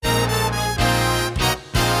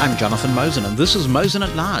I'm Jonathan Mosen, and this is Mosen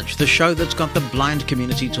at Large, the show that's got the blind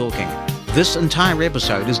community talking. This entire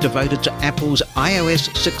episode is devoted to Apple's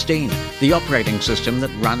iOS 16, the operating system that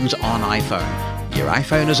runs on iPhone. Your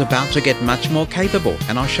iPhone is about to get much more capable,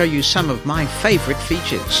 and I'll show you some of my favourite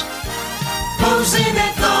features. Mosen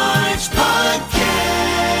at Large Podcast.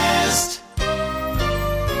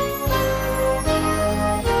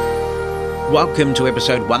 Welcome to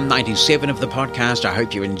episode 197 of the podcast. I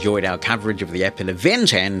hope you enjoyed our coverage of the Apple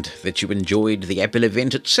event and that you enjoyed the Apple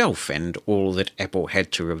event itself and all that Apple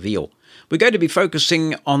had to reveal. We're going to be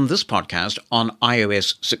focusing on this podcast on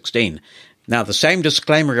iOS 16. Now, the same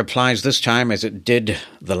disclaimer applies this time as it did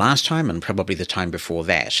the last time and probably the time before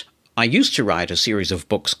that. I used to write a series of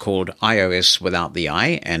books called iOS Without the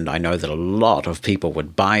I, and I know that a lot of people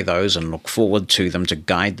would buy those and look forward to them to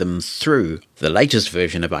guide them through the latest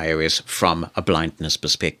version of iOS from a blindness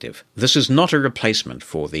perspective. This is not a replacement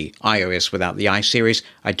for the iOS Without the I series.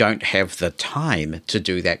 I don't have the time to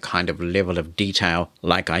do that kind of level of detail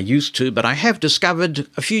like I used to, but I have discovered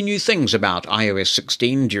a few new things about iOS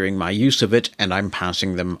 16 during my use of it, and I'm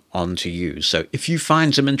passing them on to you. So if you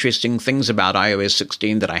find some interesting things about iOS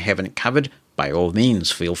 16 that I haven't covered, by all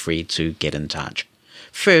means feel free to get in touch.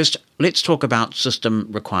 First, let's talk about system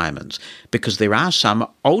requirements, because there are some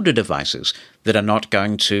older devices that are not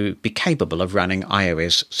going to be capable of running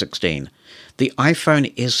iOS 16. The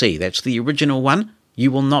iPhone SE, that's the original one,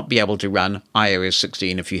 you will not be able to run iOS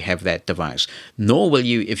 16 if you have that device, nor will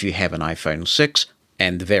you if you have an iPhone 6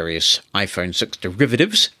 and the various iPhone 6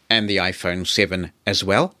 derivatives and the iPhone 7 as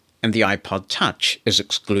well. And the iPod Touch is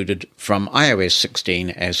excluded from iOS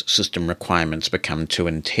 16 as system requirements become too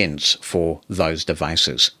intense for those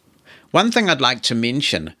devices. One thing I'd like to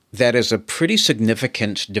mention that is a pretty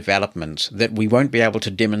significant development that we won't be able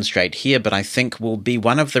to demonstrate here, but I think will be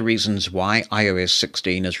one of the reasons why iOS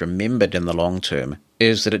 16 is remembered in the long term,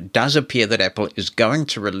 is that it does appear that Apple is going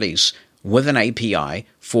to release with an API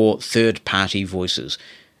for third-party voices.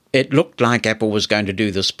 It looked like Apple was going to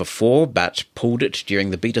do this before, but pulled it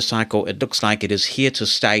during the beta cycle. It looks like it is here to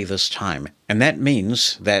stay this time. And that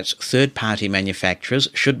means that third-party manufacturers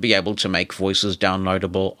should be able to make voices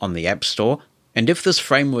downloadable on the App Store. And if this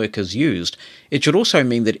framework is used, it should also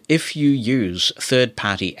mean that if you use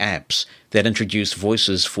third-party apps that introduce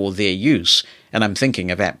voices for their use, and I'm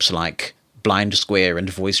thinking of apps like Blind Square and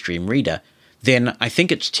VoiceStream Reader, then I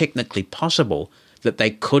think it's technically possible that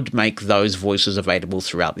they could make those voices available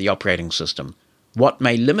throughout the operating system. What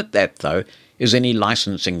may limit that, though, is any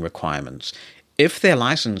licensing requirements. If their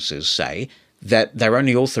licenses say that they're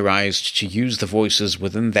only authorized to use the voices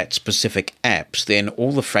within that specific apps, then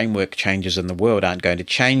all the framework changes in the world aren't going to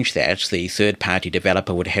change that. The third-party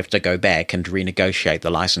developer would have to go back and renegotiate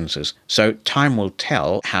the licenses. So time will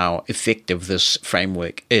tell how effective this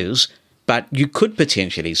framework is. But you could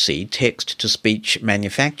potentially see text-to-speech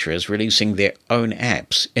manufacturers releasing their own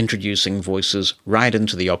apps, introducing voices right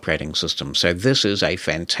into the operating system. So this is a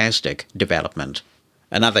fantastic development.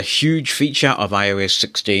 Another huge feature of iOS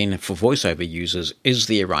 16 for voiceover users is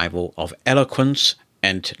the arrival of Eloquence,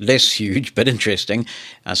 and less huge but interesting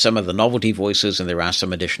are some of the novelty voices, and there are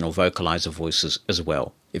some additional vocalizer voices as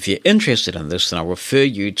well. If you're interested in this, then I'll refer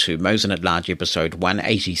you to Mosen at Large episode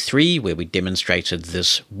 183, where we demonstrated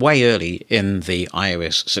this way early in the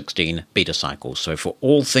iOS 16 beta cycle. So for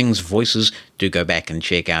all things voices, do go back and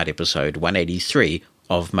check out episode 183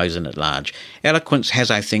 of Mosen at Large. Eloquence has,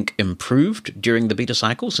 I think, improved during the beta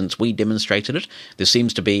cycle since we demonstrated it. There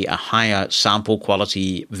seems to be a higher sample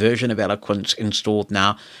quality version of Eloquence installed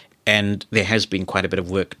now, and there has been quite a bit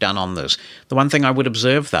of work done on this. The one thing I would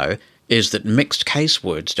observe, though, is that mixed case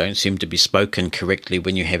words don't seem to be spoken correctly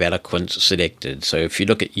when you have Eloquence selected. So if you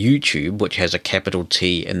look at YouTube, which has a capital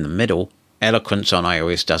T in the middle, Eloquence on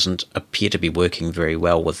iOS doesn't appear to be working very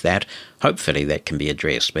well with that. Hopefully that can be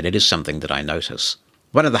addressed, but it is something that I notice.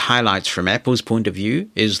 One of the highlights from Apple's point of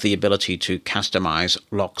view is the ability to customize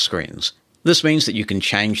lock screens. This means that you can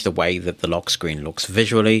change the way that the lock screen looks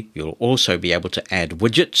visually. You'll also be able to add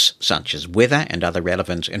widgets such as weather and other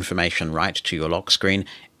relevant information right to your lock screen.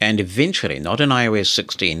 And eventually, not in iOS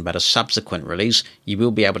 16, but a subsequent release, you will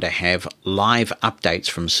be able to have live updates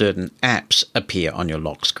from certain apps appear on your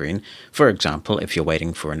lock screen. For example, if you're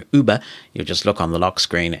waiting for an Uber, you'll just look on the lock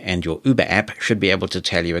screen and your Uber app should be able to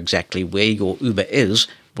tell you exactly where your Uber is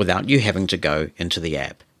without you having to go into the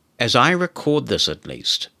app. As I record this at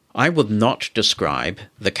least, I would not describe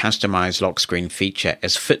the customized lock screen feature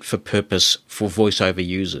as fit for purpose for voiceover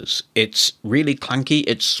users. It's really clunky.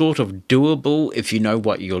 It's sort of doable if you know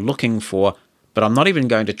what you're looking for, but I'm not even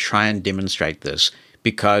going to try and demonstrate this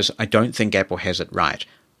because I don't think Apple has it right.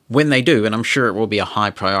 When they do, and I'm sure it will be a high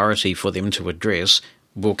priority for them to address,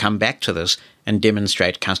 we'll come back to this and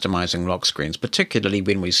demonstrate customizing lock screens, particularly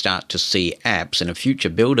when we start to see apps in a future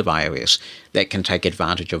build of iOS that can take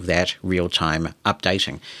advantage of that real-time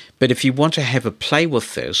updating. But if you want to have a play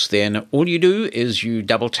with this, then all you do is you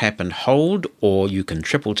double tap and hold, or you can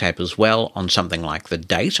triple tap as well on something like the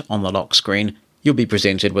date on the lock screen. You'll be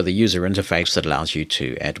presented with a user interface that allows you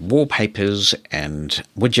to add wallpapers and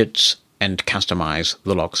widgets and customize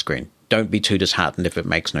the lock screen. Don't be too disheartened if it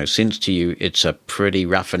makes no sense to you. It's a pretty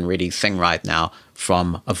rough and ready thing right now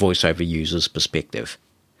from a VoiceOver user's perspective.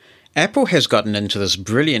 Apple has gotten into this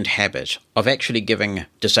brilliant habit of actually giving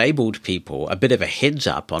disabled people a bit of a heads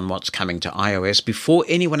up on what's coming to iOS before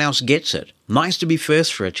anyone else gets it. Nice to be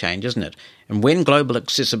first for a change, isn't it? And when Global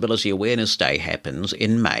Accessibility Awareness Day happens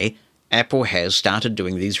in May, Apple has started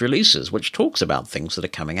doing these releases, which talks about things that are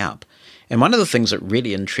coming up. And one of the things that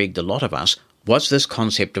really intrigued a lot of us was this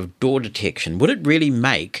concept of door detection. Would it really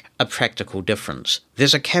make a practical difference?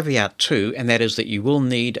 There's a caveat too, and that is that you will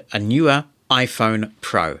need a newer iPhone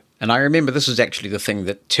Pro. And I remember this is actually the thing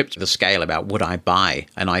that tipped the scale about would I buy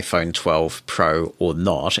an iPhone 12 Pro or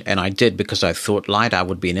not, and I did because I thought LiDAR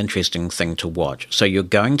would be an interesting thing to watch. So you're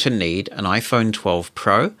going to need an iPhone 12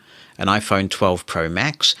 Pro, an iPhone 12 Pro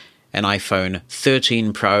Max, an iPhone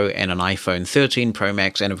 13 Pro and an iPhone 13 Pro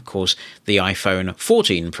Max, and of course the iPhone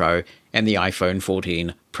 14 Pro and the iPhone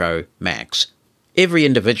 14 Pro Max. Every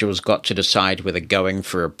individual's got to decide whether going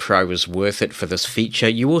for a Pro is worth it for this feature.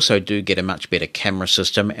 You also do get a much better camera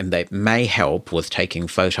system, and that may help with taking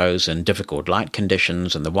photos in difficult light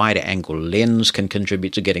conditions, and the wider angle lens can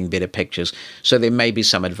contribute to getting better pictures, so there may be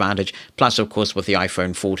some advantage. Plus, of course, with the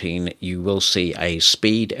iPhone 14, you will see a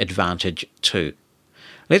speed advantage too.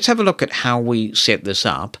 Let's have a look at how we set this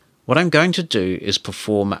up. What I'm going to do is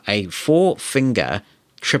perform a 4-finger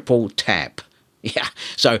triple tap. Yeah,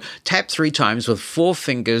 so tap 3 times with 4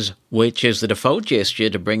 fingers, which is the default gesture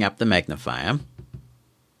to bring up the magnifier.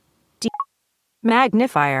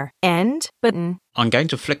 Magnifier. End button. I'm going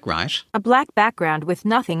to flick right. A black background with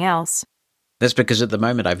nothing else. That's because at the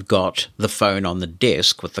moment I've got the phone on the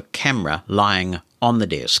desk with the camera lying on the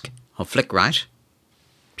desk. I'll flick right.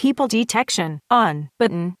 People detection. On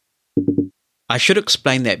button. I should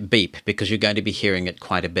explain that beep because you're going to be hearing it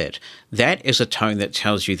quite a bit. That is a tone that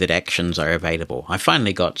tells you that actions are available. I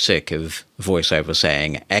finally got sick of VoiceOver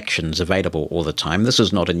saying actions available all the time. This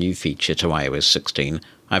is not a new feature to iOS 16.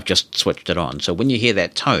 I've just switched it on. So when you hear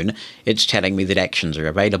that tone, it's telling me that actions are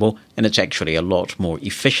available, and it's actually a lot more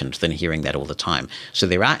efficient than hearing that all the time. So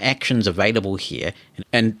there are actions available here,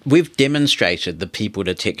 and we've demonstrated the people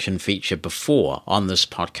detection feature before on this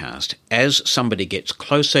podcast. As somebody gets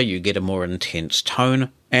closer, you get a more intense tone,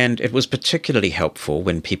 and it was particularly helpful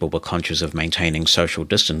when people were conscious of maintaining social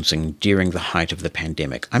distancing during the height of the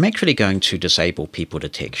pandemic. I'm actually going to disable people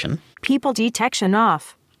detection. People detection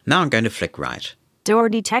off. Now I'm going to flick right. Door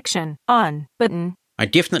detection on button. I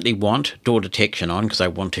definitely want door detection on because I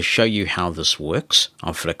want to show you how this works.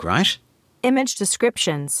 I'll flick right. Image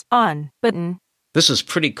descriptions on button. This is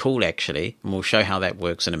pretty cool actually, and we'll show how that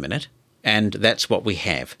works in a minute. And that's what we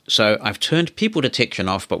have. So I've turned people detection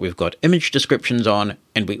off, but we've got image descriptions on,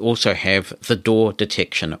 and we also have the door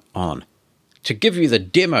detection on. To give you the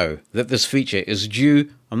demo that this feature is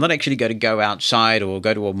due, I'm not actually going to go outside or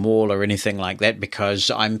go to a mall or anything like that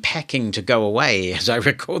because I'm packing to go away as I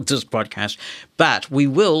record this podcast, but we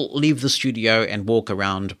will leave the studio and walk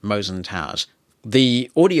around Mosen Towers.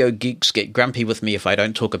 The audio geeks get grumpy with me if I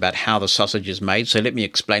don't talk about how the sausage is made, so let me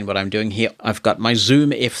explain what I'm doing here. I've got my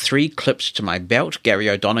Zoom F3 clipped to my belt. Gary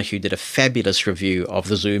O'Donoghue did a fabulous review of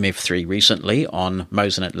the Zoom F3 recently on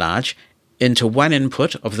Mosen at Large. Into one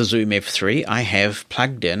input of the Zoom F3, I have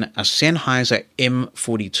plugged in a Sennheiser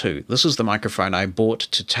M42. This is the microphone I bought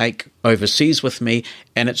to take overseas with me,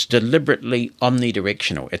 and it's deliberately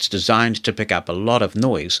omnidirectional. It's designed to pick up a lot of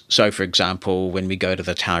noise. So, for example, when we go to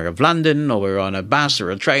the Tower of London, or we're on a bus or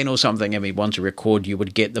a train or something, and we want to record, you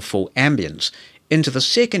would get the full ambience. Into the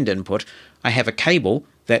second input, I have a cable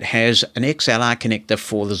that has an XLR connector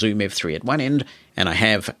for the Zoom F3 at one end, and I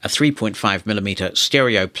have a 3.5mm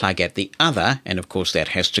stereo plug at the other, and of course that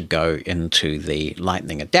has to go into the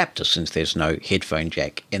Lightning adapter since there's no headphone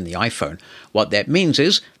jack in the iPhone. What that means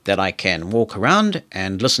is that I can walk around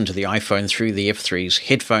and listen to the iPhone through the F3's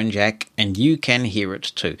headphone jack, and you can hear it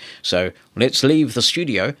too. So let's leave the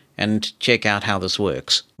studio and check out how this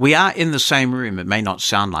works. We are in the same room. It may not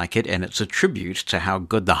sound like it, and it's a tribute to how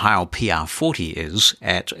good the Heil PR40 is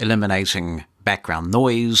at eliminating background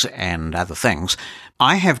noise and other things.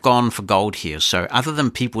 I have gone for gold here, so other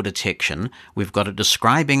than people detection, we've got it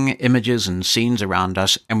describing images and scenes around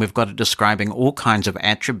us, and we've got it describing all kinds of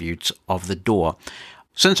attributes of the door.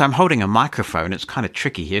 Since I'm holding a microphone, it's kind of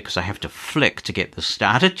tricky here because I have to flick to get this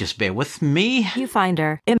started. Just bear with me.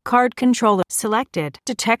 Viewfinder. Card controller. Selected.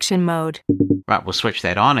 Detection mode. Right, we'll switch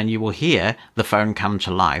that on and you will hear the phone come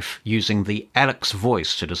to life using the Alex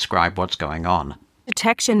voice to describe what's going on.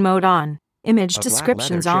 Detection mode on. Image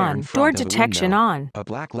descriptions on. Door detection on. A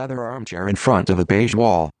black leather armchair in front of a beige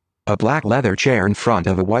wall. A black leather chair in front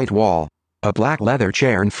of a white wall. A black leather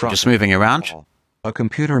chair in front. Just moving around. A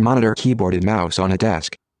computer monitor, keyboard and mouse on a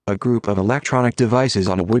desk. A group of electronic devices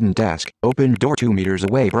on a wooden desk. Open door 2 meters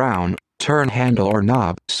away, brown. Turn handle or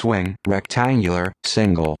knob, swing, rectangular,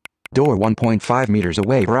 single. Door 1.5 meters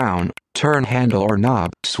away, brown. Turn handle or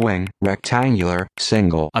knob, swing, rectangular,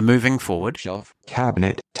 single. I'm moving forward. Shelf,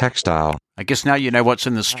 cabinet, textile. I guess now you know what's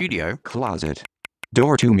in the studio. Closet.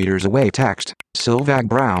 Door 2 meters away, text, Silvag,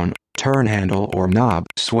 brown. Turn handle or knob,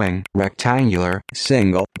 swing, rectangular,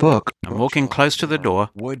 single. Book. I'm walking close to the door.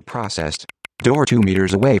 Wood processed. Door 2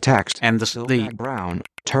 meters away, text. And Silvag, brown.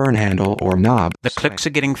 Turn handle or knob. The clicks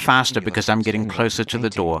are getting faster because I'm getting closer to the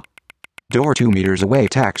door. Door 2 meters away,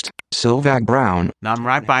 text. Silvag, brown. Now I'm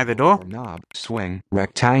right by the door. Knob, swing,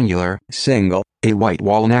 rectangular, single. A white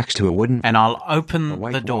wall next to a wooden. And I'll open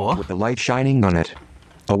white the door. wall with the light shining on it.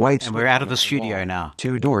 A white. And we're out of the studio now.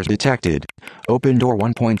 2 doors detected. Open door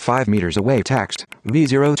 1.5 meters away, text.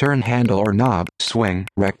 V0, turn handle or knob, swing,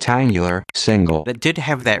 rectangular, single. That did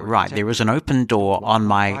have that right. There is an open door on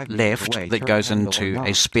my left that goes into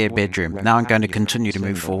a spare bedroom. Now I'm going to continue to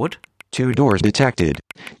move forward. 2 doors detected.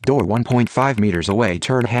 Door 1.5 meters away,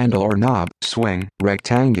 turn handle or knob, swing,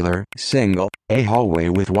 rectangular, single. A hallway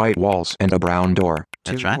with white walls and a brown door.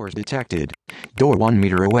 That's 2 right. doors detected. Door 1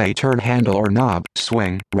 meter away, turn handle or knob,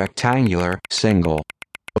 swing, rectangular, single.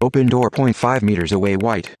 Open door 0.5 meters away,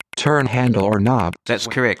 white. Turn handle or knob. That's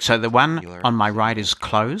correct. So the one on my right is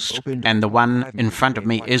closed, and the one in front of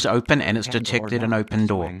me is open, and it's detected an open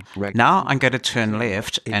door. Now I'm going to turn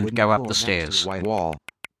left and go up the stairs. White wall.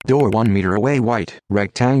 Door 1 meter away, white,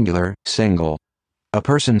 rectangular, single. A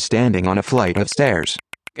person standing on a flight of stairs.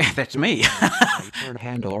 That's me. Turn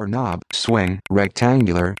handle or knob, swing,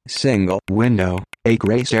 rectangular, single. Window. A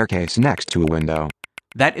gray staircase next to a window.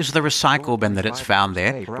 That is the recycle bin that it's found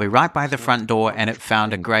there. We're right by the front door, and it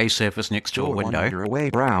found a grey surface next to a Door 1 window. meter away,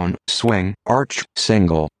 brown, swing, arch,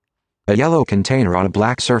 single. A yellow container on a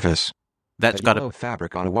black surface. That's got yellow a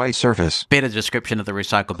fabric on a white surface. better description of the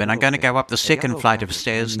recycle bin. I'm going to go up the second flight of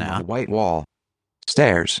stairs On a now. white wall.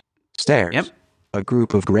 Stairs. Stairs. Yep. A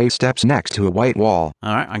group of gray steps next to a white wall.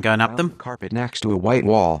 All right, I'm going up them. Carpet next to a white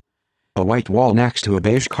wall. A white wall next to a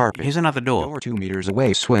beige carpet. Here's another door. Door 2 meters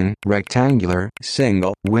away, swing, rectangular,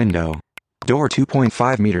 single, window. Door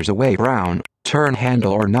 2.5 meters away, brown, turn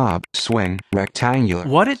handle or knob, swing, rectangular.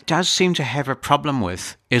 What it does seem to have a problem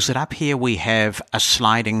with is that up here we have a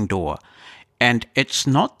sliding door, and it's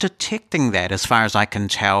not detecting that, as far as I can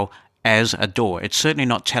tell, as a door. It's certainly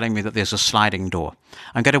not telling me that there's a sliding door.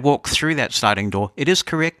 I'm going to walk through that sliding door. It is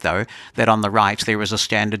correct, though, that on the right there is a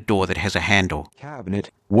standard door that has a handle. Cabinet,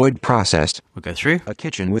 wood processed. We'll go through. A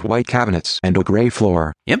kitchen with white cabinets and a gray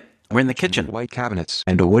floor. Yep, we're in the kitchen. White cabinets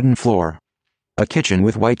and a wooden floor. A kitchen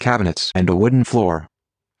with white cabinets and a wooden floor.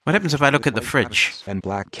 What happens if I look at the fridge? And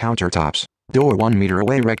black countertops. Door 1 meter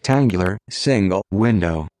away, rectangular, single,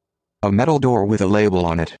 window. A metal door with a label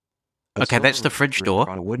on it. A Okay, that's silver the fridge refrigerator door.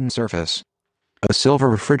 On a wooden surface. A silver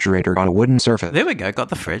refrigerator on a wooden surface. There we go, got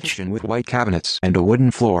the A fridge. kitchen with white cabinets and a wooden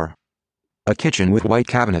floor. A kitchen with white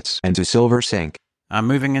cabinets and a silver sink. I'm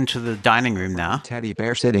moving into the dining room now. Teddy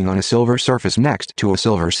bear sitting on a silver surface next to a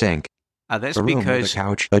silver sink. That's A room with because a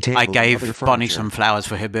couch, a table, I and gave other Bonnie furniture. some flowers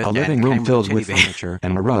for her birthday. A living and it room came filled a with teddy bear. furniture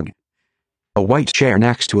and a rug. A white chair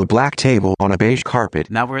next to a black table on a beige carpet.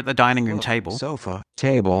 Now we're at the dining room table. Sofa,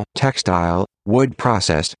 table, textile, wood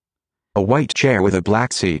processed. A white chair with a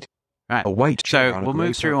black seat. Right. A white chair So on a we'll gray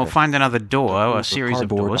move through and we'll surface. find another door, A or a group of series of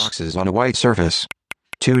cardboard doors. boxes on a white surface.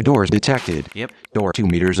 2 doors detected. Yep. Door 2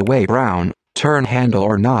 meters away, brown. Turn handle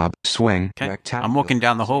or knob, swing, Okay. rectangular. I'm walking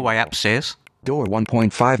down the hallway upstairs. Door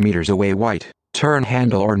 1.5 meters away, white. Turn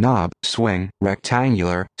handle or knob, swing,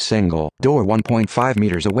 rectangular, single. Door 1.5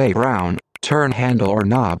 meters away, brown. Turn handle or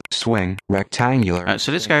knob, swing, rectangular. Right,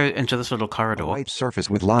 so let's go into this little A corridor. white surface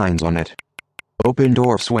with lines on it. Open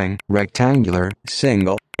door, swing, rectangular,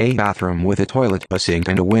 single. A bathroom with a toilet, a sink,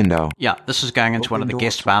 and a window. Yeah, this is going into one of the Open door,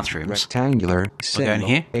 guest bathrooms. Rectangular, We'll go single. in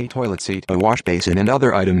here. A toilet seat, a wash basin, and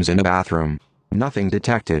other items in a bathroom. Nothing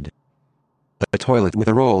detected. A toilet with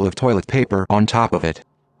a roll of toilet paper on top of it.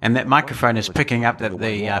 And that microphone is picking up that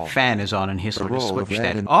the fan is on in here, so A we'll just roll of switch red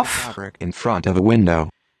that and off. fabric in front of a window.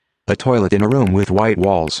 A toilet in a room with white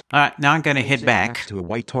walls. Alright, now I'm going to head Next back. to a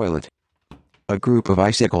white toilet. A group of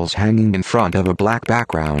icicles hanging in front of a black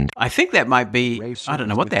background. I think that might be... I don't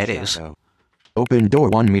know what that is. Open door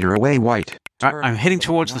 1 meter away, white. Right, I'm heading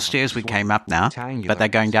towards the stairs we came up now, but they're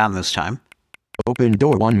going down this time. Open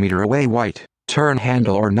door 1 meter away, white. Turn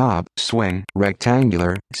handle or knob, swing,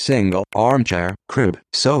 rectangular, single, armchair, crib,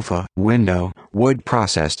 sofa, window, wood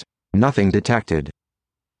processed. Nothing detected.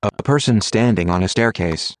 A person standing on a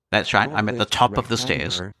staircase. That's right, I'm at the top of the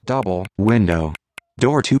stairs. Double, window.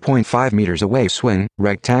 Door 2.5 meters away, swing,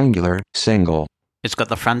 rectangular, single. It's got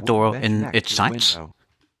the front door in its sights.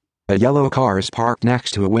 A yellow car is parked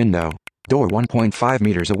next to a window. Door 1.5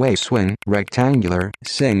 meters away, swing, rectangular,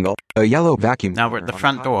 single. A yellow vacuum. Now we're at the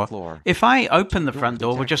front door. If I open the front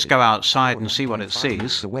door, we'll just go outside and see what it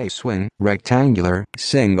sees. Away, swing, rectangular,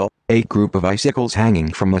 single. A group of icicles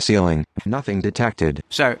hanging from the ceiling. Nothing detected.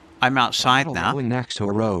 So I'm outside now. Next to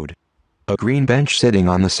a road. A green bench sitting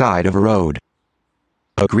on the side of a road.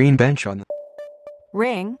 A green bench on the...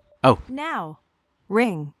 Ring. Oh. Now.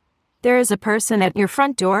 Ring. There is a person at your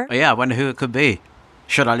front door. Oh, yeah, I wonder who it could be.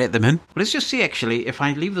 Should I let them in? Let's just see, actually, if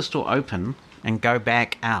I leave this door open and go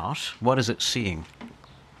back out, what is it seeing?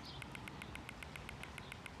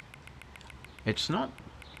 It's not...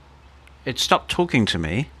 It stopped talking to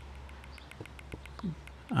me.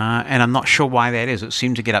 And I'm not sure why that is. It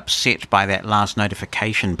seemed to get upset by that last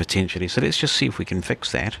notification, potentially. So let's just see if we can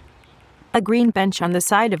fix that. A green bench on the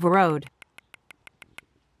side of a road.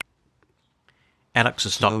 Alex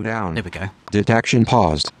has stopped. Slow down. There we go. Detection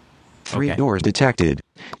paused. 3 Okay. doors detected.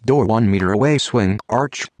 Door 1 meter away, swing,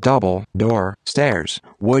 arch, double, door, stairs,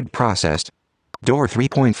 wood processed. Door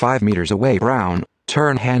 3.5 meters away, brown,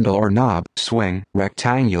 turn handle or knob, swing,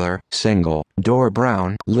 rectangular, single. Door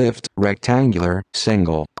brown, lift, rectangular,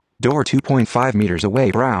 single. Door 2.5 meters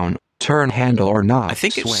away, brown, turn handle or knob. I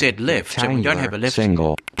think it swing, said lift, and we don't have a lift.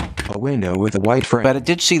 Single. A window with a white frame. But it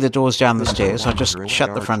did see the doors down the stairs. I just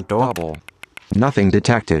shut the front door. Double. Nothing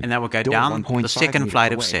detected. And now we'll go Door down 1.5 the second meters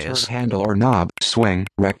flight of away, stairs. Turn handle or knob, swing,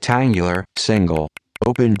 rectangular, single.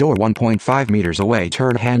 Open door 1.5 meters away,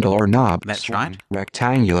 turn handle or knob. That's swing, right.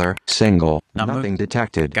 Rectangular, single. Now move. Nothing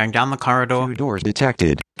detected. Going down the corridor. 2 doors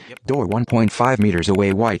detected. Door 1.5 meters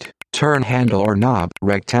away, white. Turn handle or knob,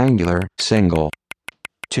 rectangular, single.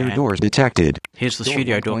 2 Okay. doors detected. Here's the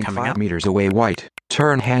studio door coming 1.5 up. meters away, white.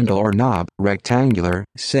 Turn handle or knob, rectangular,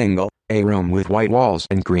 single. A room with white walls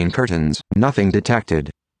and green curtains. Nothing detected.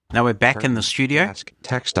 Now we're back in the studio. Desk,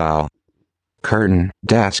 textile. Curtain,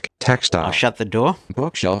 desk, textile. I'll shut the door.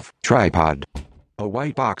 Bookshelf, tripod. A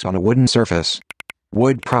white box on a wooden surface.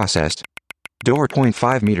 Wood processed. Door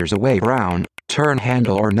 0.5 meters away, brown. Turn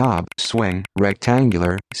handle or knob, swing,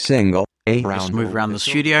 rectangular, single. A round. Just move around the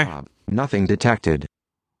studio. knob. Nothing detected.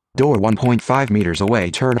 Door 1.5 meters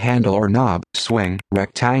away, turn handle or knob, swing,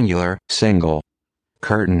 rectangular, single.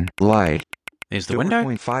 Curtain, light. There's the Door window.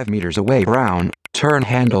 0.5 meters away, brown. Turn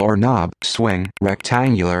handle or knob, swing,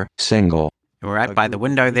 rectangular, single. We're right by the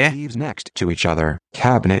window there. Leaves next to each other.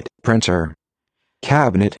 Cabinet, printer.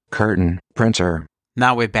 Cabinet, curtain, printer.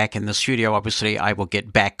 Now we're back in the studio. Obviously, I will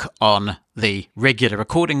get back on the regular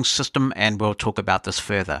recording system and we'll talk about this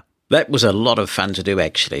further. That was a lot of fun to do,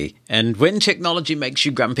 actually. And when technology makes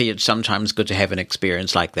you grumpy, it's sometimes good to have an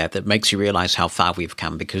experience like that makes you realize how far we've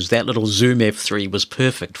come, because that little Zoom F3 was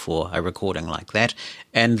perfect for a recording like that.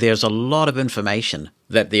 And there's a lot of information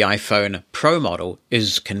that the iPhone Pro model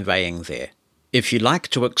is conveying there. If you like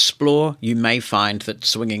to explore, you may find that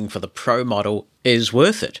swinging for the Pro model is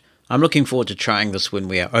worth it. I'm looking forward to trying this when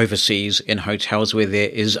we are overseas in hotels where there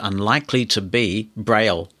is unlikely to be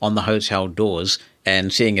Braille on the hotel doors,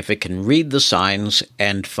 and seeing if it can read the signs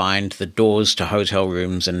and find the doors to hotel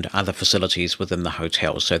rooms and other facilities within the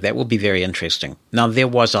hotel. So that will be very interesting. Now, there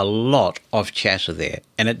was a lot of chatter there,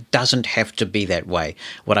 and it doesn't have to be that way.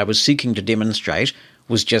 What I was seeking to demonstrate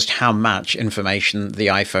was just how much information the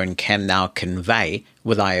iPhone can now convey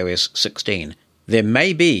with iOS 16. There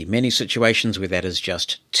may be many situations where that is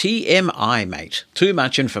just TMI, mate. Too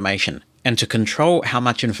much information. And to control how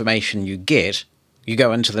much information you get, you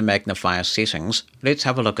go into the magnifier settings. Let's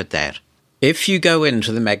have a look at that. If you go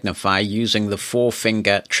into the magnifier using the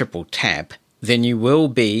 4-finger triple tap, then you will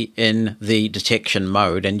be in the detection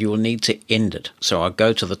mode and you will need to end it. So I'll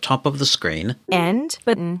go to the top of the screen. End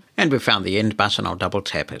button. And we've found the end button. I'll double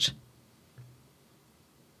tap it.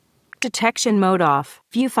 Detection mode off.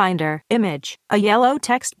 Viewfinder. Image. A yellow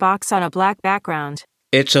text box on a black background.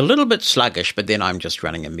 It's a little bit sluggish, but then I'm just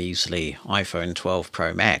running a measly iPhone 12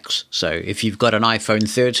 Pro Max. So if you've got an iPhone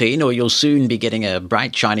 13 or you'll soon be getting a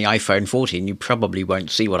bright, shiny iPhone 14, you probably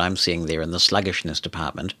won't see what I'm seeing there in the sluggishness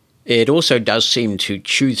department. It also does seem to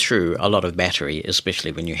chew through a lot of battery,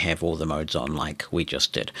 especially when you have all the modes on like we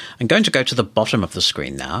just did. I'm going to go to the bottom of the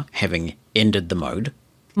screen now, having ended the mode.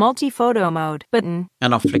 Multi-photo mode button.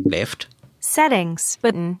 And I'll flick left. Settings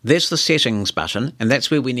button. There's the settings button, and that's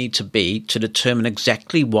where we need to be to determine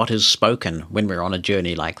exactly what is spoken when we're on a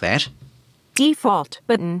journey like that. Default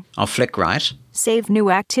button. I'll flick right. Save new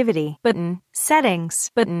activity button.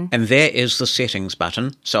 Settings button. And there is the settings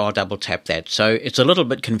button, so I'll double tap that. So it's a little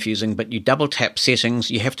bit confusing, but you double tap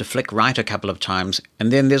settings, you have to flick right a couple of times,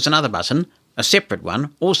 and then there's another button, a separate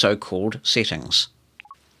one, also called settings.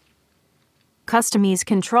 Customize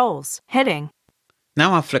controls heading.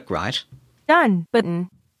 Now I'll flick right. Done button.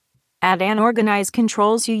 Add and organize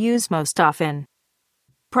controls you use most often.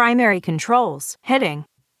 Primary controls heading.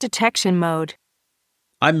 Detection mode.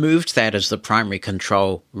 I moved that as the primary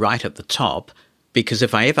control right at the top because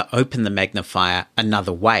if I ever open the magnifier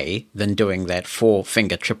another way than doing that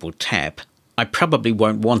 4-finger triple tap, I probably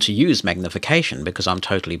won't want to use magnification because I'm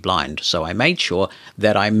totally blind. So I made sure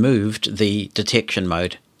that I moved the detection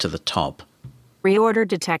mode to the top. Reorder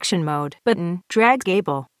detection mode button. Drag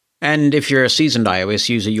gable. And if you're a seasoned iOS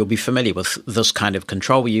user, you'll be familiar with this kind of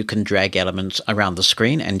control where you can drag elements around the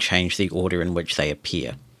screen and change the order in which they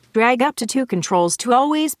appear. Drag up to 2 controls to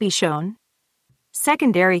always be shown.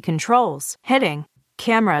 Secondary controls heading.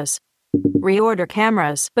 Cameras. Reorder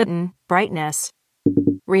cameras button. Brightness.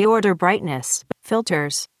 Reorder brightness.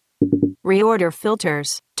 Filters. Reorder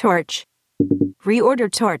filters. Torch.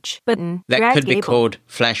 Reorder torch button. That Drag could be gable. called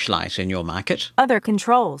flashlight in your market. Other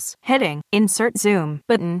controls heading. Insert zoom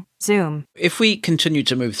button. Zoom. If we continue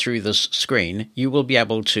to move through this screen, you will be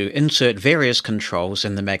able to insert various controls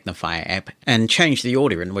in the Magnifier app and change the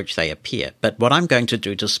order in which they appear. But what I'm going to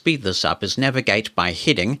do to speed this up is navigate by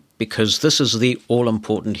heading, because this is the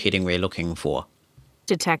all-important heading we're looking for.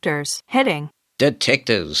 Detectors heading.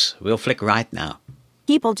 Detectors. We'll flick right now.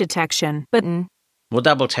 People detection button. We'll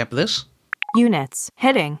double tap this. Units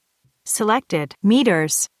heading. Selected.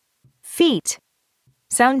 Meters. Feet.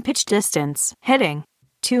 Sound pitch distance heading.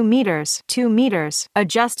 2 meters. 2 meters.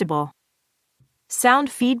 Adjustable. Sound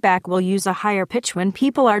feedback will use a higher pitch when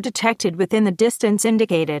people are detected within the distance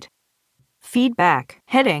indicated. Feedback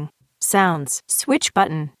heading. Sounds. Switch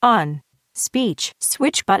button on. Speech.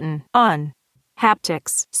 Switch button on.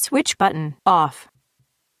 Haptics. Switch button off.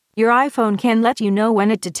 Your iPhone can let you know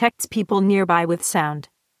when it detects people nearby with sound.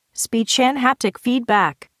 Speech and haptic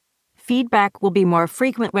feedback. Feedback will be more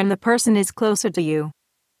frequent when the person is closer to you.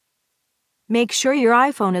 Make sure your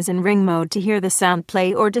iPhone is in ring mode to hear the sound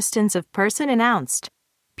play or distance of person announced.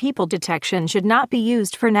 People detection should not be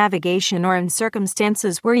used for navigation or in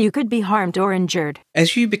circumstances where you could be harmed or injured.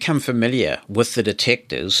 As you become familiar with the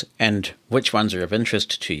detectors and which ones are of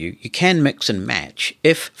interest to you, you can mix and match.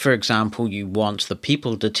 If, for example, you want the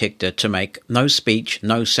people detector to make no speech,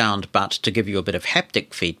 no sound, but to give you a bit of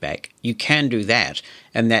haptic feedback, you can do that,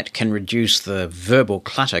 and that can reduce the verbal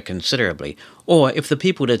clutter considerably. Or if the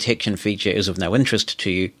people detection feature is of no interest to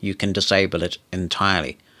you, you can disable it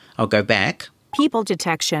entirely. I'll go back. People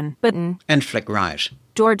detection button. And flick right.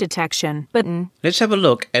 Door detection button. Let's have a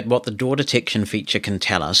look at what the door detection feature can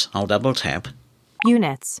tell us. I'll double tap.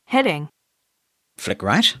 Units heading. Flick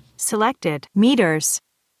right. Selected. Meters.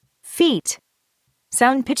 Feet.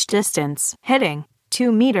 Sound pitch distance heading.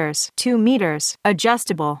 2 meters. 2 meters.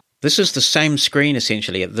 Adjustable. This is the same screen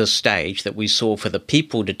essentially at this stage that we saw for the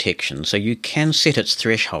people detection, so you can set its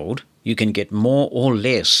threshold. You can get more or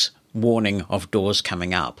less warning of doors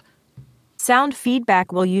coming up. Sound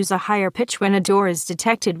feedback will use a higher pitch when a door is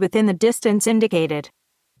detected within the distance indicated.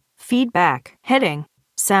 Feedback heading.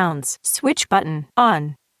 Sounds. Switch button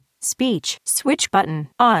on. Speech. Switch button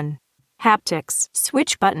on. Haptics.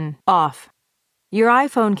 Switch button off. Your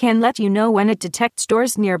iPhone can let you know when it detects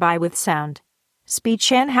doors nearby with sound.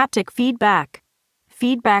 Speech and haptic feedback.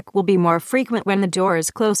 Feedback will be more frequent when the door is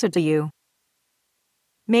closer to you.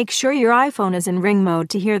 Make sure your iPhone is in ring mode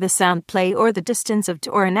to hear the sound play or the distance of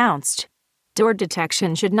door announced. Door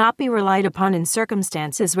detection should not be relied upon in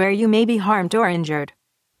circumstances where you may be harmed or injured,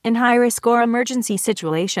 in high-risk or emergency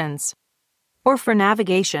situations, or for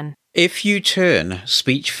navigation. If you turn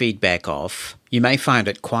speech feedback off, you may find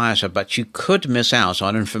it quieter, but you could miss out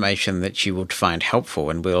on information that you would find helpful,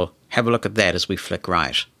 and we'll have a look at that as we flick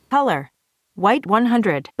right. Color. White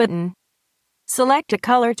 100 button. Select a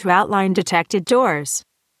color to outline detected doors.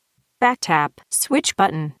 Back tap. Switch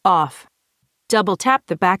button off. Double tap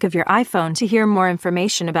the back of your iPhone to hear more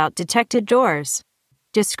information about detected doors.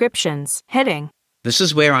 Descriptions heading. This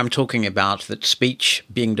is where I'm talking about that speech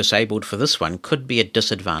being disabled for this one could be a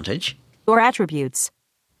disadvantage. Door attributes.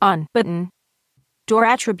 On button. Door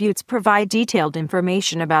attributes provide detailed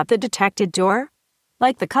information about the detected door,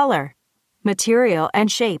 like the color, material, and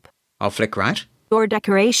shape. I'll flick right. Door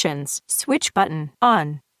decorations, switch button,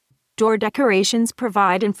 on. Door decorations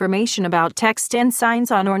provide information about text and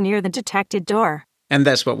signs on or near the detected door. And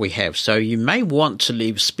that's what we have. So you may want to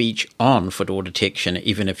leave speech on for door detection,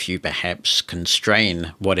 even if you perhaps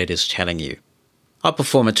constrain what it is telling you. I'll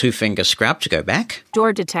perform a 2-finger scrub to go back.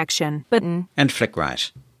 Door detection, button. And flick right.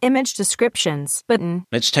 Image descriptions, button.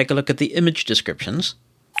 Let's take a look at the image descriptions.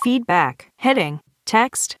 Feedback, heading,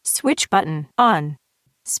 text, switch button, on.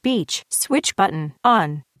 Speech, switch button,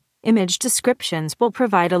 on. Image descriptions will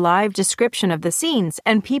provide a live description of the scenes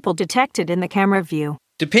and people detected in the camera view.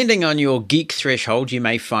 Depending on your geek threshold, you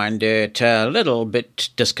may find it a little bit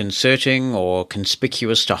disconcerting or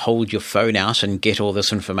conspicuous to hold your phone out and get all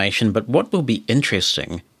this information, but what will be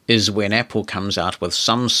interesting is when Apple comes out with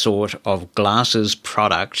some sort of glasses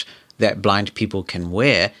product that blind people can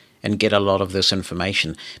wear and get a lot of this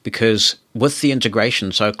information, because with the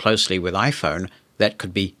integration so closely with iPhone, that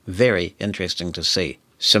could be very interesting to see.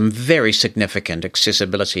 Some very significant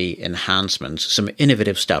accessibility enhancements, some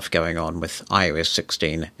innovative stuff going on with iOS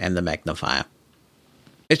 16 and the magnifier.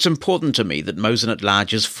 It's important to me that Mosen at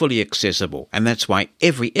Large is fully accessible, and that's why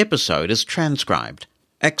every episode is transcribed.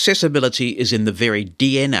 Accessibility is in the very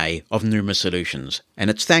DNA of Numa Solutions, and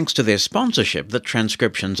it's thanks to their sponsorship that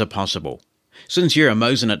transcriptions are possible. Since you're a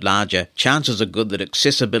Mosen at Larger, chances are good that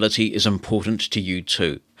accessibility is important to you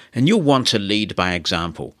too. And you'll want to lead by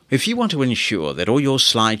example. If you want to ensure that all your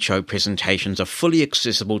slideshow presentations are fully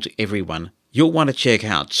accessible to everyone, you'll want to check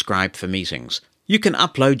out Scribe for Meetings. You can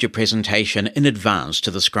upload your presentation in advance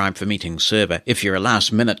to the Scribe for Meetings server. If you're a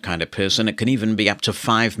last-minute kind of person, it can even be up to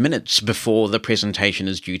 5 minutes before the presentation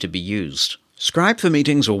is due to be used. Scribe for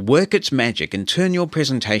Meetings will work its magic and turn your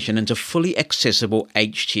presentation into fully accessible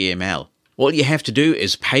HTML. All you have to do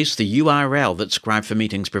is paste the URL that Scribe for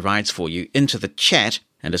Meetings provides for you into the chat,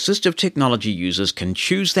 and assistive technology users can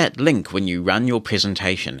choose that link when you run your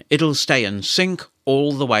presentation. It'll stay in sync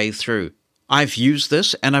all the way through. I've used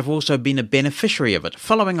this, and I've also been a beneficiary of it,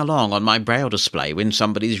 following along on my Braille display when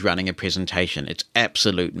somebody's running a presentation. It's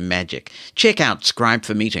absolute magic. Check out Scribe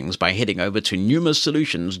for Meetings by heading over to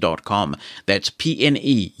numasolutions.com. That's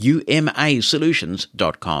PNEUMA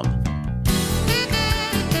solutions.com.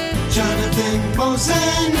 Jonathan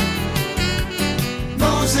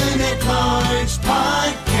Mosen at Large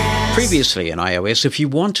Podcast. Previously in iOS, if you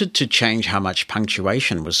wanted to change how much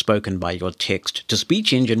punctuation was spoken by your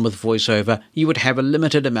text-to-speech engine with VoiceOver, you would have a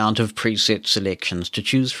limited amount of preset selections to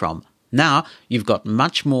choose from. Now, you've got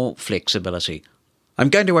much more flexibility. I'm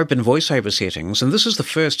going to open VoiceOver settings, and this is the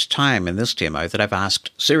first time in this demo that I've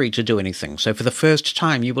asked Siri to do anything. So for the first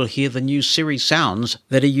time, you will hear the new Siri sounds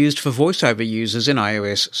that are used for VoiceOver users in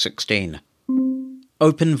iOS 16.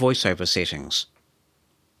 Open VoiceOver settings.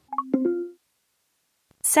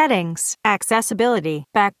 Settings, accessibility,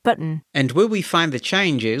 back button, And where we find the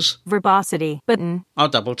change is, verbosity button, I'll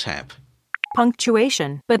double tap.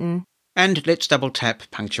 punctuation button, And let's double tap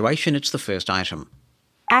punctuation, it's the first item.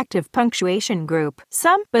 active punctuation group,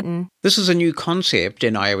 sum button, This is a new concept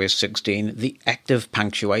in iOS 16, the active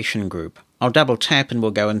punctuation group. I'll double tap and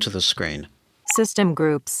we'll go into the screen. system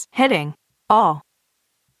groups, heading, all,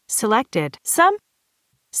 selected, sum,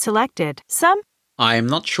 I am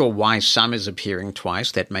not sure why some is appearing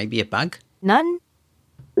twice, that may be a bug. none,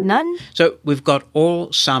 So we've got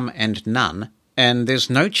all, some and none, and there's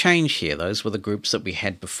no change here. Those were the groups that we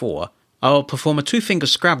had before. I'll perform a 2-finger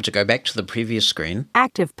scrub to go back to the previous screen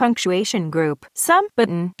active punctuation group, sum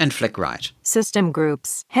button, and flick right. system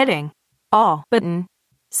groups, heading, all button,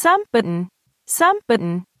 sum button,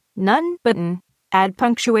 none button, add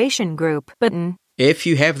punctuation group button, If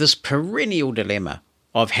you have this perennial dilemma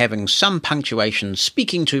of having some punctuation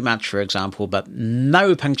speaking too much, for example, but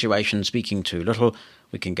no punctuation speaking too little,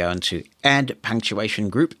 we can go into Add Punctuation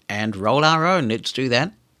Group and roll our own. Let's do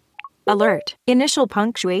that. alert, initial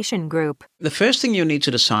punctuation group, The first thing you'll need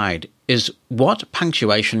to decide is what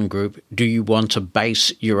punctuation group do you want to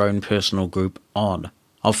base your own personal group on.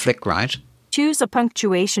 I'll flick right. choose a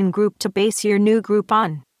punctuation group to base your new group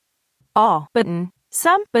on, all button,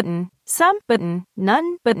 sum button,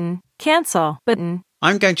 none button, cancel button,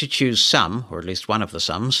 I'm going to choose some, or at least one of the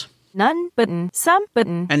sums, none button, sum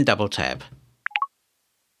button, and double tap.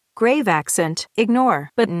 grave accent, ignore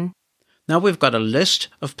button, Now we've got a list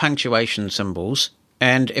of punctuation symbols,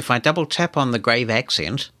 and if I double tap on the grave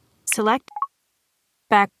accent select,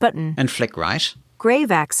 back button, and flick right, grave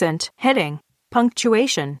accent, heading,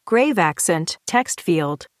 punctuation, grave accent, text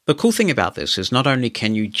field, The cool thing about this is not only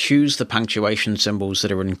can you choose the punctuation symbols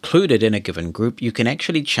that are included in a given group, you can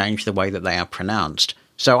actually change the way that they are pronounced.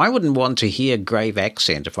 So I wouldn't want to hear grave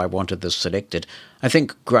accent if I wanted this selected. I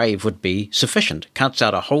think grave would be sufficient. Cuts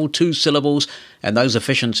out a whole 2 syllables, and those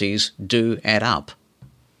efficiencies do add up.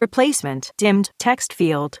 Replacement, dimmed, text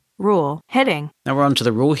field, rule, heading, Now we're on to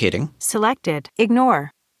the rule heading. selected,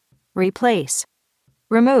 ignore, replace,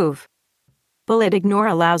 remove. Bullet ignore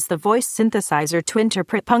allows the voice synthesizer to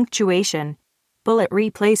interpret punctuation. Bullet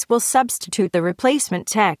replace will substitute the replacement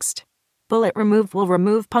text. Bullet remove will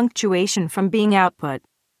remove punctuation from being output.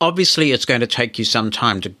 Obviously, it's going to take you some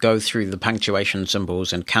time to go through the punctuation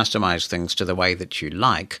symbols and customize things to the way that you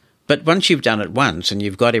like. But once you've done it once and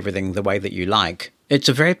you've got everything the way that you like, it's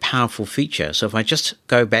a very powerful feature. So if I just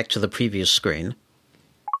go back to the previous screen,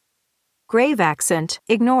 Grave accent,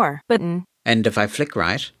 ignore, button. and if I flick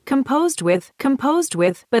right, Composed with,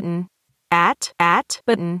 button. At,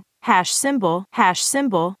 button. Hash symbol,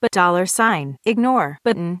 but $, ignore,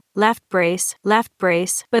 button. Left brace,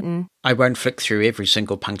 button. I won't flick through every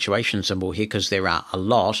single punctuation symbol here because there are a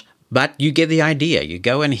lot, but you get the idea. You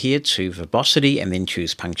go in here to verbosity and then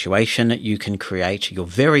choose punctuation. You can create your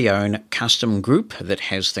very own custom group that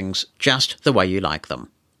has things just the way you like them.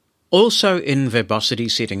 Also in verbosity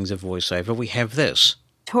settings of VoiceOver, we have this.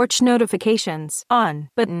 Torch notifications, on,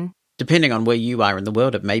 button. Depending on where you are in the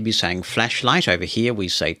world, it may be saying flashlight. Over here we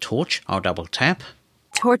say torch. I'll double tap.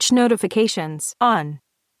 Torch notifications, on.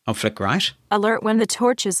 I'll flick right. Alert when the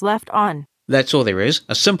torch is left on. That's all there is.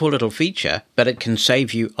 A simple little feature, but it can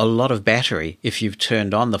save you a lot of battery if you've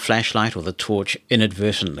turned on the flashlight or the torch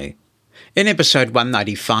inadvertently. In episode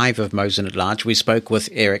 195 of Mosen at Large, we spoke with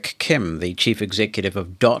Eric Kim, the chief executive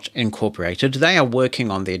of Dot Incorporated. They are working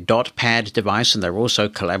on their Dot Pad device, and they're also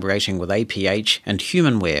collaborating with APH and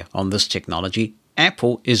Humanware on this technology.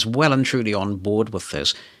 Apple is well and truly on board with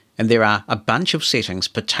this, and there are a bunch of settings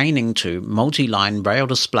pertaining to multi-line braille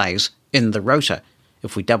displays in the rotor.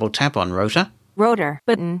 If we double tap on rotor, Rotor,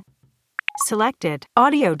 button. Selected,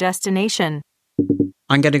 audio destination.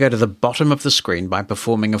 I'm going to go to the bottom of the screen by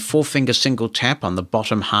performing a 4-finger single tap on the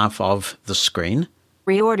bottom half of the screen.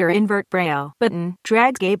 Reorder invert braille, button.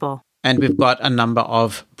 Drag gable. And we've got a number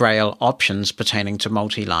of braille options pertaining to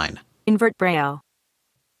multi-line. Invert braille.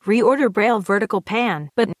 Reorder braille vertical pan,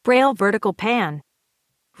 button. Braille vertical pan.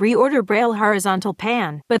 Reorder braille horizontal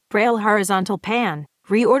pan, but braille horizontal pan.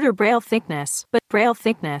 Reorder braille thickness, but braille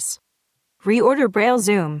thickness. Reorder braille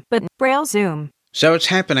zoom, but braille zoom. So it's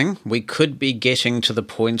happening. We could be getting to the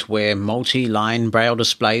point where multi-line braille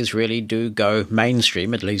displays really do go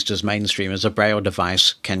mainstream, at least as mainstream as a braille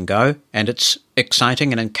device can go. And it's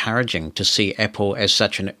exciting and encouraging to see Apple as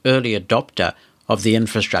such an early adopter of the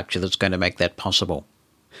infrastructure that's going to make that possible.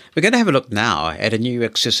 We're going to have a look now at a new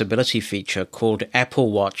accessibility feature called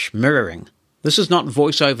Apple Watch Mirroring. This is not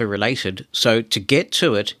VoiceOver related, so to get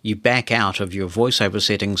to it, you back out of your VoiceOver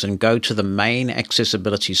settings and go to the main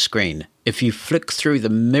accessibility screen. If you flick through the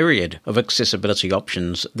myriad of accessibility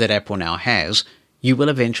options that Apple now has, you will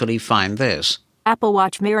eventually find this. Apple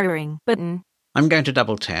Watch mirroring, button. I'm going to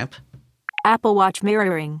double tap. Apple Watch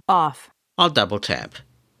mirroring, off. I'll double tap.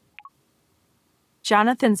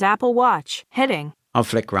 Jonathan's Apple Watch, heading. I'll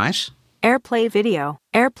flick right. AirPlay video,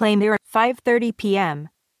 AirPlay mirror, 5:30 p.m.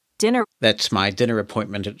 Dinner. That's my dinner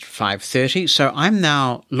appointment at 5:30. So I'm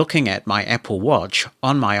now looking at my Apple Watch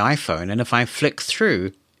on my iPhone, and if I flick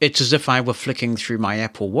through, it's as if I were flicking through my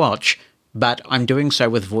Apple Watch, but I'm doing so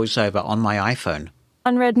with VoiceOver on my iPhone.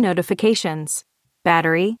 Unread notifications.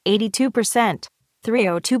 Battery, 82%.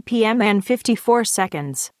 3:02 p.m. and 54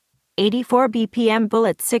 seconds. 84 BPM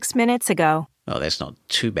bullet 6 minutes ago. Oh, that's not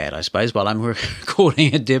too bad, I suppose, while I'm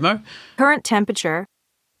recording a demo. Current temperature,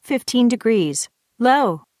 15 degrees.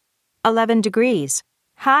 Low, 11 degrees.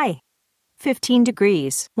 High, 15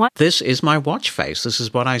 degrees. 1 This is my watch face. This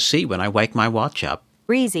is what I see when I wake my watch up.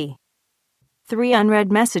 breezy. 3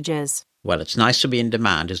 unread messages. Well, it's nice to be in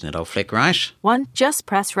demand, isn't it? I'll flick right. 1 just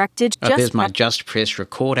press rec There's my Just Press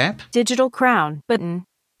Record app. digital crown button.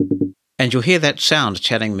 And you'll hear that sound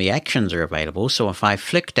telling me actions are available. So if I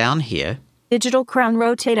flick down here, Digital crown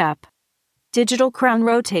rotate up. Digital crown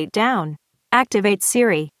rotate down. Activate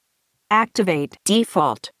Siri. Activate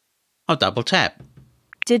default. I'll double tap.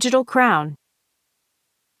 Digital crown.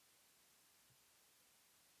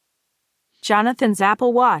 Jonathan's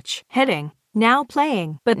Apple Watch, heading. Now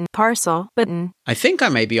playing, button. Parcel, button. I think I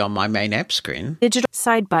may be on my main app screen. Digital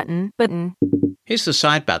side button, button. Here's the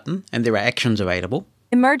side button, and there are actions available.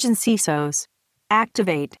 Emergency SOS.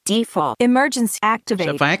 Activate default. Emergency activate.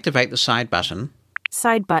 So if I activate the side button,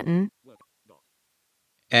 Side button.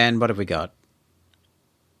 and what have we got?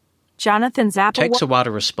 Jonathan's Apple Takes a while to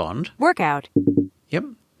respond. Workout. Yep,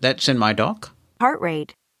 that's in my dock. Heart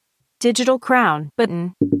rate. Digital crown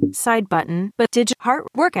button. Side button, but heart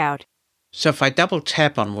workout. So if I double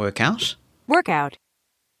tap on workout, Workout.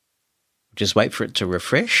 just wait for it to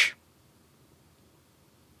refresh,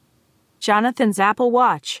 Jonathan's Apple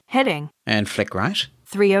Watch. Heading. and flick right.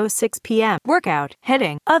 3:06 p.m. Workout.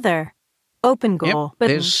 Heading. Other. Open goal. Yep, Button.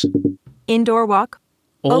 there's Indoor walk.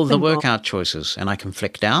 all the Open goal. workout choices, and I can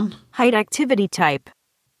flick down. Height activity type.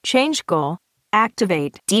 Change goal.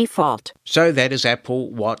 Activate. Default. So that is Apple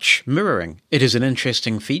Watch mirroring. It is an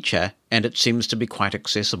interesting feature, and it seems to be quite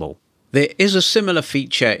accessible. There is a similar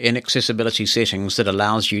feature in accessibility settings that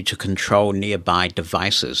allows you to control nearby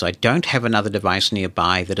devices. I don't have another device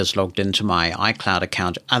nearby that is logged into my iCloud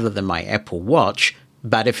account other than my Apple Watch,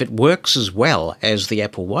 but if it works as well as the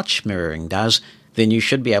Apple Watch mirroring does, then you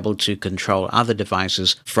should be able to control other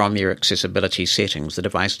devices from your accessibility settings. The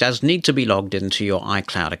device does need to be logged into your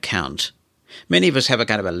iCloud account. Many of us have a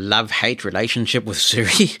kind of a love-hate relationship with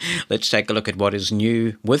Siri. Let's take a look at what is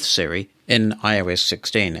new with Siri in iOS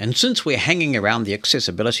 16. And since we're hanging around the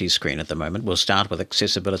accessibility screen at the moment, we'll start with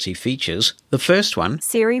accessibility features. The first one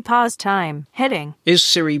Siri pause time. Heading. is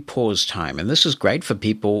Siri pause time. And this is great for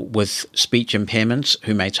people with speech impairments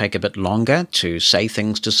who may take a bit longer to say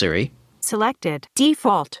things to Siri. Selected.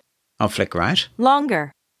 Default. I'll flick right.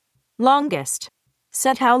 Longer. Longest.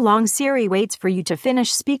 Set how long Siri waits for you to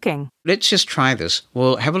finish speaking. Let's just try this.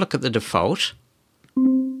 We'll have a look at the default.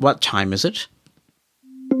 What time is it?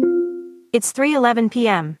 It's 3:11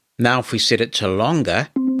 p.m. Now if we set it to longer,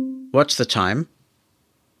 what's the time?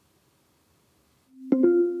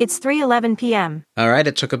 It's 3:11 p.m. All right,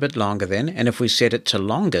 it took a bit longer then. And if we set it to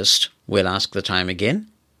longest, we'll ask the time again.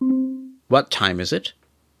 What time is it?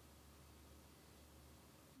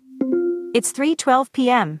 It's 3:12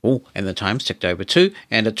 p.m. Oh, and the time's ticked over too,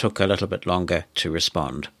 and it took a little bit longer to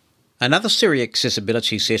respond. Another Siri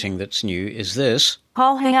accessibility setting that's new is this.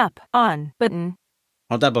 Call hang up on button.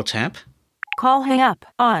 I'll double tap. Call hang up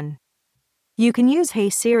on. You can use Hey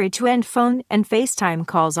Siri to end phone and FaceTime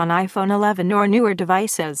calls on iPhone 11 or newer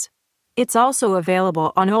devices. It's also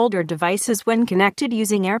available on older devices when connected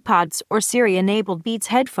using AirPods or Siri-enabled Beats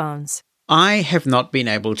headphones. I have not been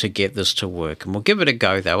able to get this to work, and we'll give it a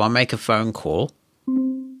go though. I'll make a phone call.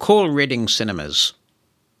 Call Reading Cinemas.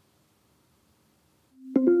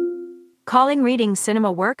 Calling Reading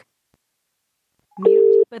Cinema work?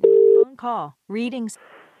 Mute button. Phone call. Readings.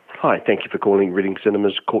 Hi, thank you for calling Reading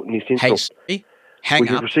Cinemas Courtenay Central. Hey Siri, hang We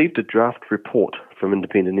have up. received a draft report from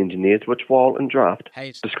independent engineers which, while in draft,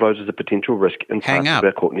 Hey, discloses a potential risk in Hang parts up. of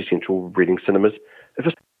our Courtenay Central Reading Cinemas. If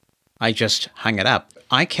a I just hung it up.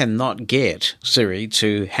 I cannot get Siri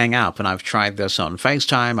to hang up, and I've tried this on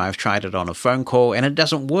FaceTime, I've tried it on a phone call, and it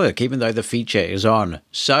doesn't work, even though the feature is on.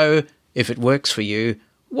 So, if it works for you,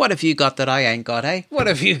 what have you got that I ain't got, eh? What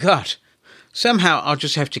have you got? Somehow I'll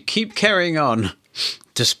just have to keep carrying on,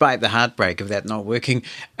 despite the heartbreak of that not working.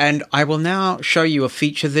 And I will now show you a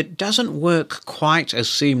feature that doesn't work quite as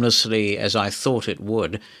seamlessly as I thought it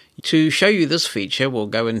would. To show you this feature, we'll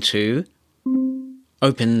go into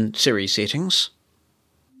Open Siri Settings.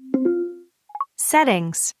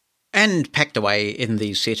 Settings. And packed away in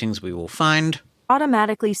these settings we will find,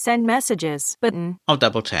 Automatically send messages button. I'll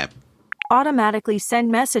double tap. Automatically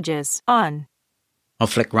send messages on. I'll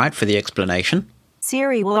flick right for the explanation.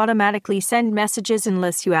 Siri will automatically send messages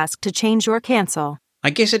unless you ask to change or cancel. I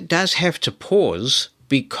guess it does have to pause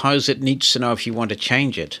because it needs to know if you want to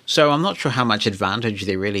change it. So I'm not sure how much advantage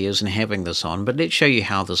there really is in having this on, but let's show you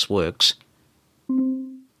how this works.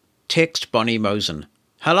 Text Bonnie Mosen.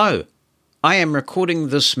 Hello. I am recording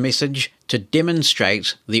this message to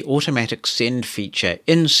demonstrate the automatic send feature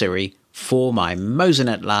in Siri for my Mosen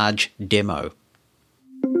at Large demo.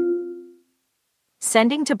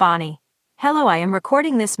 Sending to Bonnie. Hello, I am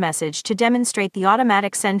recording this message to demonstrate the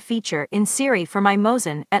automatic send feature in Siri for my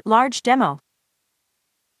Mosen at Large demo.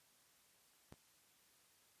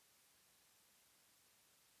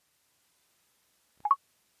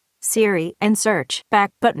 Siri and search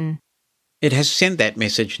back button. It has sent that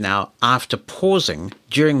message now after pausing,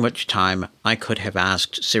 during which time I could have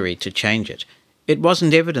asked Siri to change it. It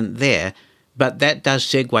wasn't evident there, but that does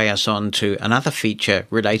segue us on to another feature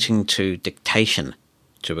relating to dictation.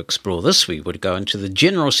 To explore this, we would go into the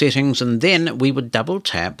general settings and then we would double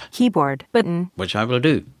tap, Keyboard button. which I will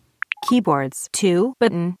do. Keyboards 2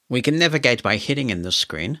 button. We can navigate by heading in this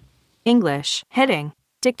screen. English heading.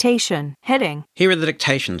 Dictation heading. Here are the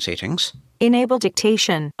dictation settings. Enable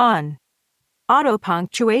dictation on. Auto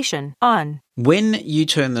punctuation on. When you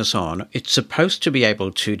turn this on, it's supposed to be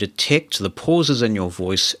able to detect the pauses in your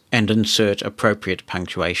voice and insert appropriate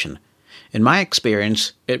punctuation. In my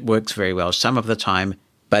experience, it works very well some of the time,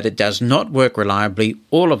 but it does not work reliably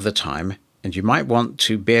all of the time, and you might want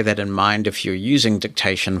to bear that in mind if you're using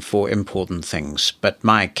dictation for important things. But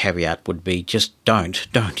my caveat would be just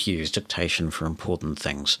don't use dictation for important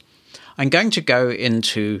things. I'm going to go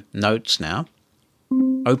into Notes now.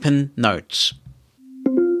 Open Notes.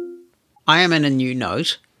 I am in a new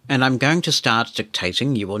note, and I'm going to start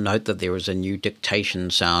dictating. You will note that there is a new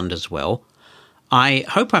dictation sound as well. I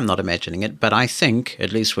hope I'm not imagining it, but I think,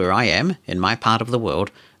 at least where I am, in my part of the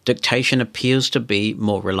world, dictation appears to be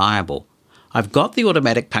more reliable. I've got the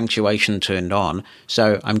automatic punctuation turned on,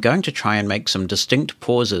 so I'm going to try and make some distinct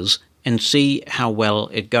pauses and see how well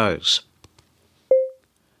it goes.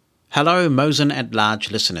 Hello, Mosen at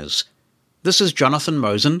Large listeners. This is Jonathan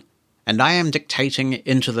Mosen, and I am dictating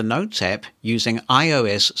into the Notes app using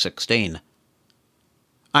iOS 16.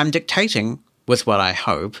 I'm dictating with what I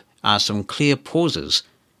hope are some clear pauses,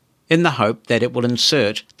 in the hope that it will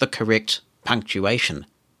insert the correct punctuation.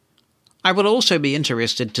 I will also be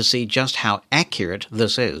interested to see just how accurate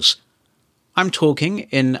this is. I'm talking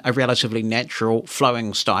in a relatively natural,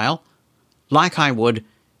 flowing style, like I would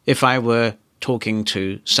if I were talking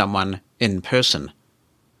to someone in person.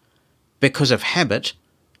 Because of habit,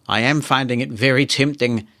 I am finding it very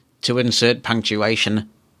tempting to insert punctuation,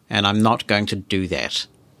 and I'm not going to do that.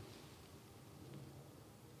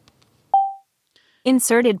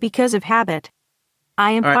 Inserted because of habit.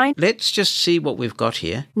 I am All right, fine. let's just see what we've got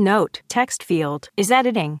here. Note, text field, is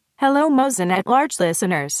editing. Hello, Mosen at Large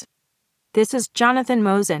listeners. This is Jonathan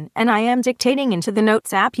Mosen, and I am dictating into the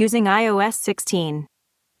Notes app using iOS 16.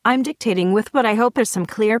 I'm dictating with what I hope are some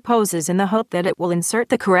clear pauses in the hope that it will insert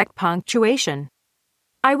the correct punctuation.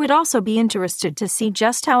 I would also be interested to see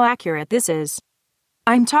just how accurate this is.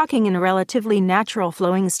 I'm talking in a relatively natural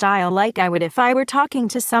flowing style like I would if I were talking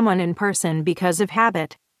to someone in person because of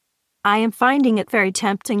habit. I am finding it very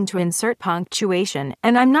tempting to insert punctuation,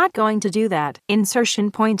 and I'm not going to do that. Insertion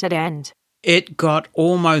point at end. It got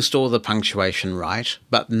almost all the punctuation right,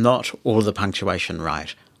 but not all the punctuation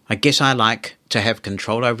right. I guess I like to have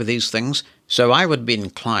control over these things, so I would be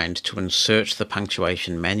inclined to insert the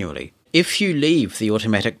punctuation manually. If you leave the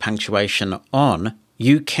automatic punctuation on,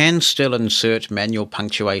 you can still insert manual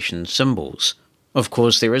punctuation symbols. Of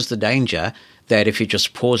course, there is the danger that if you're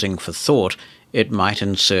just pausing for thought, it might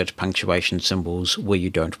insert punctuation symbols where you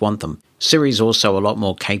don't want them. Siri's also a lot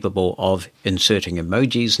more capable of inserting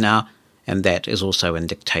emojis now, and that is also in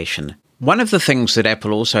dictation. One of the things that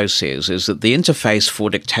Apple also says is that the interface for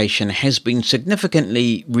dictation has been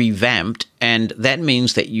significantly revamped, and that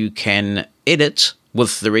means that you can edit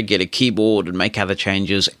with the regular keyboard and make other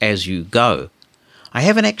changes as you go. I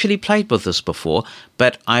haven't actually played with this before,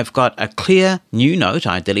 but I've got a clear new note.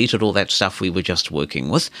 I deleted all that stuff we were just working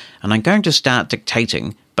with, and I'm going to start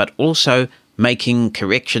dictating, but also making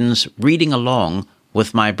corrections, reading along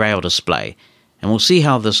with my Braille display, and we'll see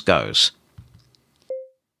how this goes.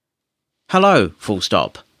 Hello, full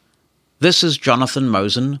stop. This is Jonathan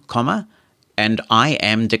Mosen, and I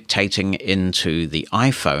am dictating into the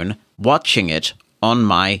iPhone, watching it on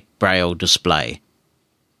my Braille display.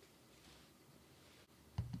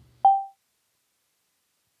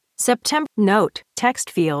 September. Note,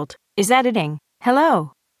 text field, is editing.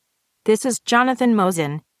 Hello. This is Jonathan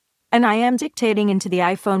Mosen, and I am dictating into the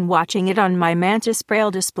iPhone watching it on my Mantis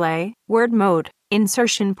Braille display, word mode,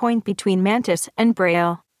 insertion point between Mantis and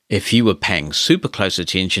Braille. If you were paying super close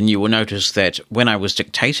attention, you will notice that when I was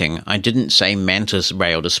dictating, I didn't say Mantis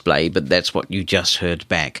Braille display, but that's what you just heard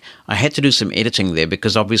back. I had to do some editing there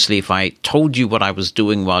because obviously if I told you what I was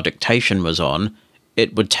doing while dictation was on,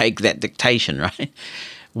 it would take that dictation, right?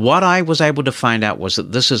 What I was able to find out was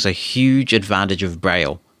that this is a huge advantage of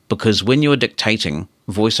Braille, because when you're dictating,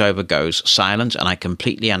 VoiceOver goes silent, and I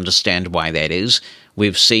completely understand why that is.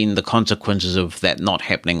 We've seen the consequences of that not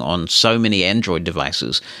happening on so many Android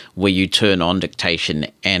devices, where you turn on dictation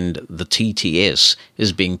and the TTS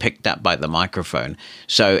is being picked up by the microphone.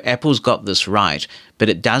 So Apple's got this right, but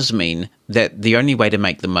it does mean that the only way to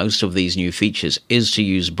make the most of these new features is to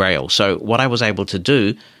use Braille. So what I was able to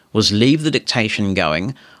do was leave the dictation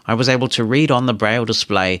going. I was able to read on the Braille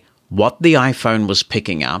display what the iPhone was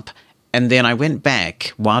picking up, and then I went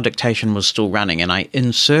back while dictation was still running and I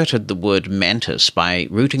inserted the word Mantis by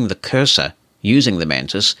routing the cursor using the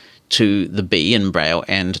Mantis to the B in Braille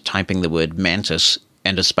and typing the word Mantis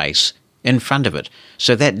and a space in front of it.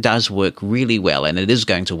 So that does work really well, and it is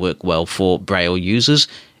going to work well for Braille users.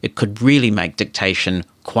 It could really make dictation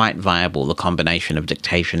quite viable, the combination of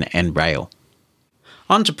dictation and Braille.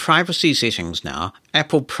 On to privacy settings now.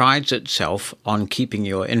 Apple prides itself on keeping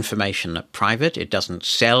your information private. It doesn't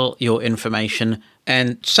sell your information.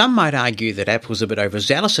 And some might argue that Apple's a bit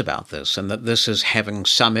overzealous about this and that this is having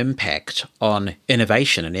some impact on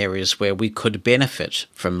innovation in areas where we could benefit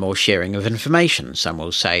from more sharing of information. Some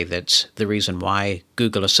will say that the reason why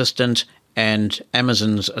Google Assistant and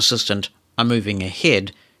Amazon's Assistant are moving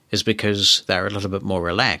ahead is because they're a little bit more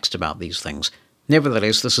relaxed about these things.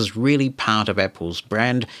 Nevertheless, this is really part of Apple's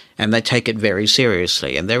brand, and they take it very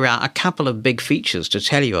seriously. And there are a couple of big features to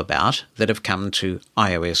tell you about that have come to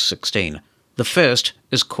iOS 16. The first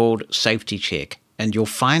is called Safety Check, and you'll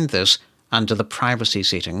find this under the privacy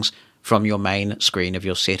settings from your main screen of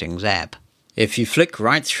your Settings app. If you flick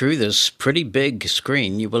right through this pretty big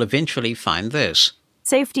screen, you will eventually find this.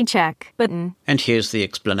 Safety Check button. And here's the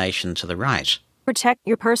explanation to the right. Protect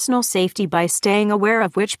your personal safety by staying aware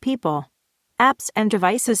of which people, apps and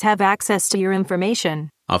devices have access to your information.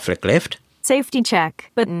 I'll flick left. Safety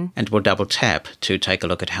Check button. And we'll double tap to take a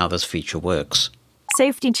look at how this feature works.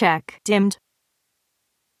 Safety Check dimmed.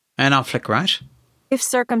 And I'll flick right. If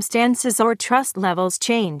circumstances or trust levels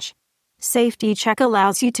change, Safety Check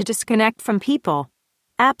allows you to disconnect from people,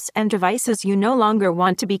 apps and devices you no longer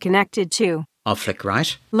want to be connected to. I'll flick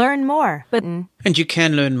right. Learn more button. And you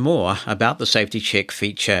can learn more about the Safety Check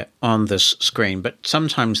feature on this screen, but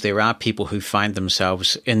sometimes there are people who find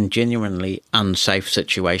themselves in genuinely unsafe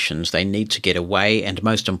situations. They need to get away, and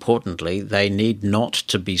most importantly, they need not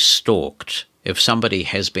to be stalked. If somebody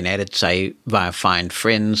has been added, say, via Find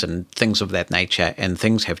Friends and things of that nature, and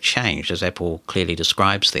things have changed, as Apple clearly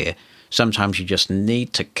describes there, sometimes you just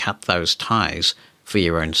need to cut those ties for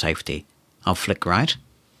your own safety. I'll flick right.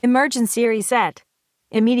 Emergency reset.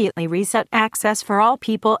 Immediately reset access for all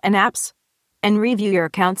people and apps. And review your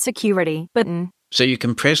account security button. So you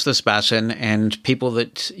can press this button and people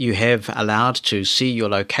that you have allowed to see your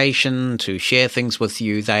location, to share things with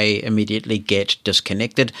you, they immediately get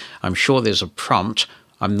disconnected. I'm sure there's a prompt.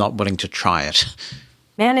 I'm not willing to try it.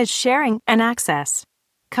 Manage sharing and access.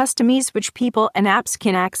 Customize which people and apps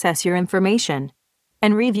can access your information.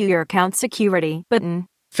 And review your account security button.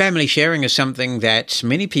 Family sharing is something that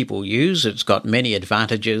many people use. It's got many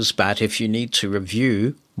advantages, but if you need to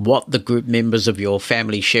review what the group members of your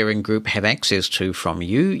family sharing group have access to from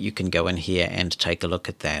you, you can go in here and take a look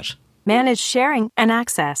at that. Manage sharing and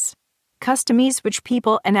access. Customize which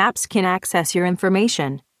people and apps can access your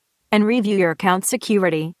information. And review your account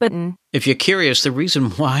security button. If you're curious, the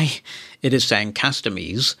reason why it is saying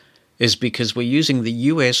customize is because we're using the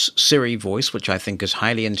US Siri voice, which I think is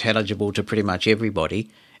highly intelligible to pretty much everybody.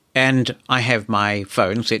 And I have my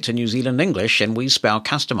phone set to New Zealand English, and we spell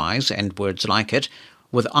customize and words like it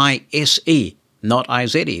with I-S-E, not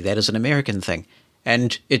I-Z-E. That is an American thing.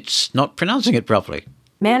 And it's not pronouncing it properly.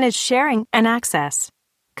 Manage sharing and access.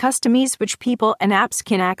 Customize which people and apps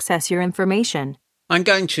can access your information. I'm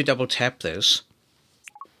going to double tap this.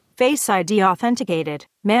 Face ID authenticated.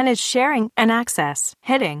 Manage sharing and access.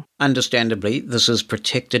 Heading. Understandably, this is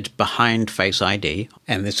protected behind Face ID,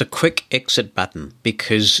 and there's a quick exit button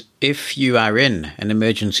because if you are in an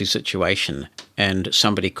emergency situation and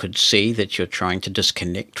somebody could see that you're trying to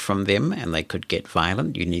disconnect from them and they could get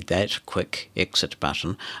violent, you need that quick exit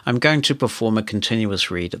button. I'm going to perform a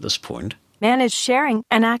continuous read at this point. Manage sharing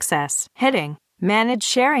and access. Heading. Manage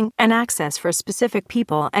sharing and access for specific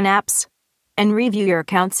people and apps. And review your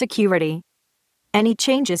account security. Any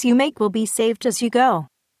changes you make will be saved as you go.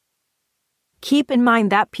 Keep in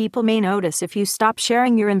mind that people may notice if you stop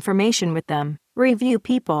sharing your information with them. Review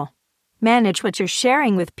people. Manage what you're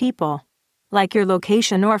sharing with people, like your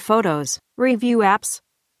location or photos. Review apps.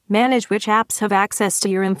 Manage which apps have access to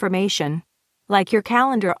your information, like your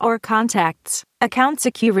calendar or contacts. Account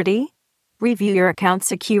security. Review your account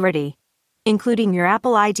security, including your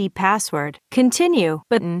Apple ID password. Continue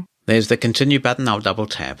button. There's the continue button. I'll double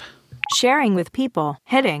tap. Sharing with people.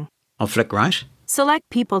 Heading. I'll flick right. Select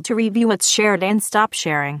people to review what's shared and stop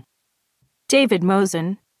sharing. David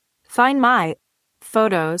Mosen. Find My.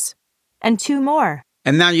 Photos. And 2 more.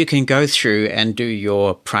 And now you can go through and do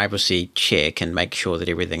your privacy check and make sure that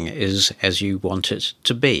everything is as you want it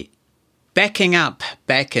to be. Backing up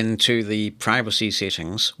back into the privacy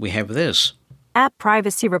settings, we have this. App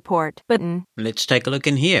Privacy Report button. Let's take a look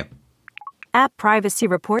in here. App Privacy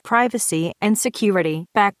Report. Privacy and Security.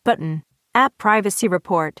 Back button. App Privacy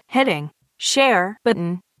Report. Heading. Share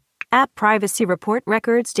button. App Privacy Report.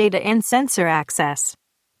 Records, data and sensor access.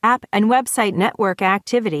 App and website network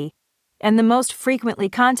activity. And the most frequently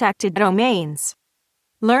contacted domains.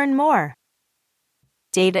 Learn more.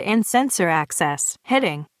 Data and sensor access.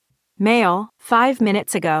 Heading. Mail. 5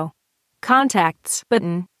 minutes ago. Contacts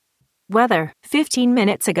button. Weather, 15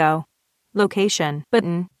 minutes ago. Location,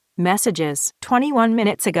 button. Messages, 21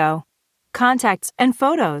 minutes ago. Contacts and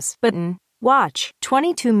photos, button. Watch,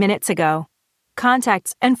 22 minutes ago.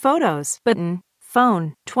 Contacts and photos, button.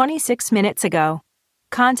 Phone, 26 minutes ago.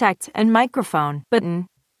 Contacts and microphone, button.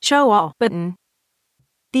 Show all, button.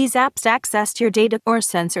 These apps accessed your data or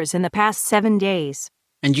sensors in the past 7 days.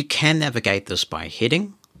 And you can navigate this by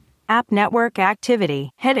heading. App network activity,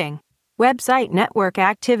 heading. Website network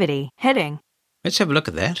activity, heading. Let's have a look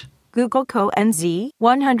at that. Google Co-NZ,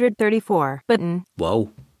 134, button.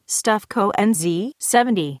 Whoa. Stuff Co-NZ,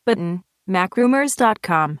 70, button.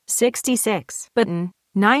 MacRumors.com, 66, button.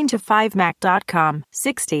 9to5Mac.com,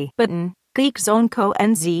 60, button. GeekZone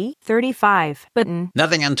Co-NZ, 35, button.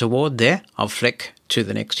 Nothing untoward there. I'll flick to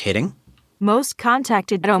the next heading. Most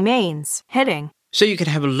contacted domains, heading. So you can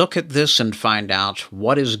have a look at this and find out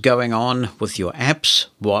what is going on with your apps,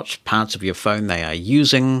 what parts of your phone they are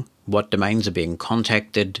using, what domains are being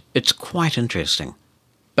contacted. It's quite interesting.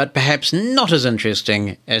 But perhaps not as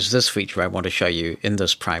interesting as this feature I want to show you in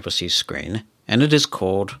this privacy screen, and it is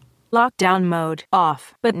called Lockdown Mode,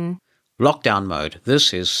 off, button. Lockdown Mode.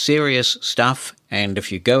 This is serious stuff, and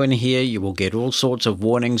if you go in here, you will get all sorts of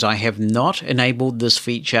warnings. I have not enabled this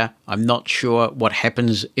feature. I'm not sure what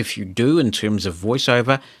happens if you do in terms of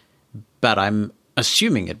voiceover, but I'm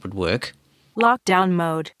assuming it would work. Lockdown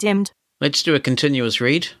Mode, dimmed. Let's do a continuous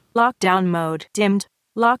read. Lockdown Mode, dimmed.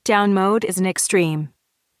 Lockdown Mode is an extreme,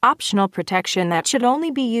 optional protection that should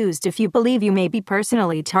only be used if you believe you may be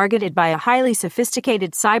personally targeted by a highly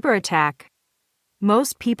sophisticated cyber attack.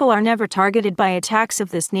 Most people are never targeted by attacks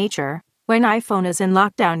of this nature. When iPhone is in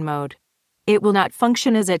lockdown mode, it will not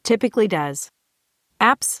function as it typically does.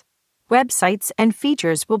 Apps, websites, and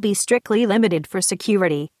features will be strictly limited for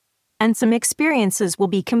security, and some experiences will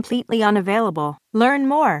be completely unavailable. Learn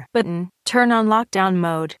more, button. Turn on lockdown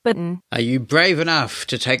mode, button. Are you brave enough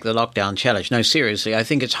to take the lockdown challenge? No, seriously, I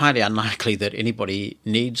think it's highly unlikely that anybody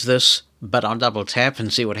needs this, but I'll double tap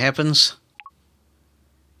and see what happens.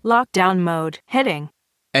 Lockdown mode, heading.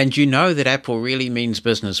 And you know that Apple really means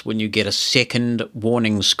business when you get a second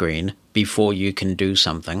warning screen before you can do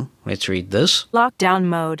something. Let's read this. Lockdown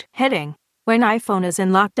mode, heading. When iPhone is in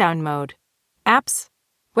lockdown mode, apps,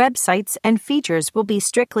 websites, and features will be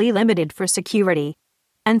strictly limited for security,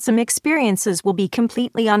 and some experiences will be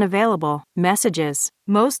completely unavailable. Messages.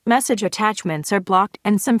 Most message attachments are blocked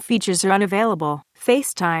and some features are unavailable.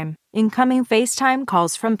 FaceTime. Incoming FaceTime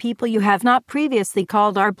calls from people you have not previously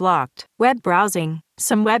called are blocked. Web browsing.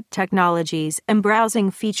 Some web technologies and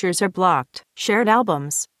browsing features are blocked. Shared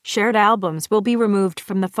albums. Shared albums will be removed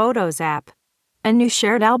from the Photos app, and new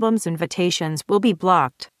shared albums invitations will be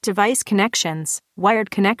blocked. Device connections. Wired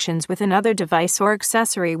connections with another device or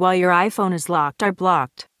accessory while your iPhone is locked are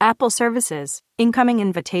blocked. Apple services. Incoming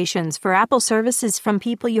invitations for Apple services from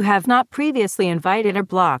people you have not previously invited are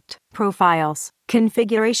blocked. Profiles.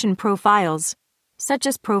 Configuration profiles, such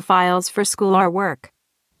as profiles for school or work,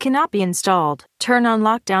 cannot be installed. Turn on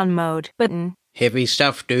lockdown mode, button. Heavy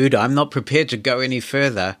stuff, dude. I'm not prepared to go any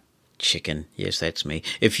further. Chicken. Yes, that's me.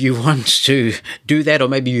 If you want to do that, or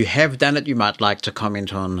maybe you have done it, you might like to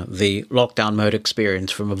comment on the lockdown mode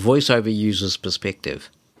experience from a voiceover user's perspective.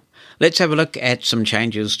 Let's have a look at some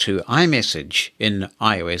changes to iMessage in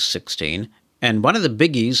iOS 16. And one of the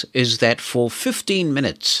biggies is that for 15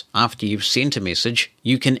 minutes after you've sent a message,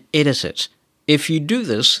 you can edit it. If you do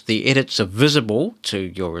this, the edits are visible to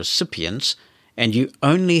your recipients, and you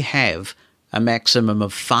only have a maximum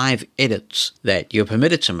of 5 edits that you're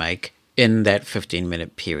permitted to make in that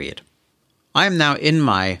 15-minute period. I am now in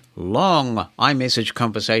my long iMessage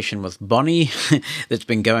conversation with Bonnie that's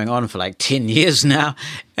been going on for like 10 years now,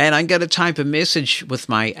 and I'm going to type a message with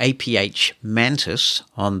my APH Mantis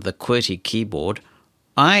on the QWERTY keyboard.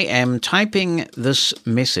 I am typing this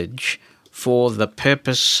message for the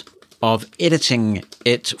purpose of editing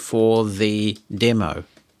it for the demo.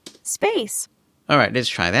 Space. All right, let's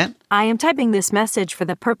try that. I am typing this message for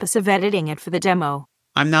the purpose of editing it for the demo.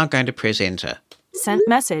 I'm now going to press enter. Sent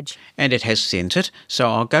message. And it has sent it, so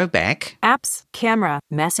I'll go back. Apps, camera,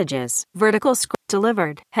 messages, vertical scroll,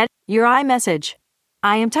 delivered, head, your iMessage.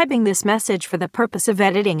 I am typing this message for the purpose of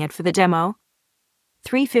editing it for the demo.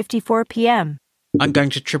 3:54 p.m. I'm going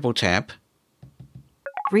to triple tap.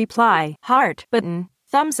 Reply, heart, button,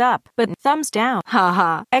 thumbs up, button, thumbs down,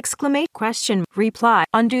 haha, exclamation, question, reply,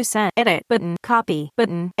 undo send, edit, button, copy,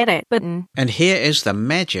 button, edit, button. And here is the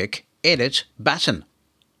magic edit button.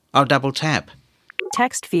 I'll double tap.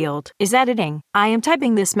 Text field is editing. I am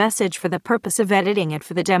typing this message for the purpose of editing it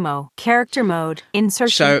for the demo. Character mode,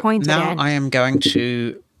 insertion So pointed now end. I am going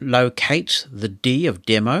to locate the D of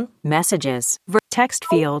demo. Messages, text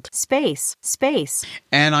field, space, space.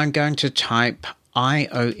 And I'm going to type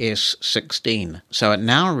iOS 16. So it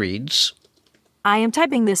now reads, I am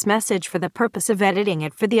typing this message for the purpose of editing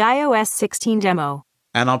it for the iOS 16 demo.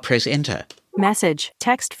 and I'll press enter. Message,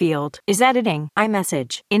 text field, is editing,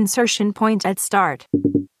 iMessage, insertion point at start.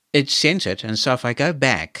 It sent it, and so if I go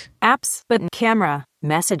back, Apps, button, camera,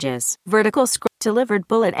 messages, vertical scroll, delivered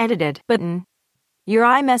bullet edited, button. Your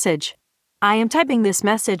iMessage. I am typing this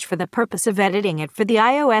message for the purpose of editing it for the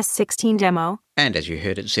iOS 16 demo. and as you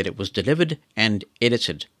heard, it said it was delivered and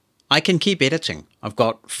edited. I can keep editing. I've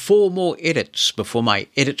got 4 more edits before my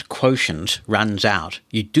edit quotient runs out.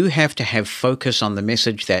 You do have to have focus on the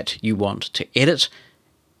message that you want to edit,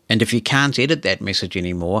 and if you can't edit that message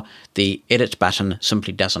anymore, the edit button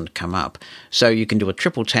simply doesn't come up. So you can do a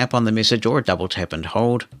triple tap on the message or a double tap and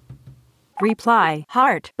hold. Reply,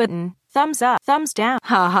 heart, button, thumbs up, thumbs down,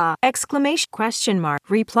 haha, exclamation, question mark,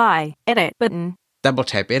 reply, edit, button. Double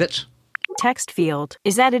tap edit, Text field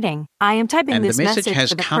is editing. I am typing and this the message message has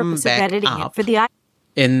for the come purpose of back editing up it for the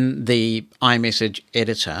in the iMessage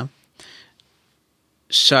editor.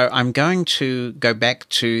 So I'm going to go back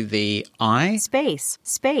to the I space,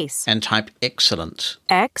 space, and type excellent.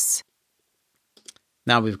 X.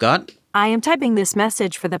 Now we've got, I am typing this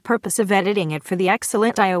message for the purpose of editing it for the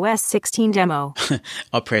excellent iOS 16 demo.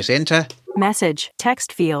 I'll press enter, Message,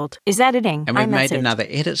 text field, is editing, and we've made iMessage. another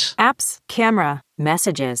edit. Apps, camera,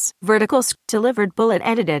 messages, vertical delivered bullet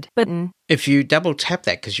edited, button. If you double tap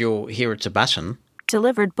that, because you'll hear it's a button,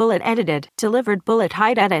 Delivered bullet edited, delivered bullet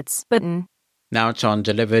hide edits, button. now it's on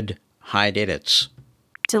delivered hide edits.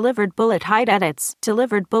 Delivered bullet hide edits,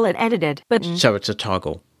 delivered bullet edited, button. So it's a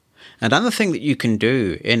toggle. Another thing that you can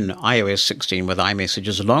do in iOS 16 with iMessage,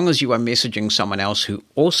 as long as you are messaging someone else who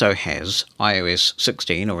also has iOS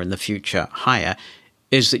 16 or in the future higher,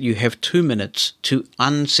 is that you have 2 minutes to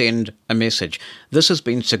unsend a message. This has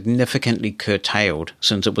been significantly curtailed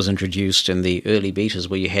since it was introduced in the early betas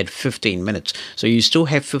where you had 15 minutes. So you still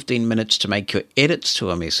have 15 minutes to make your edits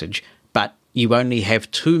to a message, but you only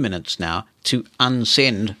have 2 minutes now to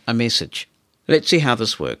unsend a message. Let's see how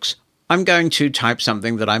this works. I'm going to type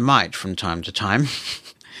something that I might from time to time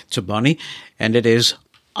to Bonnie, and it is,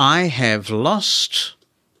 I have lost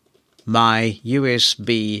my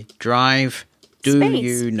USB drive. Do Space.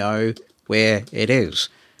 you know where it is?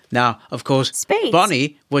 Now, of course, Space.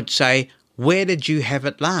 Bonnie would say, where did you have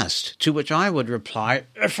it last? To which I would reply,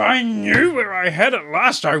 if I knew where I had it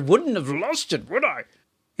last, I wouldn't have lost it, would I?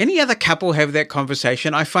 Any other couple have that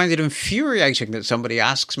conversation? I find it infuriating that somebody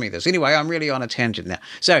asks me this. Anyway, I'm really on a tangent now.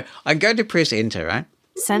 So I'm going to press enter, right?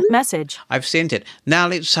 Sent message. I've sent it. Now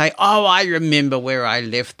let's say, oh, I remember where I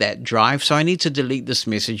left that drive, so I need to delete this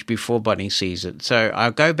message before Bonnie sees it. So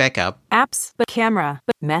I'll go back up. Apps, but camera,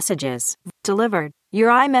 but messages, delivered. Your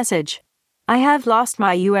iMessage. I have lost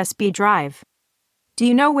my USB drive. Do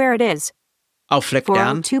you know where it is? I'll flick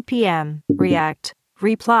down. 4:02 p.m. React.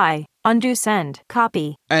 Reply. Undo send.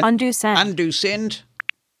 Copy. And Undo send. Undo send.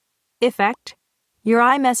 Effect. Your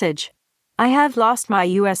iMessage. I have lost my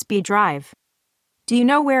USB drive. Do you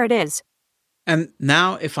know where it is? And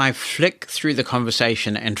now if I flick through the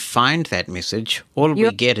conversation and find that message, all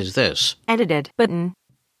we get is this. Edited. Button.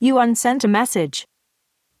 You unsent a message.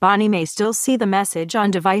 Bonnie may still see the message on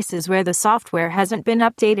devices where the software hasn't been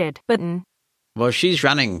updated. Button. Well, she's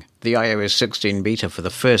running the iOS 16 beta for the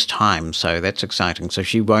first time, so that's exciting. So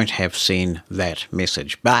she won't have seen that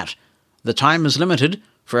message. But the time is limited.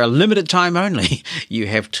 For a limited time only, you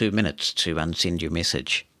have 2 minutes to unsend your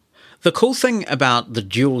message. The cool thing about the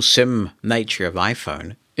dual SIM nature of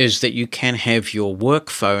iPhone is that you can have your work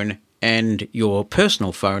phone and your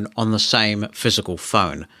personal phone on the same physical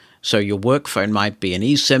phone. So your work phone might be an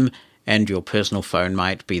eSIM and your personal phone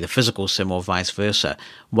might be the physical SIM or vice versa.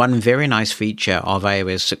 One very nice feature of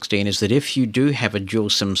iOS 16 is that if you do have a dual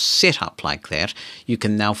SIM setup like that, you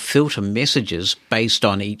can now filter messages based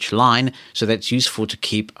on each line, so that's useful to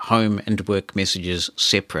keep home and work messages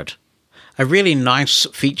separate. A really nice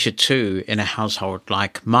feature too in a household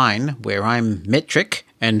like mine, where I'm metric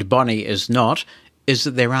and Bonnie is not, is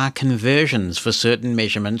that there are conversions for certain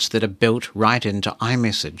measurements that are built right into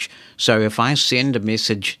iMessage. So if I send a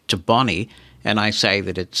message to Bonnie and I say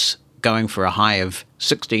that it's going for a high of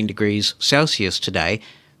 16 degrees Celsius today,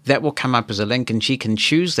 that will come up as a link and she can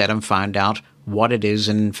choose that and find out what it is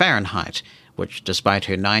in Fahrenheit, which despite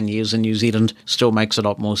her 9 years in New Zealand still makes a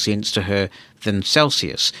lot more sense to her than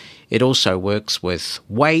Celsius. It also works with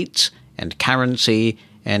weight and currency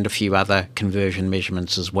and a few other conversion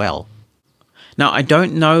measurements as well. Now, I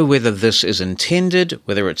don't know whether this is intended,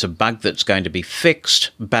 whether it's a bug that's going to be fixed,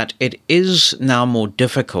 but it is now more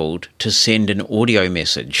difficult to send an audio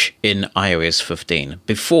message in iOS 15.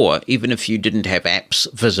 Before, even if you didn't have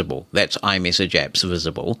apps visible, that's iMessage apps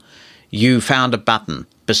visible, you found a button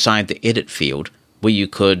beside the edit field where you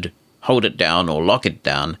could hold it down or lock it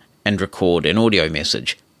down and record an audio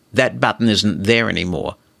message. That button isn't there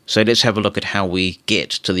anymore. So let's have a look at how we get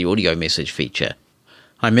to the audio message feature.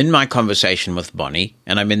 I'm in my conversation with Bonnie,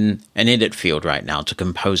 and I'm in an edit field right now to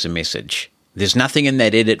compose a message. There's nothing in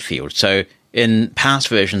that edit field, so in past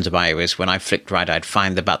versions of iOS, when I flicked right, I'd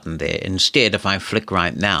find the button there. Instead, if I flick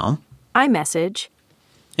right now, iMessage.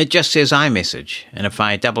 It just says iMessage, and if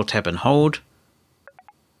I double tap and hold,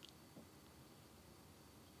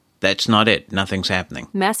 that's not it. Nothing's happening.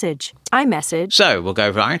 Message. iMessage. So we'll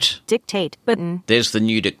go right. Dictate button. There's the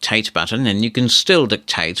new dictate button, and you can still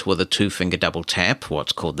dictate with a 2-finger double tap,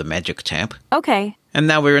 what's called the magic tap. Okay. And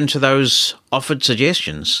now we're into those offered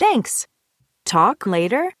suggestions. Thanks. Talk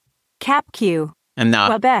later. CapQ. And now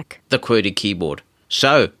Quebec. the QWERTY keyboard.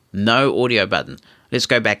 So, no audio button. Let's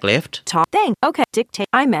go back left. Talk. Thanks. Okay. Dictate.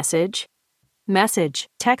 iMessage. Message.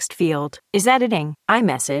 Text field. Is editing.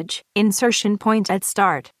 iMessage. Insertion point at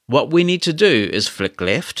start. What we need to do is flick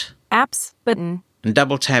left Apps button. and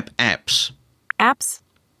double tap apps. Apps.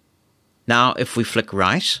 Now, if we flick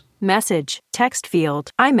right, Message. Text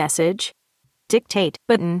field. iMessage. Dictate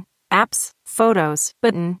button. Apps. Photos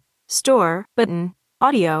button. Store button.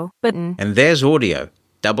 Audio button. and there's audio.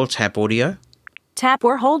 Double tap audio. Tap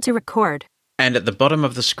or hold to record. And at the bottom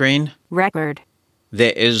of the screen, Record.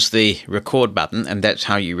 there is the record button, and that's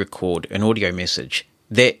how you record an audio message.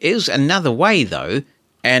 There is another way, though,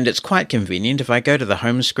 and it's quite convenient. If I go to the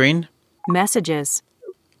home screen, Messages.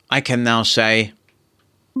 I can now say,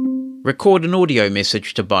 record an audio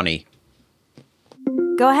message to Bonnie.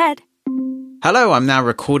 Go ahead. Hello, I'm now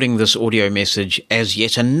recording this audio message as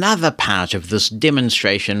yet another part of this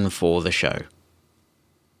demonstration for the show.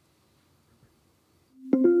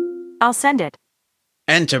 I'll send it.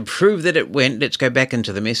 And to prove that it went, let's go back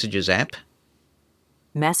into the Messages app.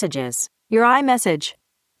 Messages. Your iMessage.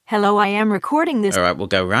 Hello, I am recording this. All right, we'll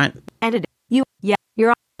go right. Edit. You. Yeah.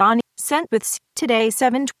 Your Bonnie. Sent with today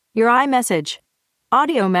 7. Your iMessage.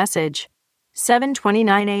 Audio message.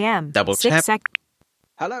 7:29 a.m. Double 6 tap. sec.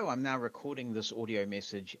 Hello, I'm now recording this audio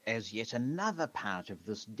message as yet another part of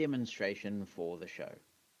this demonstration for the show.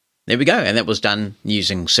 There we go, and that was done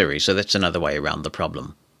using Siri, so that's another way around the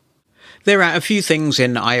problem. There are a few things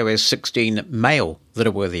in iOS 16 Mail that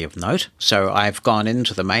are worthy of note, so I've gone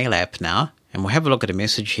into the Mail app now, and we'll have a look at a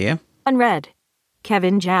message here. Unread.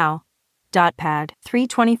 Kevin Zhao. Dotpad.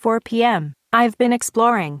 3:24 p.m. I've been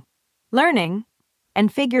exploring, learning,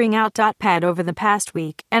 and figuring out Dotpad over the past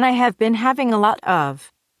week, and I have been having a lot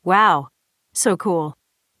of, wow, so cool.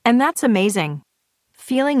 And that's amazing.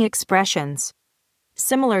 Feeling expressions.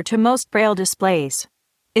 Similar to most Braille displays.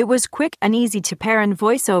 It was quick and easy to pair in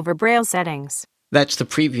VoiceOver Braille settings. That's the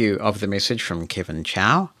preview of the message from Kevin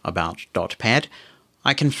Chow about Dotpad.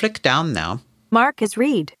 I can flick down now. Mark is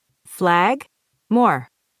read. Flag. More.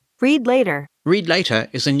 Read later. Read Later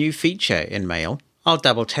is a new feature in Mail. I'll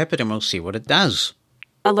double tap it and we'll see what it does.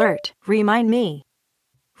 Alert. Remind me.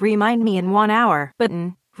 Remind me in 1 hour.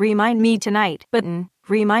 Button. Remind me tonight. Button.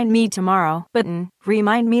 Remind me tomorrow. Button.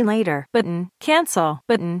 Remind me later. Button. Cancel.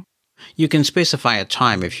 Button. You can specify a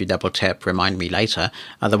time if you double tap Remind Me Later.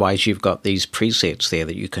 Otherwise, you've got these presets there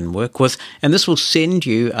that you can work with. And this will send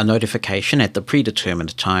you a notification at the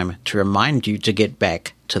predetermined time to remind you to get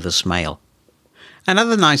back to this mail.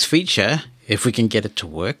 Another nice feature, if we can get it to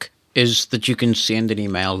work, is that you can send an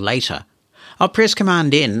email later. I'll press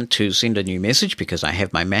Command N to send a new message because I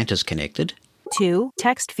have my Mantis connected. 2.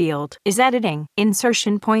 Text field is editing.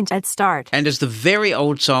 Insertion point at start. And as the very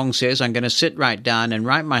old song says, I'm going to sit right down and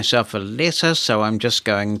write myself a letter, so I'm just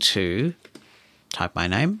going to type my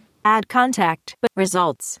name. Add contact.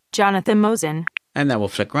 Results. Jonathan Mosen. And then we'll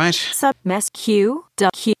flick right. Q.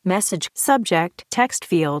 Message. Subject. Text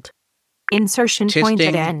field. Insertion point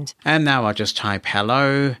at end. And now I'll just type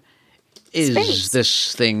hello. Is Space.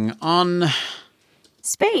 this thing on?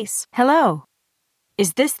 Space. Hello.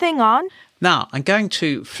 Is this thing on? Now I'm going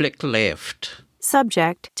to flick left.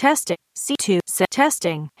 Subject. Testing. C2.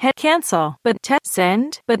 Testing. Head cancel. But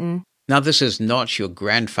send button. Now this is not your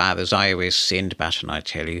grandfather's iOS send button, I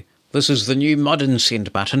tell you. This is the new modern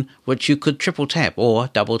send button, which you could triple tap or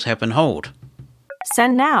double tap and hold.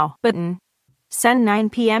 Send now button. Send 9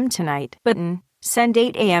 p.m. tonight button. Send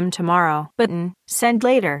 8 a.m. tomorrow button. Send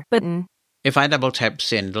later button. If I double tap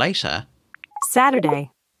send later, Saturday.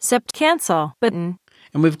 Cancel button.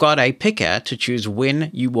 And we've got a picker to choose when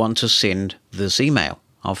you want to send this email.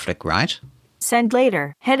 I'll flick right. Send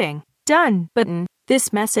later. Heading. Done. Button.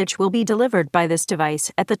 This message will be delivered by this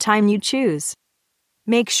device at the time you choose.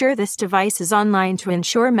 Make sure this device is online to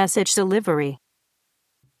ensure message delivery.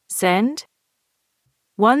 Send.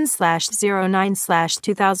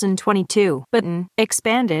 1/09/2022. Button.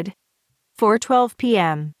 Expanded. 4:12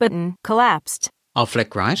 p.m. Button. Collapsed. I'll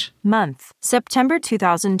flick right. Month. September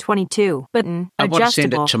 2022. Button. I want to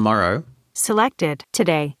send Adjustable. it tomorrow. Selected.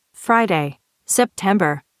 Today. Friday.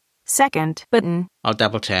 September 2nd. Button. I'll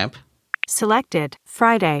double tap. Selected.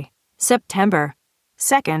 Friday. September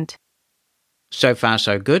 2nd. So far,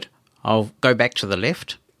 so good. I'll go back to the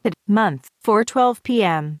left Month. 4:12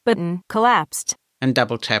 p.m. Button. Collapsed. and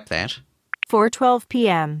double tap that. 4:12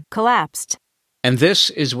 p.m. Collapsed. And this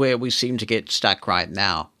is where we seem to get stuck right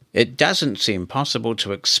now. It doesn't seem possible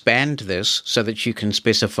to expand this so that you can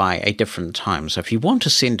specify a different time. So if you want to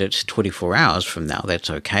send it 24 hours from now, that's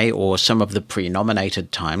okay, or some of the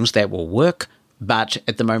pre-nominated times, that will work. But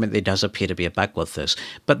at the moment, there does appear to be a bug with this.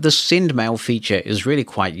 But the send mail feature is really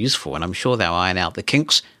quite useful, and I'm sure they'll iron out the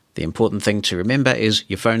kinks. The important thing to remember is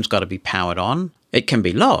your phone's got to be powered on. It can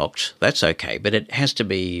be locked, that's okay, but it has to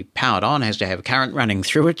be powered on, has to have current running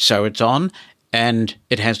through it so it's on, and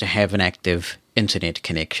it has to have an active internet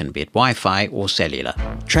connection, be it Wi-Fi or cellular.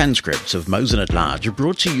 Transcripts of Mosen at Large are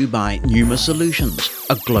brought to you by Pneuma Solutions,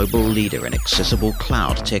 a global leader in accessible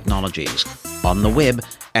cloud technologies. On the web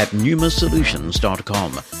at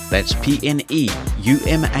pneumasolutions.com. That's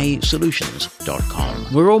PNEUMA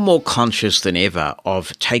solutions.com. We're all more conscious than ever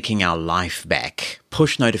of taking our life back.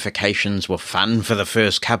 Push notifications were fun for the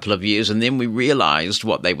first couple of years, and then we realized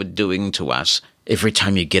what they were doing to us. Every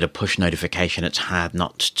time you get a push notification, it's hard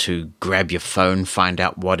not to grab your phone, find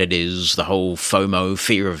out what it is, the whole FOMO,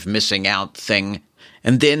 fear of missing out thing.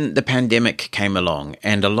 And then the pandemic came along,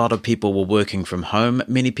 and a lot of people were working from home.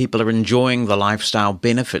 Many people are enjoying the lifestyle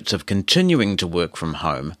benefits of continuing to work from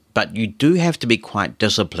home, but you do have to be quite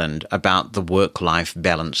disciplined about the work-life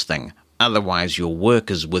balance thing. Otherwise, your work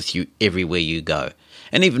is with you everywhere you go.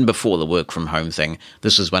 And even before the work-from-home thing,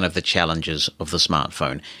 this is one of the challenges of the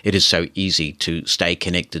smartphone. It is so easy to stay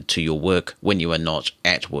connected to your work when you are not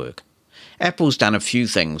at work. Apple's done a few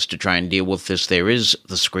things to try and deal with this. There is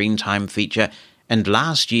the screen time feature, and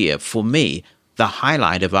last year, for me, the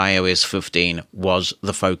highlight of iOS 15 was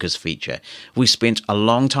the focus feature. We spent a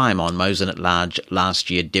long time on Mosen at Large last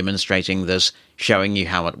year demonstrating this, showing you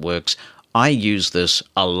how it works. I use this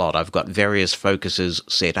a lot. I've got various focuses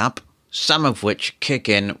set up, some of which kick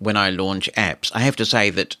in when I launch apps. I have to say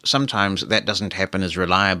that sometimes that doesn't happen as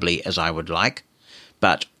reliably as I would like,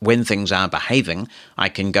 but when things are behaving, I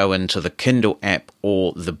can go into the Kindle app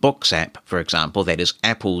or the Books app, for example, that is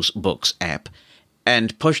Apple's Books app,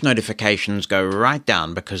 and push notifications go right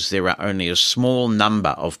down because there are only a small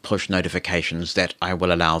number of push notifications that I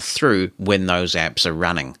will allow through when those apps are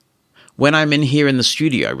running. When I'm in here in the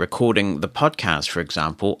studio recording the podcast, for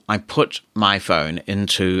example, I put my phone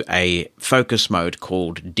into a focus mode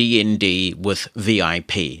called DND with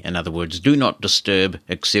VIP. In other words, do not disturb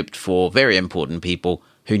except for very important people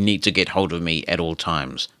who need to get hold of me at all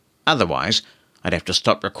times. Otherwise, I'd have to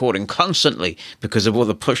stop recording constantly because of all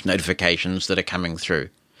the push notifications that are coming through.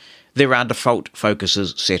 There are default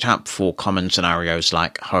focuses set up for common scenarios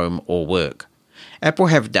like home or work. Apple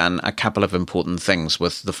have done a couple of important things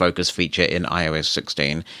with the focus feature in iOS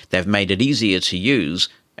 16. They've made it easier to use,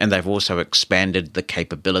 and they've also expanded the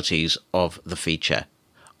capabilities of the feature.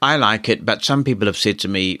 I like it, but some people have said to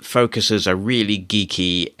me, focuses are really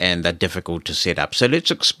geeky and they're difficult to set up. So let's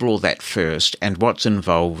explore that first and what's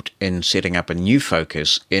involved in setting up a new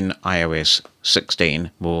focus in iOS 16.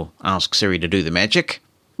 We'll ask Siri to do the magic.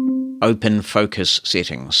 Open focus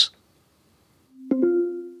settings.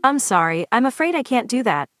 I'm sorry, I'm afraid I can't do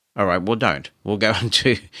that. All right, well, don't. We'll go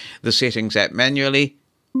into the settings app manually.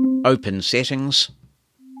 Open settings.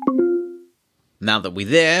 Now that we're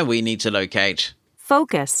there, we need to locate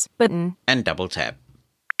Focus button. and double tap.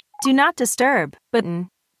 Do not disturb button.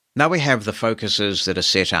 Now we have the focuses that are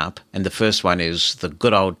set up, and the first one is the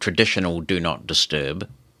good old traditional do not disturb.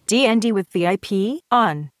 DND with VIP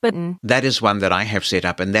on button. That is one that I have set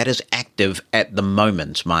up, and that is active at the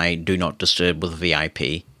moment, my do not disturb with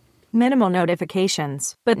VIP. Minimal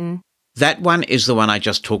notifications button. That one is the one I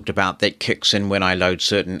just talked about that kicks in when I load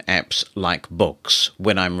certain apps like books,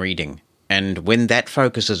 when I'm reading. And when that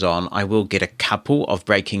focus is on, I will get a couple of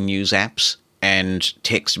breaking news apps and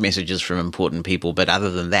text messages from important people, but other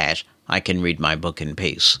than that, I can read my book in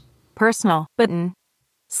peace. Personal button.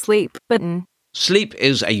 Sleep button. Sleep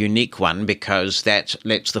is a unique one because that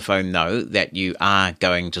lets the phone know that you are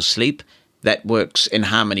going to sleep, That works in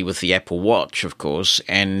harmony with the Apple Watch, of course,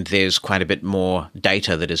 and there's quite a bit more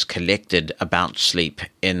data that is collected about sleep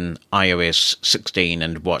in iOS 16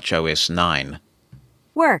 and watchOS 9.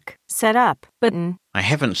 Work. Set up button. I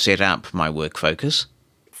haven't set up my work focus.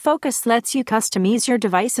 Focus lets you customize your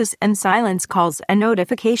devices and silence calls and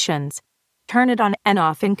notifications. Turn it on and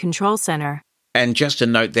off in Control Center. And just to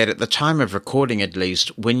note that at the time of recording at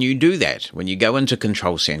least, when you do that, when you go into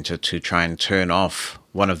Control Center to try and turn off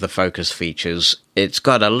one of the focus features, it's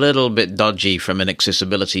got a little bit dodgy from an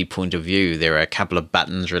accessibility point of view. There are a couple of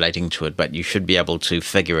buttons relating to it, but you should be able to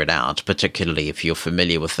figure it out, particularly if you're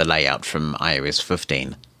familiar with the layout from iOS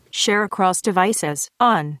 15. Share across devices.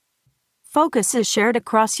 On. Focus is shared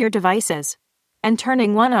across your devices. And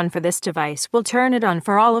turning one on for this device will turn it on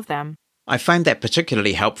for all of them. I find that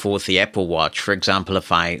particularly helpful with the Apple Watch. For example,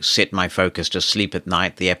 if I set my focus to sleep at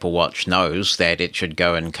night, the Apple Watch knows that it should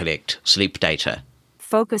go and collect sleep data.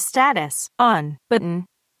 Focus status. On button.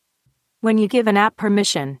 When you give an app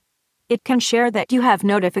permission, it can share that you have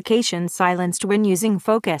notifications silenced when using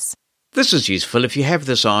Focus. This is useful if you have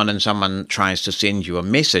this on and someone tries to send you a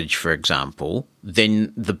message, for example,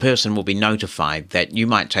 then the person will be notified that you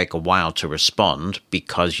might take a while to respond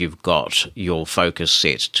because you've got your focus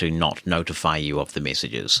set to not notify you of the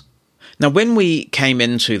messages. Now, when we came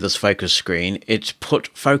into this focus screen, it put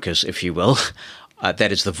focus, if you will,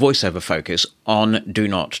 that is the voiceover focus, on Do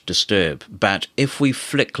Not Disturb. But if we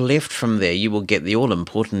flick left from there, you will get the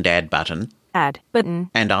all-important Add button. Add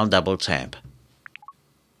button. And I'll double tap.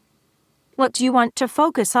 What do you want to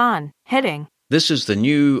focus on? Heading. This is the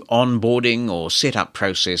new onboarding or setup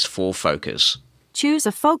process for Focus. Choose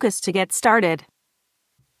a focus to get started.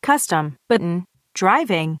 Custom button.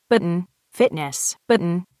 Driving button. Fitness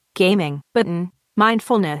button. Gaming button.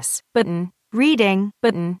 Mindfulness button. Reading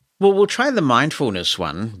button. Well, we'll try the mindfulness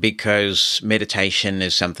one because meditation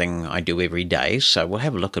is something I do every day, so we'll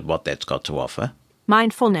have a look at what that's got to offer.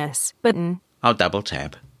 Mindfulness button. I'll double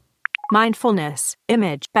tap. Mindfulness.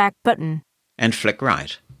 Image. Back button. And flick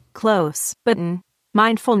right. Close button.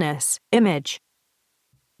 Mindfulness. Image.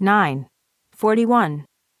 9:41.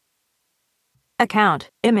 Account.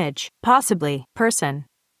 Image. Possibly. Person.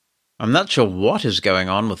 I'm not sure what is going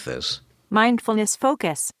on with this. Mindfulness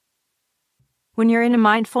focus. When you're in a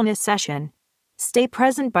mindfulness session, stay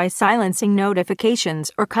present by silencing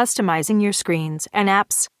notifications or customizing your screens and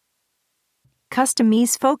apps.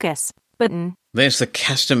 Customize focus button. There's the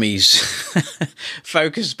customize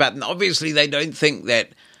focus button. Obviously, they don't think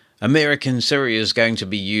that American Siri is going to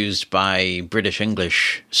be used by British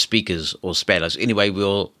English speakers or spellers. Anyway,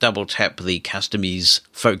 we'll double tap the customize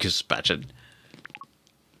focus button.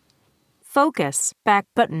 Focus. Back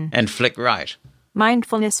button. And flick right.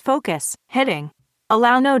 Mindfulness focus. Heading.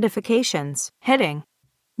 Allow notifications. Heading.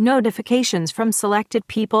 Notifications from selected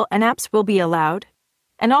people and apps will be allowed,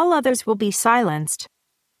 and all others will be silenced.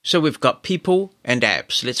 So we've got people and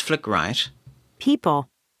apps. Let's flick right. People.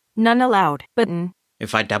 None allowed. Button.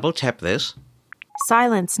 If I double tap this.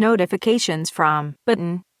 Silence notifications from.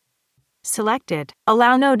 Button. Selected.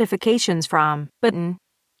 Allow notifications from. Button.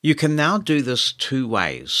 You can now do this two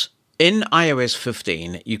ways. In iOS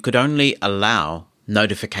 15, you could only allow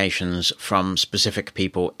notifications from specific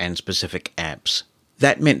people and specific apps.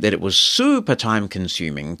 That meant that it was super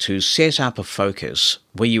time-consuming to set up a focus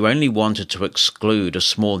where you only wanted to exclude a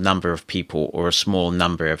small number of people or a small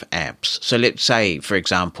number of apps. So let's say, for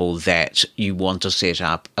example, that you want to set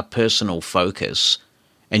up a personal focus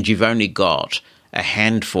and you've only got a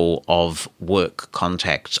handful of work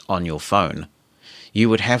contacts on your phone. You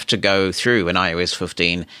would have to go through in iOS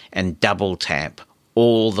 15 and double-tap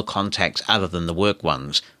all the contacts other than the work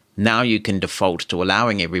ones. Now you can default to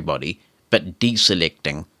allowing everybody but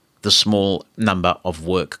deselecting the small number of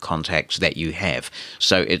work contacts that you have.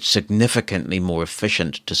 So it's significantly more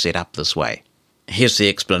efficient to set up this way. Here's the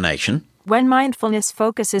explanation. When mindfulness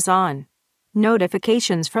focus is on,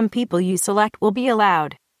 notifications from people you select will be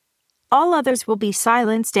allowed. All others will be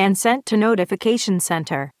silenced and sent to Notification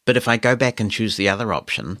Center. But if I go back and choose the other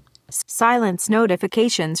option, Silence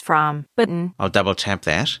notifications from button. I'll double tap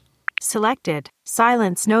that. Selected.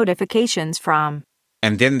 Silence notifications from.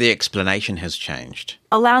 And then the explanation has changed.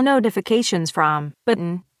 Allow notifications from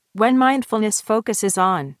button. When mindfulness focus is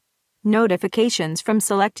on, notifications from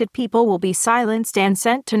selected people will be silenced and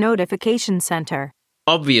sent to Notification Center.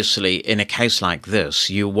 Obviously, in a case like this,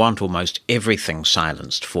 you want almost everything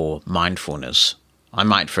silenced for mindfulness. I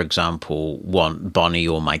might, for example, want Bonnie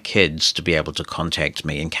or my kids to be able to contact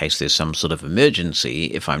me in case there's some sort of emergency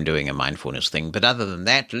if I'm doing a mindfulness thing. But other than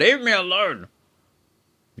that, leave me alone.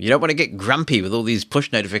 You don't want to get grumpy with all these push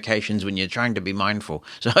notifications when you're trying to be mindful.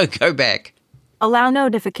 So go back. Allow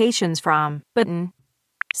notifications from button.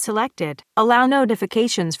 Selected. Allow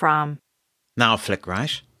notifications from. Now flick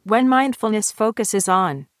right. When mindfulness focus is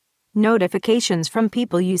on, notifications from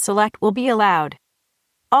people you select will be allowed.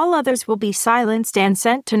 All others will be silenced and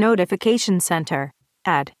sent to Notification Center.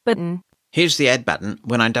 Add button. Here's the add button.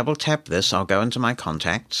 When I double tap this, I'll go into my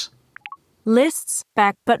contacts. Lists,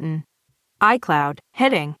 back button. iCloud,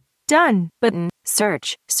 heading. Done button.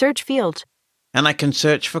 Search field. And I can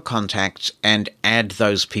search for contacts and add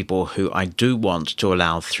those people who I do want to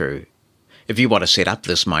allow through. If you want to set up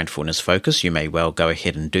this mindfulness focus, you may well go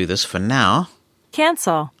ahead and do this for now.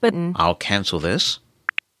 Cancel button. I'll cancel this.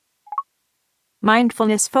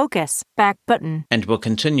 Mindfulness focus, back button. And we'll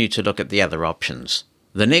continue to look at the other options.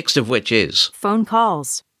 The next of which is Phone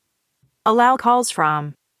calls. Allow calls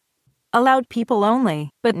from. Allowed people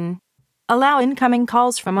only button. Allow incoming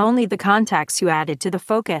calls from only the contacts you added to the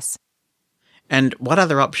focus. And what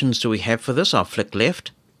other options do we have for this? I'll flick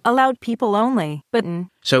left. Allowed people only button.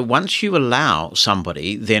 So once you allow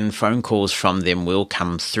somebody, then phone calls from them will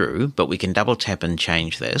come through, but we can double tap and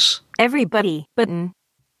change this. Everybody button.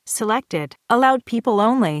 Selected. Allowed people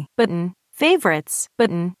only button. Favorites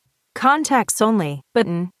button. Contacts only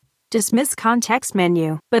button. Dismiss context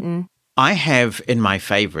menu button. I have in my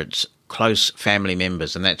favorites close family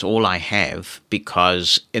members, and that's all I have,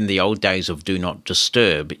 because in the old days of Do Not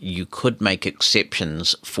Disturb, you could make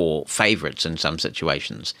exceptions for favorites in some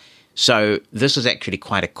situations. So this is actually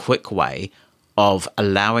quite a quick way of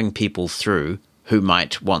allowing people through who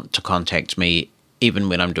might want to contact me even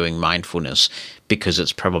when I'm doing mindfulness, because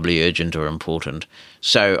it's probably urgent or important.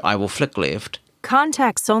 So I will flick left.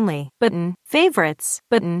 Contacts only button. Favorites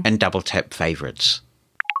button. And double tap favorites.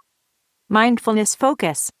 Mindfulness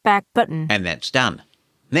focus, back button. And that's done.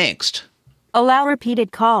 Next. Allow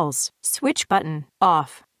repeated calls, switch button,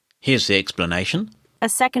 off. Here's the explanation. A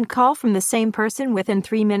second call from the same person within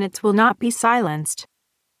 3 minutes will not be silenced.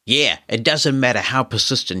 Yeah, it doesn't matter how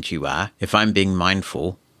persistent you are. If I'm being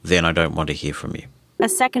mindful, then I don't want to hear from you. A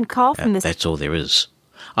second call from the... That's all there is.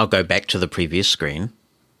 I'll go back to the previous screen.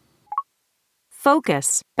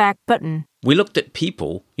 Focus, back button. We looked at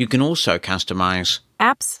people. You can also customize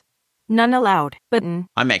apps. None allowed button.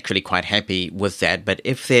 I'm actually quite happy with that, but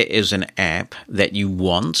if there is an app that you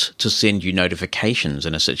want to send you notifications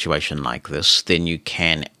in a situation like this, then you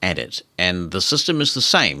can add it. And the system is the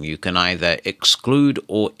same. You can either exclude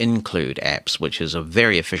or include apps, which is a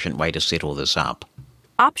very efficient way to set all this up.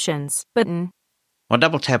 Options button. I'll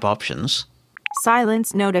double tap options.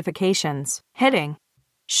 Silence notifications. Heading.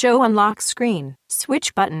 Show on lock screen.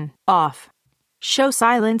 Switch button, off. Show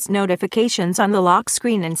silence notifications on the lock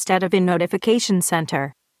screen instead of in Notification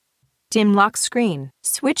Center. Dim lock screen.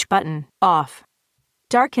 Switch button, off.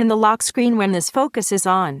 Darken the lock screen when this focus is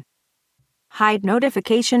on. Hide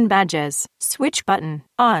notification badges. Switch button,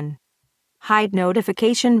 on. Hide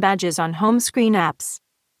notification badges on home screen apps.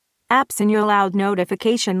 Apps in your allowed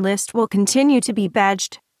notification list will continue to be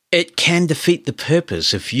badged. It can defeat the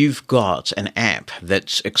purpose if you've got an app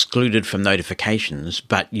that's excluded from notifications,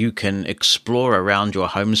 but you can explore around your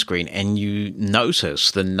home screen and you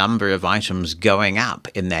notice the number of items going up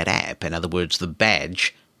in that app. In other words, the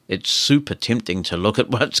badge. It's super tempting to look at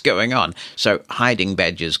what's going on. So hiding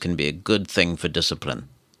badges can be a good thing for discipline.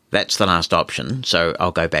 That's the last option, so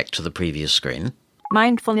I'll go back to the previous screen.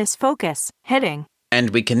 Mindfulness focus, heading. And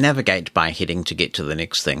we can navigate by heading to get to the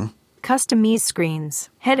next thing. Customize screens,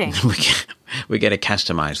 heading. We get to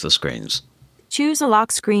customize the screens. Choose a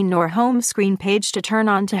lock screen or home screen page to turn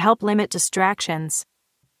on to help limit distractions.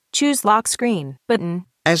 Choose lock screen button.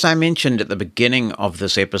 As I mentioned at the beginning of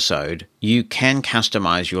this episode, you can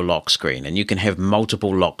customize your lock screen, and you can have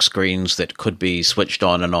multiple lock screens that could be switched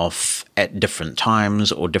on and off at different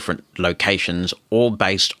times or different locations, all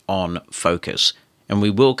based on focus. And we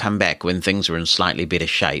will come back when things are in slightly better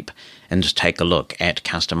shape and just take a look at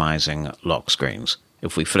customizing lock screens.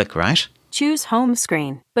 If we flick right, choose home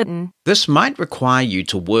screen button. This might require you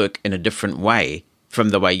to work in a different way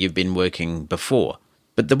from the way you've been working before.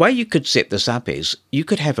 But the way you could set this up is you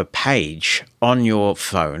could have a page on your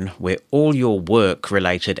phone where all your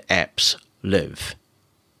work-related apps live.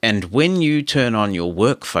 And when you turn on your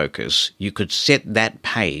work focus, you could set that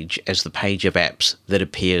page as the page of apps that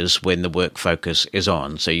appears when the work focus is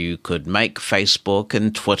on. So you could make Facebook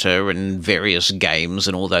and Twitter and various games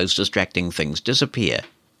and all those distracting things disappear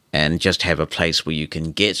and just have a place where you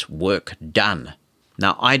can get work done.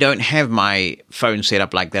 Now, I don't have my phone set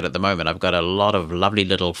up like that at the moment. I've got a lot of lovely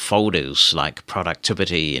little folders like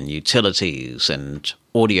productivity and utilities and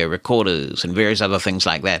audio recorders and various other things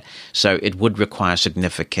like that. So it would require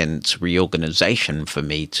significant reorganization for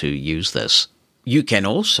me to use this. You can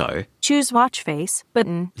also... Choose watch face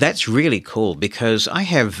button. That's really cool because I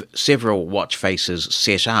have several watch faces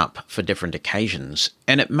set up for different occasions,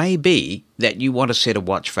 and it may be that you want to set a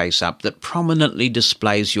watch face up that prominently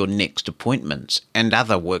displays your next appointments and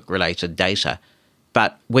other work-related data.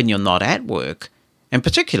 But when you're not at work, and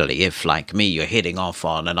particularly if, like me, you're heading off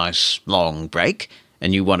on a nice long break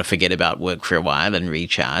and you want to forget about work for a while and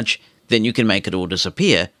recharge, then you can make it all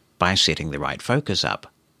disappear by setting the right focus up.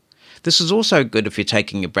 This is also good if you're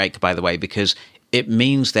taking a break, by the way, because it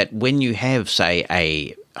means that when you have, say,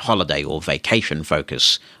 a holiday or vacation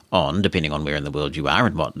focus on, depending on where in the world you are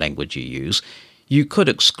and what language you use, you could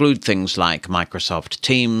exclude things like Microsoft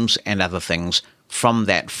Teams and other things from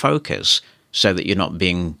that focus so that you're not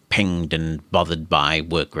being pinged and bothered by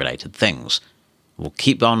work-related things. We'll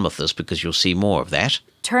keep on with this because you'll see more of that.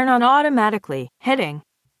 Turn on automatically. Heading.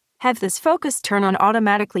 Have this focus turn on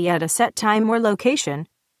automatically at a set time or location,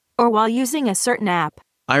 or while using a certain app.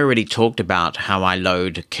 I already talked about how I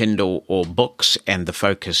load Kindle or books and the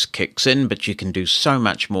focus kicks in, but you can do so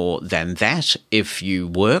much more than that. If you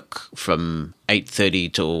work from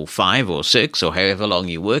 8:30 till 5 or 6 or however long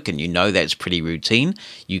you work and you know that's pretty routine,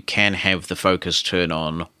 you can have the focus turn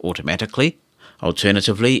on automatically.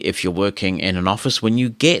 Alternatively, if you're working in an office, when you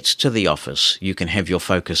get to the office, you can have your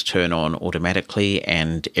focus turn on automatically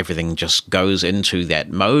and everything just goes into that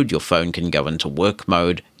mode. Your phone can go into work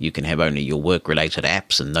mode. You can have only your work-related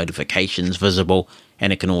apps and notifications visible,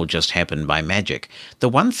 and it can all just happen by magic. The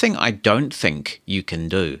one thing I don't think you can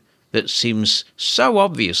do that seems so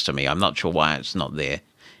obvious to me, I'm not sure why it's not there,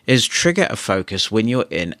 is trigger a focus when you're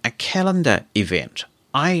in a calendar event.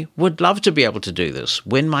 I would love to be able to do this.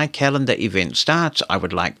 When my calendar event starts, I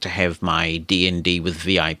would like to have my D&D with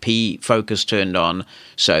VIP focus turned on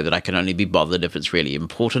so that I can only be bothered if it's really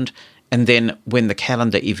important. And then when the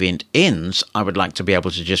calendar event ends, I would like to be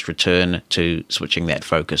able to just return to switching that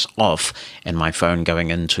focus off and my phone going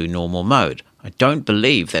into normal mode. I don't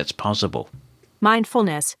believe that's possible.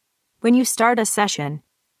 Mindfulness. When you start a session.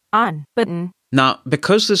 On button. Now,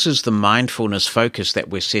 because this is the mindfulness focus that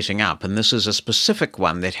we're setting up, and this is a specific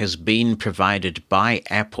one that has been provided by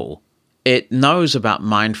Apple, it knows about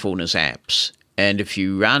mindfulness apps. And if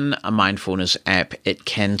you run a mindfulness app, it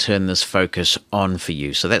can turn this focus on for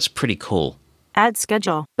you. So that's pretty cool. Add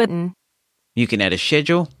schedule button. You can add a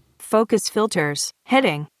schedule. Focus filters.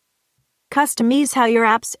 Heading. Customize how your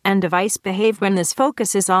apps and device behave when this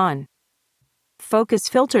focus is on. Focus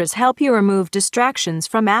filters help you remove distractions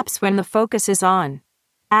from apps when the focus is on.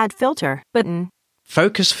 Add filter button.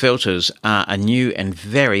 Focus filters are a new and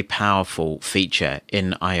very powerful feature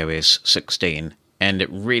in iOS 16, and it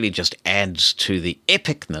really just adds to the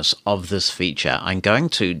epicness of this feature. I'm going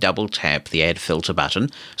to double tap the Add Filter button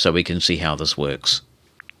so we can see how this works.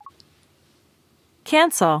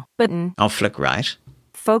 Cancel button. I'll flick right.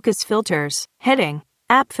 Focus filters. Heading.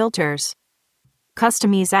 App filters.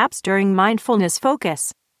 Customize apps during mindfulness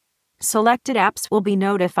focus. Selected apps will be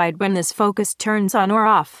notified when this focus turns on or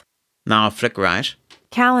off. Now I'll flick right.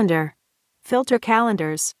 Calendar. Filter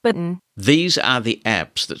calendars button. These are the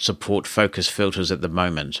apps that support focus filters at the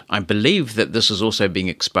moment. I believe that this is also being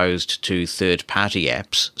exposed to third-party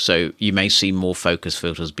apps, so you may see more focus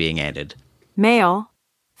filters being added. Mail.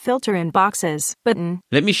 Filter inboxes button.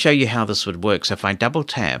 Let me show you how this would work. So if I double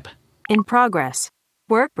tap. In progress.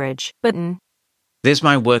 Workbridge button. There's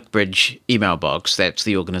my Workbridge email box. That's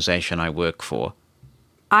the organization I work for.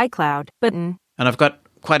 iCloud button. And I've got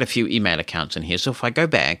quite a few email accounts in here. So if I go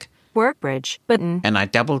back. Workbridge button. And I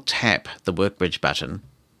double tap the Workbridge button.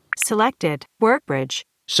 Selected. Workbridge.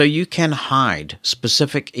 So you can hide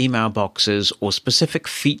specific email boxes or specific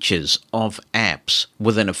features of apps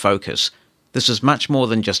within a focus. This is much more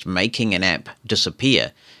than just making an app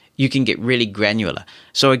disappear. You can get really granular.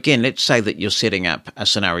 So again, let's say that you're setting up a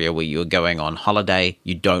scenario where you're going on holiday,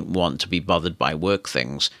 you don't want to be bothered by work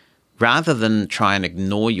things. Rather than try and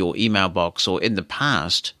ignore your email box, or in the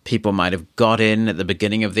past, people might have got in at the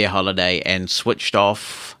beginning of their holiday and switched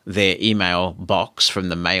off their email box from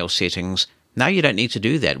the mail settings. Now you don't need to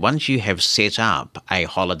do that. Once you have set up a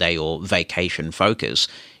holiday or vacation focus,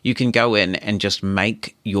 you can go in and just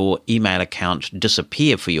make your email account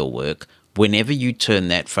disappear for your work whenever you turn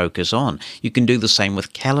that focus on. You can do the same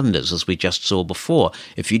with calendars, as we just saw before.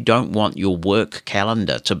 If you don't want your work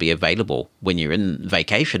calendar to be available when you're in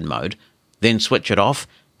vacation mode, then switch it off.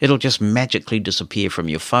 It'll just magically disappear from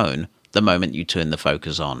your phone the moment you turn the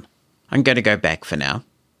focus on. I'm going to go back for now.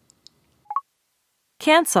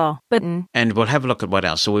 Cancel button. And we'll have a look at what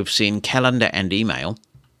else. So we've seen calendar and email.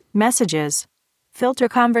 Messages. Filter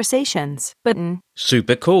conversations button.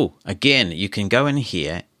 Super cool. Again, you can go in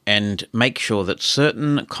here and make sure that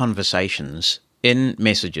certain conversations in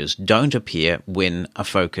Messages don't appear when a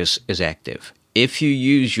focus is active. If you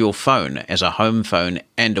use your phone as a home phone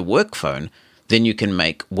and a work phone, then you can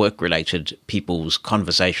make work-related people's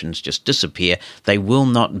conversations just disappear. They will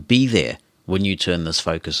not be there when you turn this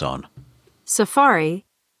focus on. Safari.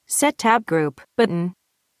 Set tab group button.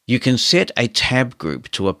 You can set a tab group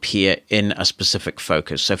to appear in a specific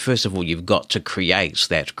focus. So first of all, you've got to create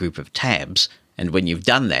that group of tabs. And when you've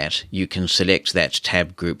done that, you can select that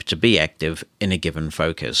tab group to be active in a given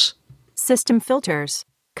focus. System filters.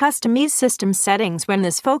 Customize system settings when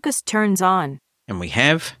this focus turns on. And we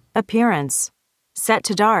have Appearance. Set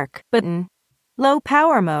to dark button. Low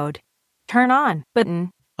power mode. Turn on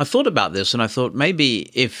button. I thought about this and I thought maybe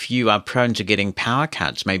if you are prone to getting power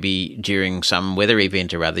cuts, maybe during some weather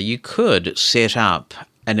event or other, you could set up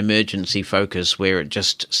an emergency focus where it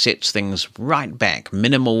just sets things right back.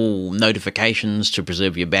 Minimal notifications to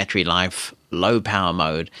preserve your battery life, low power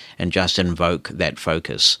mode, and just invoke that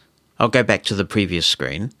focus. I'll go back to the previous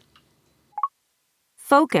screen.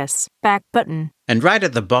 Focus. Back button. And right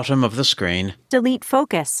at the bottom of the screen, Delete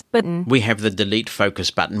focus button. we have the delete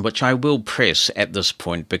focus button, which I will press at this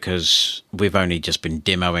point because we've only just been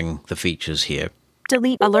demoing the features here.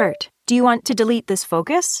 Delete alert. Do you want to delete this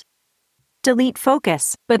focus? Delete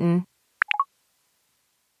focus button.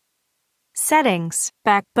 Settings.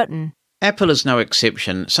 Back button. Apple is no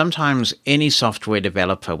exception. Sometimes any software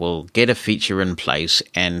developer will get a feature in place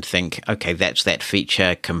and think, okay, that's that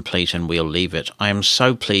feature complete and we'll leave it. I am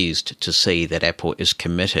so pleased to see that Apple is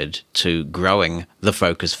committed to growing the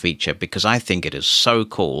focus feature because I think it is so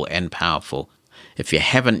cool and powerful. If you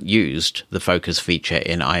haven't used the focus feature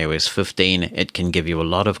in iOS 15, it can give you a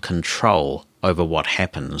lot of control over what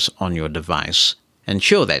happens on your device. And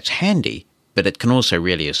sure, that's handy, but it can also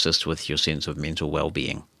really assist with your sense of mental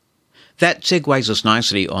well-being. That segues us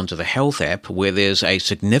nicely onto the Health app, where there's a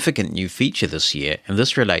significant new feature this year, and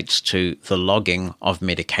this relates to the logging of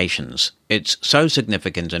medications. It's so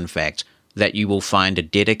significant, in fact, that you will find a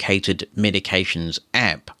dedicated medications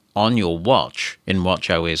app on your watch in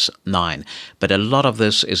watchOS 9. But a lot of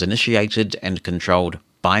this is initiated and controlled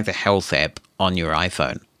by the Health app on your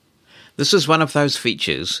iPhone. This is one of those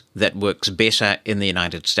features that works better in the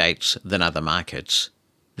United States than other markets.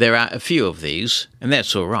 There are a few of these, and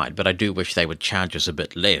that's all right, but I do wish they would charge us a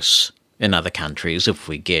bit less in other countries if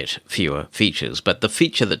we get fewer features. But the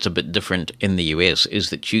feature that's a bit different in the US is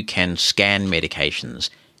that you can scan medications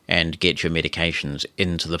and get your medications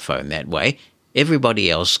into the phone that way. Everybody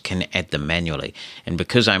else can add them manually. And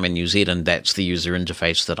because I'm in New Zealand, that's the user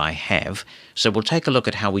interface that I have. So we'll take a look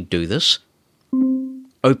at how we do this.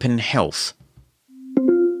 Open Health.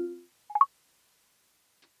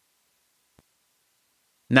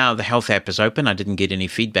 Now the Health app is open. I didn't get any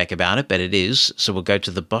feedback about it, but it is. So we'll go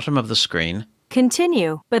to the bottom of the screen.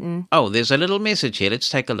 Continue button. Oh, there's a little message here. Let's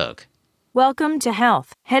take a look. Welcome to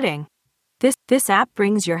Health. Heading. This app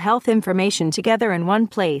brings your health information together in one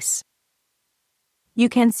place. You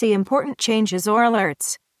can see important changes or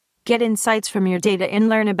alerts. Get insights from your data and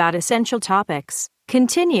learn about essential topics.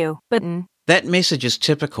 Continue button. That message is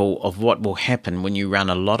typical of what will happen when you run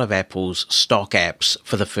a lot of Apple's stock apps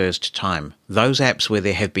for the first time. Those apps where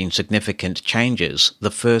there have been significant changes,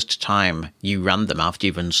 the first time you run them after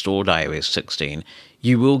you've installed iOS 16,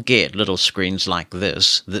 you will get little screens like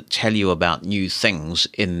this that tell you about new things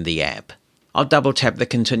in the app. I'll double tap the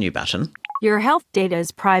continue button. Your health data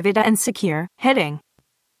is private and secure. Heading.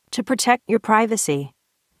 To protect your privacy.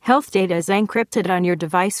 Health data is encrypted on your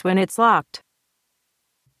device when it's locked.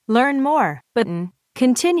 Learn more button.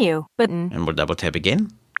 Continue button. And we'll double tap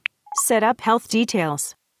again. Set up health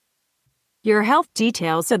details. Your health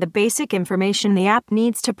details are the basic information the app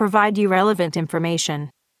needs to provide you relevant information.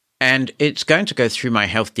 And it's going to go through my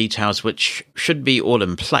health details, which should be all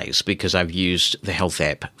in place because I've used the Health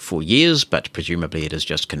app for years, but presumably it is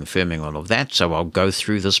just confirming all of that. So I'll go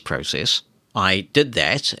through this process. I did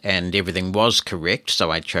that and everything was correct.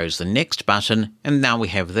 So I chose the next button and now we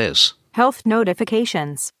have this. Health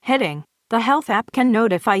notifications. Heading. The Health app can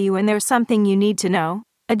notify you when there's something you need to know.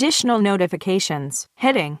 Additional notifications.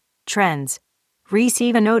 Heading. Trends.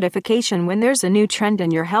 Receive a notification when there's a new trend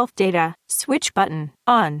in your health data. Switch button.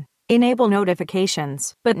 On. Enable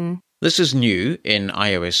notifications button. This is new in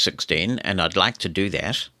iOS 16 and I'd like to do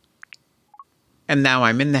that. And now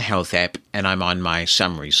I'm in the Health app and I'm on my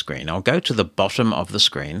summary screen. I'll go to the bottom of the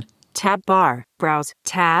screen. Tab bar. Browse.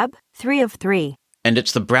 Tab. 3 of 3. And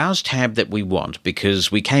it's the Browse tab that we want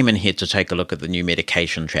because we came in here to take a look at the new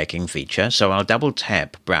medication tracking feature. So I'll double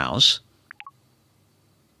tap Browse.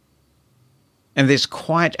 And there's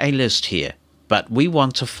quite a list here, but we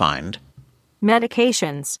want to find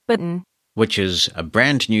Medications button. which is a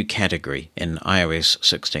brand new category in iOS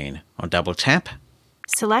 16. I'll double tap.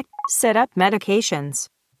 Select Set up medications.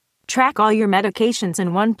 Track all your medications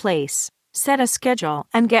in one place. Set a schedule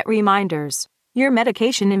and get reminders. Your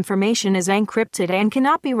medication information is encrypted and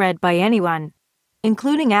cannot be read by anyone,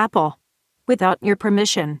 including Apple, without your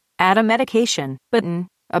permission. Add a medication button.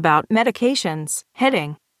 About medications.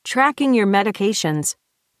 Heading. Tracking your medications.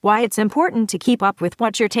 Why it's important to keep up with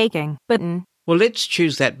what you're taking button. Well, let's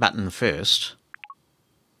choose that button first.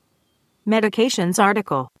 Medications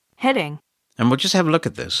article. Heading. And we'll just have a look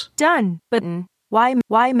at this. Done button.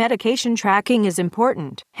 Why medication tracking is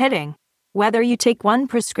important. Heading. Whether you take one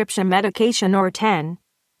prescription medication or 10,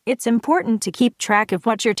 it's important to keep track of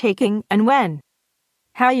what you're taking and when.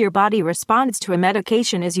 How your body responds to a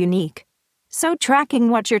medication is unique, so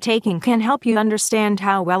tracking what you're taking can help you understand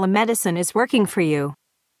how well a medicine is working for you.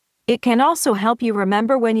 It can also help you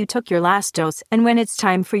remember when you took your last dose and when it's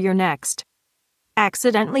time for your next.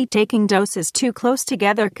 Accidentally taking doses too close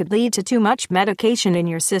together could lead to too much medication in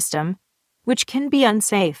your system, which can be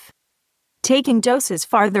unsafe. Taking doses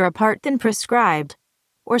farther apart than prescribed,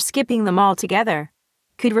 or skipping them altogether,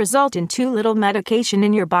 could result in too little medication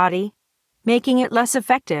in your body, making it less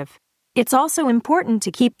effective. It's also important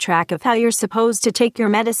to keep track of how you're supposed to take your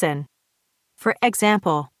medicine. For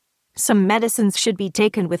example, some medicines should be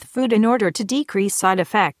taken with food in order to decrease side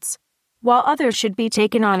effects, while others should be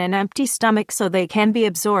taken on an empty stomach so they can be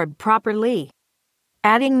absorbed properly.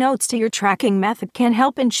 Adding notes to your tracking method can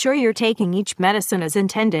help ensure you're taking each medicine as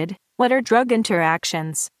intended. What are drug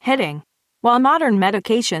interactions? Heading. While modern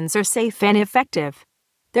medications are safe and effective,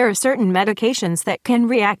 there are certain medications that can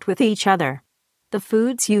react with each other, the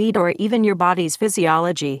foods you eat, or even your body's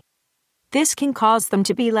physiology. This can cause them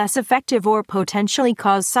to be less effective or potentially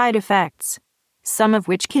cause side effects, some of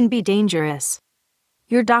which can be dangerous.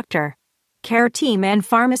 Your doctor, care team, and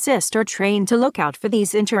pharmacist are trained to look out for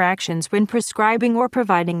these interactions when prescribing or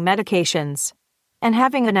providing medications, and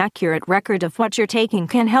having an accurate record of what you're taking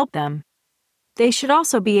can help them. They should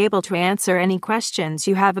also be able to answer any questions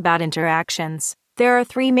you have about interactions. There are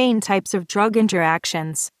 3 main types of drug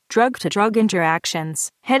interactions. Drug-to-drug interactions.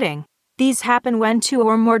 Heading. These happen when 2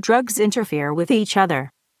 or more drugs interfere with each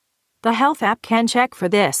other. The health app can check for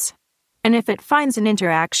this, and if it finds an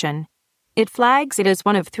interaction, it flags it as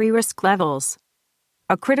one of 3 risk levels.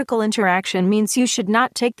 A critical interaction means you should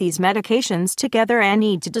not take these medications together and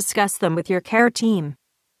need to discuss them with your care team.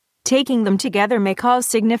 Taking them together may cause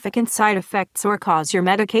significant side effects or cause your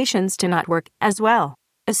medications to not work as well.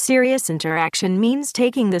 A serious interaction means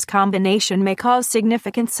taking this combination may cause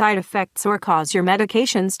significant side effects or cause your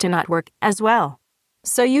medications to not work as well.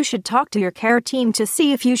 So you should talk to your care team to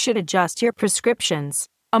see if you should adjust your prescriptions.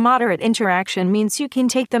 A moderate interaction means you can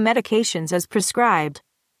take the medications as prescribed,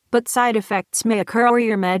 but side effects may occur or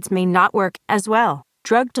your meds may not work as well.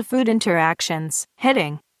 Drug-to-food interactions.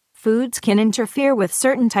 Heading. Foods can interfere with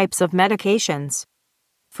certain types of medications.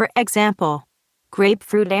 For example,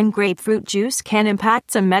 grapefruit and grapefruit juice can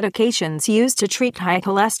impact some medications used to treat high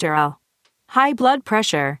cholesterol, high blood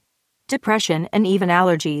pressure, depression, and even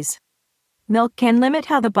allergies. Milk can limit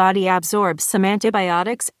how the body absorbs some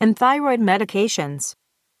antibiotics and thyroid medications.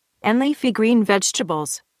 And leafy green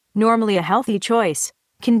vegetables, normally a healthy choice,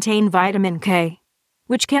 contain vitamin K,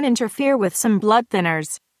 which can interfere with some blood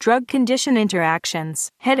thinners. Drug condition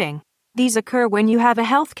interactions. Heading. These occur when you have a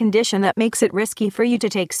health condition that makes it risky for you to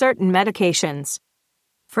take certain medications.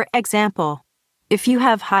 For example, if you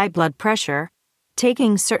have high blood pressure,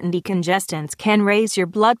 taking certain decongestants can raise your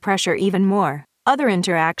blood pressure even more. Other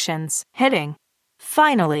interactions. Heading.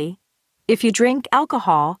 Finally, if you drink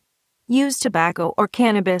alcohol, use tobacco or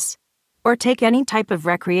cannabis, or take any type of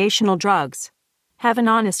recreational drugs, have an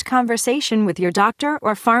honest conversation with your doctor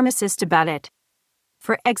or pharmacist about it.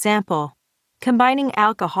 For example, combining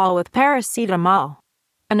alcohol with paracetamol,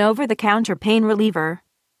 an over-the-counter pain reliever,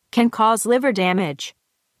 can cause liver damage,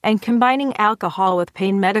 and combining alcohol with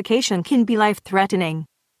pain medication can be life-threatening.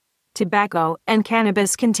 Tobacco and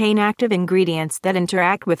cannabis contain active ingredients that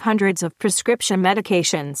interact with hundreds of prescription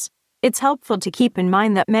medications. It's helpful to keep in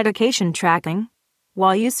mind that medication tracking,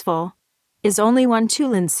 while useful, is only one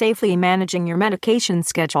tool in safely managing your medication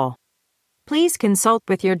schedule. Please consult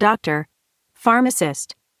with your doctor,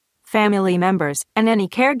 pharmacist, family members, and any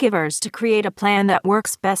caregivers to create a plan that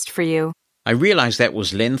works best for you. I realize that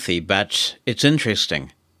was lengthy, but it's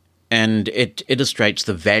interesting, and it illustrates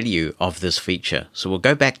the value of this feature. So we'll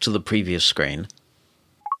go back to the previous screen.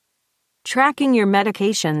 Tracking your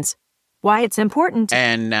medications. Why it's important.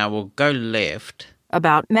 And now we'll go left.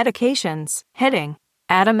 About medications. Heading.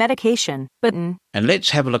 Add a medication button. And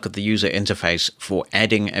let's have a look at the user interface for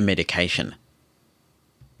adding a medication.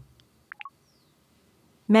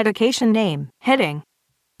 Medication name. Heading.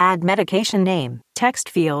 Add medication name. Text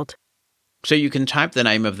field. So you can type the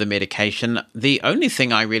name of the medication. The only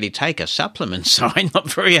thing I really take are supplements, so I'm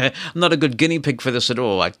not a good guinea pig for this at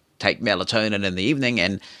all. I take melatonin in the evening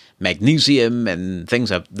and magnesium and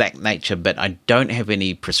things of that nature, but I don't have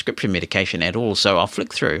any prescription medication at all, so I'll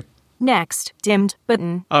flick through. Next. Dimmed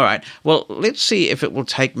button. All right, well, let's see if it will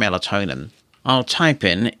take melatonin. I'll type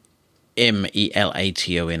in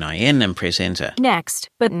melatonin and press enter. Next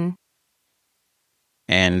button.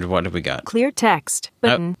 And what have we got? Clear text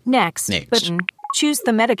button. Next button. Choose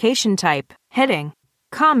the medication type. Heading.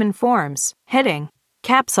 Common forms. Heading.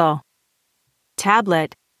 Capsule.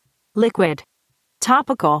 Tablet. Liquid.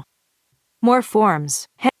 Topical. More forms.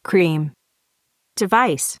 Head cream.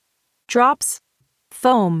 Device. Drops.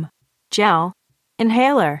 Foam. Gel.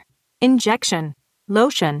 Inhaler. Injection.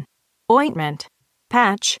 Lotion. Ointment.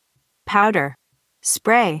 Patch. Powder.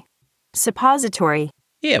 Spray. Suppository.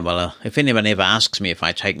 Yeah, well, if anyone ever asks me if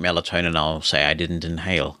I take melatonin, I'll say I didn't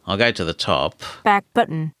inhale. I'll go to the top. Back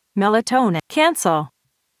button. Melatonin. Cancel.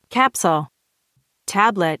 Capsule.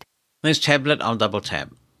 Tablet. There's tablet, I'll double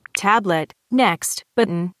tap. Tablet. Next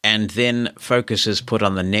button. And then focus is put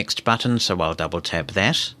on the next button, so I'll double tap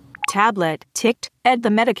that. Tablet. Ticked. Add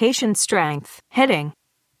the medication strength. Heading.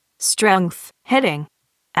 Strength. Heading.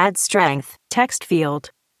 Add strength. Text field.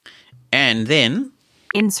 And then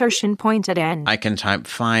Insertion point at end. I can type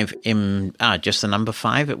 5M, just the number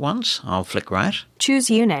 5 at once. I'll flick right. Choose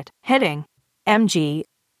unit. Heading. MG.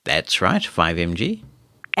 That's right, 5mg.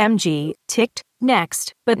 MG. Ticked.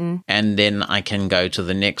 Next button. And then I can go to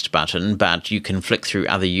the next button, but you can flick through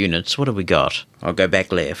other units. What have we got? I'll go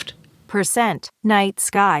back left. Percent. Night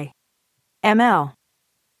sky. ML.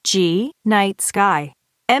 G. Night sky.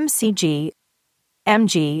 MCG.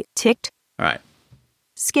 MG. Ticked. All right,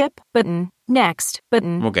 Skip button. Next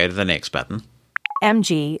button. we'll go to the next button.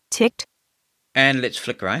 MG. Ticked. And let's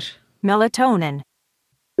flick right. Melatonin.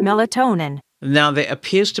 Melatonin. Now, there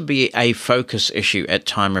appears to be a focus issue at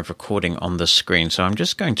time of recording on the screen, so I'm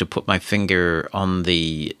just going to put my finger on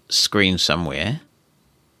the screen somewhere.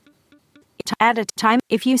 Add a time.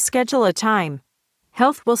 If you schedule a time,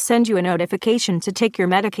 Health will send you a notification to take your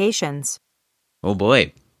medications. Oh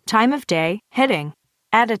boy. Time of day. Heading.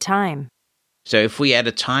 Add a time. So if we add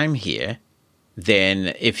a time here,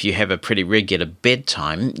 then if you have a pretty regular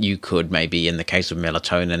bedtime, you could maybe, in the case of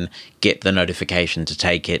melatonin, get the notification to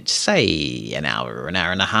take it, say, an hour or an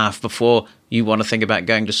hour and a half before you want to think about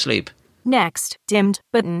going to sleep. Next. Dimmed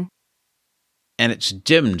button. And it's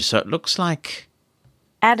dimmed, so it looks like...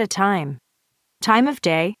 Add a time. Time of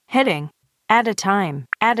day. Heading. Add a time.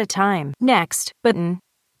 Add a time. Next button.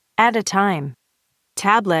 Add a time.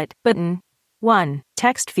 Tablet button. 1.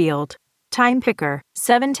 Text field. Time picker.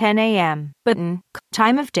 7:10 a.m. button.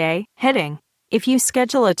 Time of day. Heading. If you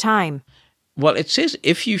schedule a time. Well, it says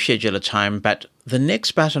if you schedule a time, but the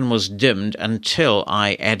next button was dimmed until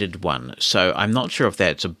I added one. So I'm not sure if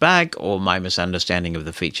that's a bug or my misunderstanding of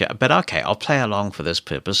the feature. But okay, I'll play along for this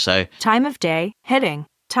purpose. So Time of day. Heading.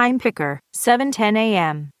 Time picker. 7:10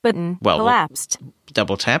 a.m. button. Well, Collapsed.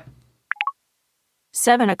 double tap,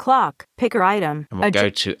 7 o'clock. Picker item. and we'll go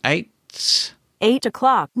to 8. 8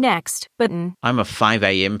 o'clock. Next button. I'm a 5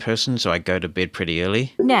 a.m. person, so I go to bed pretty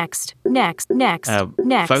early. Next. Next. Next.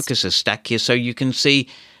 Next. Focus is stuck here, so you can see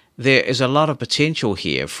there is a lot of potential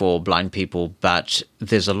here for blind people, but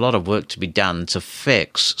there's a lot of work to be done to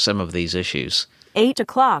fix some of these issues. 8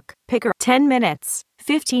 o'clock. Picker. 10 minutes.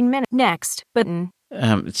 15 minutes. Next button.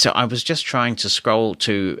 So I was just trying to scroll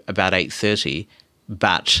to about 8:30,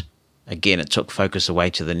 but again, it took focus away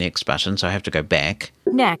to the next button, so I have to go back.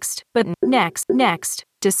 Next button. Next. Next.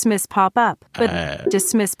 Dismiss pop up. Button.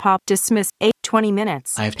 Dismiss pop. Dismiss. 20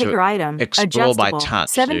 minutes. I have to Picker item. explore by Adjustable.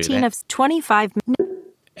 touch to do 17 that. of 25.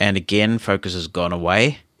 And again, focus has gone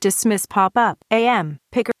away. Dismiss pop up. AM.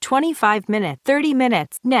 Picker. 25 minutes. 30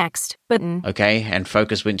 minutes. Next button. Okay, and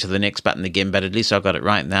focus went to the next button again, but at least I got it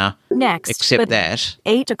right now. Next. Except button. that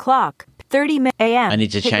 8 o'clock. 30 minutes. AM. I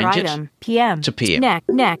need to Picker change it item. PM. to PM.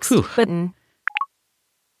 Next Whew. button.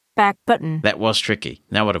 Back button. that was tricky.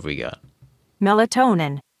 Now what have we got?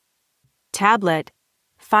 Melatonin. Tablet.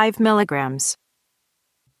 5 milligrams.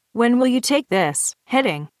 When will you take this?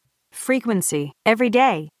 Heading. Frequency. Every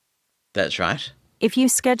day. That's right. If you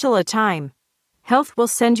schedule a time, Health will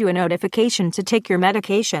send you a notification to take your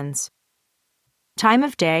medications. Time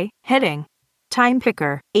of day. Heading. Time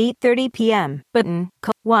picker. 8:30 p.m. Button.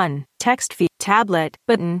 1. Text feed. Tablet.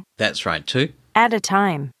 Button. That's right too. Add a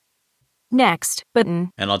time. Next.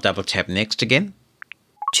 Button. And I'll double tap next again.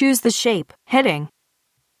 Choose the shape. Heading.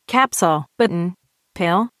 Capsule. Button.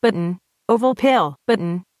 Pill. Button. Oval pill.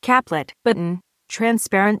 Button. Caplet. Button.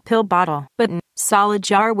 Transparent pill bottle, button. Solid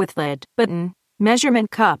jar with lid, button.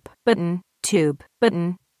 Measurement cup, button. Tube,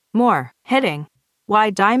 button. More, heading.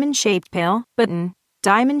 Wide diamond-shaped pail, button.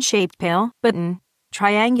 Diamond-shaped pail, button.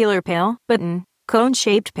 Triangular pail, button.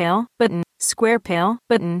 Cone-shaped pail, button. Square pail,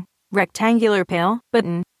 button. Rectangular pail,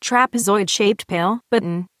 button. Trapezoid-shaped pail,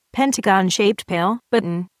 button. Pentagon-shaped pail,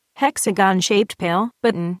 button. Hexagon-shaped pail,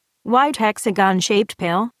 button. Wide hexagon-shaped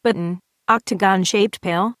pail, button. Octagon-shaped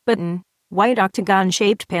pail, button. White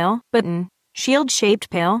octagon-shaped pail, button. Shield-shaped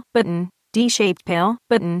pail, button. D-shaped pail,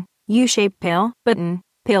 button. U-shaped pail, button.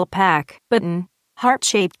 Pail pack, button.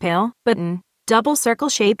 Heart-shaped pail, button. Double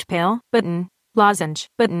circle-shaped pail, button. Lozenge,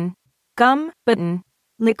 button. Gum, button.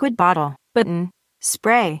 Liquid bottle, button.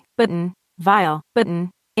 Spray, button. Vial,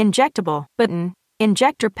 button. Injectable, button.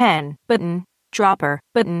 Injector pen, button. Dropper,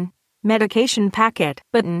 button. Medication packet,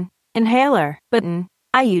 button. Inhaler, button.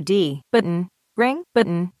 IUD, button. Ring,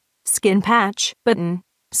 button. Skin patch, button.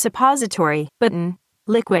 Suppository, button.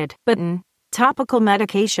 Liquid, button. Topical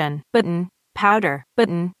medication, button. Powder,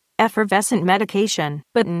 button. Effervescent medication,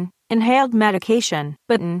 button. Inhaled medication,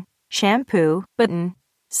 button. Shampoo, button.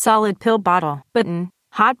 Solid pill bottle, button.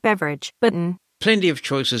 Hot beverage, button. Plenty of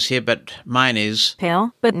choices here, but mine is...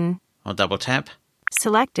 Pill, button. I'll double tap.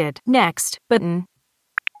 Selected. Next, button.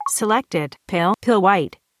 Selected. Pill, pill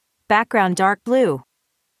white. Background dark blue.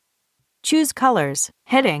 Choose colors,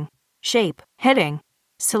 heading. Shape, heading.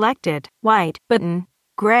 Selected. White, button.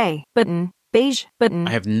 Gray, button. Beige, button.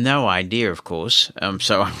 I have no idea, of course,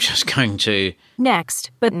 so I'm just going to...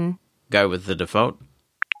 Next, button. Go with the default.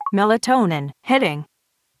 Melatonin, heading.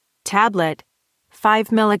 Tablet,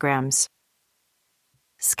 5 milligrams.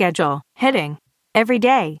 Schedule, heading. Every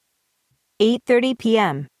day. 8:30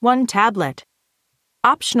 p.m., 1 tablet.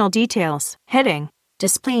 Optional details, heading.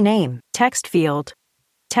 Display name, text field.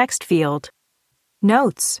 Text field.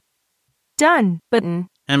 Notes. Done, button.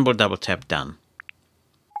 And we'll double tap done.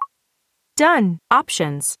 Done.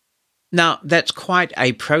 Options. Now, that's quite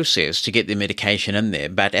a process to get the medication in there,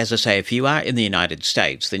 but as I say, if you are in the United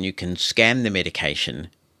States, then you can scan the medication,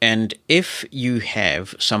 and if you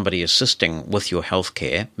have somebody assisting with your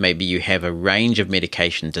healthcare, maybe you have a range of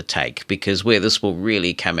medication to take, because where this will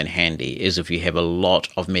really come in handy is if you have a lot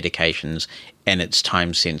of medications and it's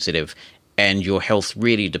time sensitive and your health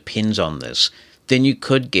really depends on this, then you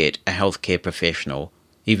could get a healthcare professional,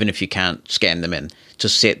 even if you can't scan them in, to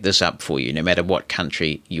set this up for you, no matter what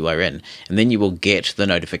country you are in. And then you will get the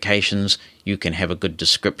notifications. You can have a good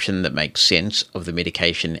description that makes sense of the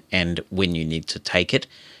medication and when you need to take it.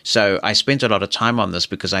 So I spent a lot of time on this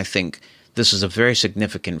because I think this is a very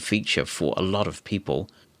significant feature for a lot of people.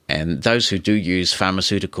 And those who do use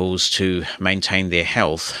pharmaceuticals to maintain their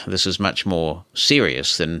health, this is much more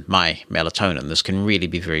serious than my melatonin. This can really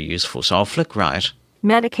be very useful. So I'll flick right.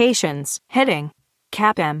 Medications, heading.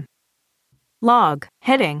 CAPM. Log,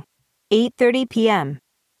 heading. 8:30 p.m.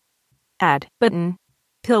 Add, button.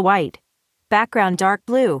 Pill white. Background dark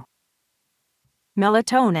blue.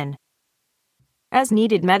 Melatonin. As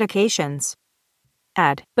needed medications.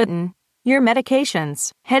 Add, button. Your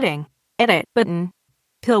medications, heading. Edit, button.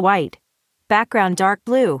 Pill white. Background dark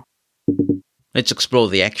blue. Let's explore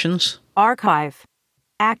the actions. Archive.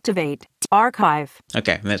 Activate. Archive.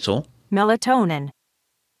 Okay, that's all. Melatonin.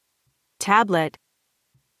 Tablet.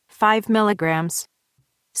 5 milligrams.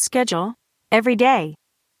 Schedule. Every day.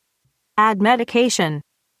 Add medication.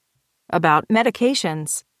 About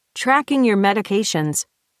medications. Tracking your medications.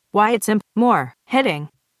 Why it's more. Heading.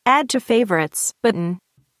 Add to favorites. Button.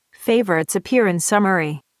 Favorites appear in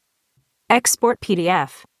summary. Export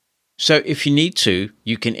PDF. So if you need to,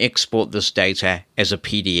 you can export this data as a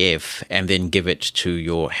PDF and then give it to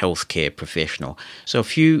your healthcare professional. So a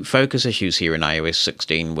few focus issues here in iOS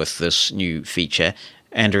 16 with this new feature,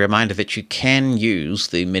 and a reminder that you can use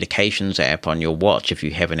the medications app on your watch, if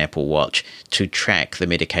you have an Apple Watch, to track the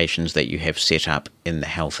medications that you have set up in the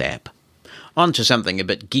Health app. On to something a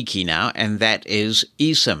bit geeky now, and that is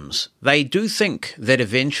eSIMs. They do think that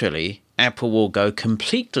eventually Apple will go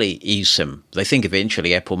completely eSIM. They think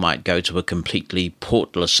eventually Apple might go to a completely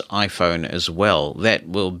portless iPhone as well. That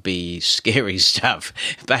will be scary stuff.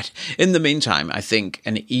 But in the meantime, I think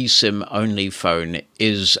an eSIM-only phone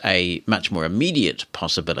is a much more immediate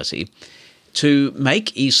possibility. To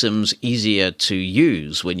make eSIMs easier to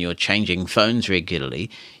use when you're changing phones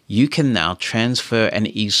regularly, you can now transfer an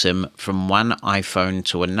eSIM from one iPhone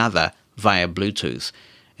to another via Bluetooth.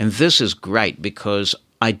 And this is great because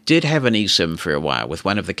I did have an eSIM for a while with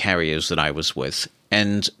one of the carriers that I was with,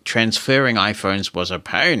 and transferring iPhones was a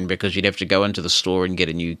pain because you'd have to go into the store and get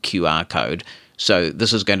a new QR code. So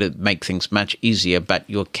this is going to make things much easier, but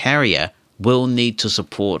your carrier will need to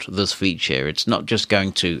support this feature. It's not just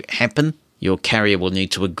going to happen. Your carrier will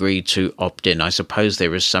need to agree to opt in. I suppose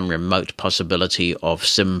there is some remote possibility of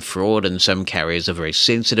SIM fraud, and some carriers are very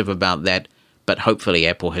sensitive about that, but hopefully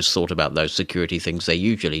Apple has thought about those security things they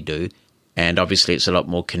usually do. And obviously it's a lot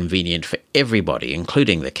more convenient for everybody,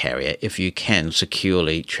 including the carrier, if you can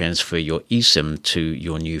securely transfer your eSIM to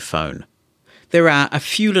your new phone. There are a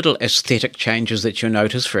few little aesthetic changes that you'll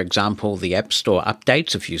notice. For example, the App Store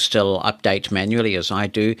updates, if you still update manually as I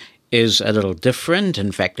do, is a little different.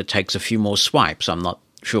 In fact, it takes a few more swipes. I'm not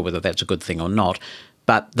sure whether that's a good thing or not.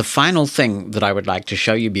 But the final thing that I would like to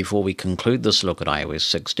show you before we conclude this look at iOS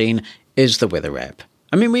 16 is the Weather app.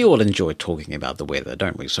 I mean, we all enjoy talking about the weather,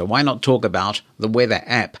 don't we? So why not talk about the Weather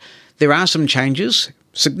app? There are some changes,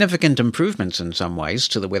 significant improvements in some ways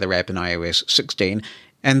to the Weather app in iOS 16,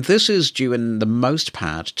 and this is due in the most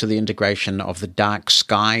part to the integration of the dark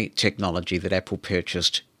sky technology that Apple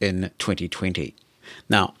purchased in 2020.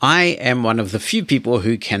 Now, I am one of the few people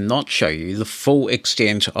who cannot show you the full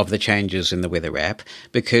extent of the changes in the Weather app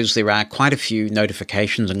because there are quite a few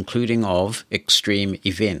notifications, including of extreme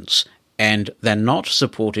events, and they're not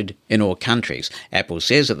supported in all countries. Apple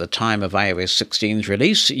says at the time of iOS 16's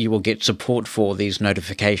release, you will get support for these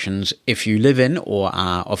notifications if you live in or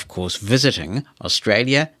are, of course, visiting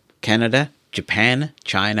Australia, Canada, Japan,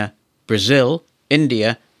 China, Brazil,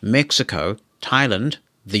 India, Mexico, Thailand,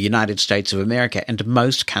 the United States of America, and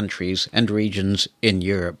most countries and regions in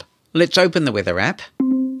Europe. Let's open the Weather app.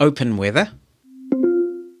 Open Weather.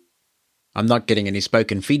 I'm not getting any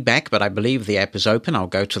spoken feedback, but I believe the app is open. I'll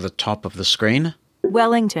go to the top of the screen.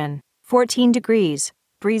 Wellington, 14 degrees,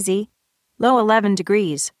 breezy, low 11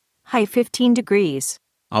 degrees, high 15 degrees.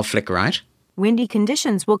 I'll flick right. Windy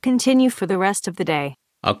conditions will continue for the rest of the day.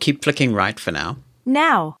 I'll keep flicking right for now.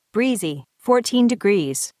 Now, breezy, 14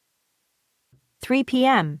 degrees. 3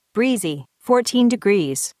 p.m., breezy, 14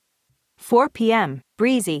 degrees. 4 p.m.,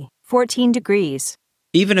 breezy, 14 degrees.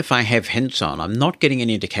 Even if I have hints on, I'm not getting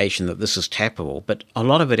any indication that this is tappable, but a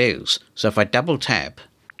lot of it is. So if I double tap...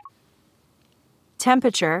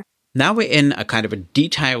 Temperature. Now we're in a kind of a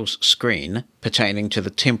details screen pertaining to the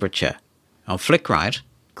temperature. I'll flick right.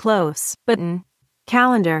 Close button.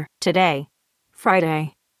 Calendar. Today.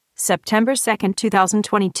 Friday. September 2nd,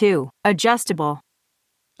 2022. Adjustable.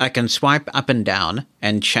 I can swipe up and down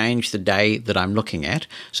and change the day that I'm looking at.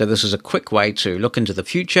 So this is a quick way to look into the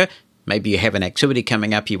future. Maybe you have an activity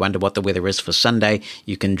coming up, you wonder what the weather is for Sunday,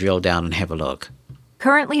 you can drill down and have a look.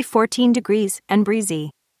 Currently 14 degrees and breezy.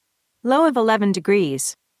 Low of 11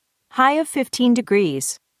 degrees. High of 15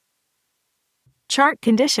 degrees. Chart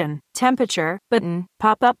condition, temperature, button,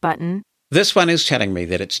 pop-up button. This one is telling me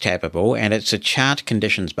that it's tappable, and it's a chart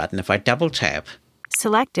conditions button. If I double tap...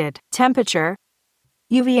 Selected, temperature.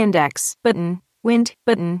 UV index, button, wind,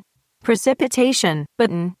 button. Precipitation,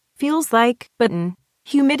 button, feels like, button.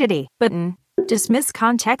 Humidity, button. Dismiss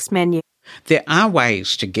context menu. There are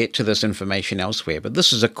ways to get to this information elsewhere, but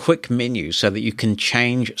this is a quick menu so that you can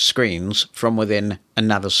change screens from within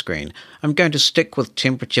another screen. I'm going to stick with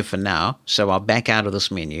temperature for now, so I'll back out of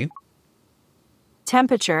this menu.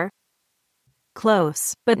 Temperature.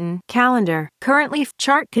 Close, button, calendar. Currently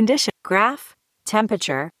chart condition. Graph.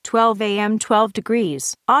 Temperature, 12 a.m. 12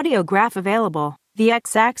 degrees. Audio graph available. The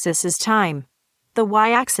x-axis is time. The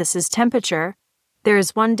y-axis is temperature. There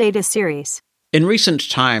is one data series. In recent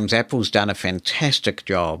times, Apple's done a fantastic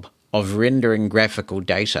job of rendering graphical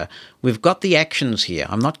data. We've got the actions here.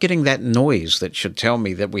 I'm not getting that noise that should tell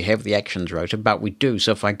me that we have the actions rotor, but we do.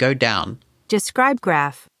 So if I go down... Describe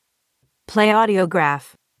graph. Play audio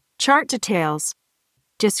graph. Chart details.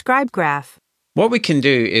 Describe graph. What we can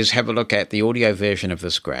do is have a look at the audio version of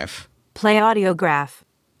this graph. Play audio graph.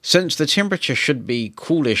 Since the temperature should be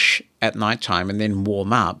coolish at nighttime and then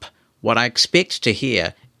warm up, what I expect to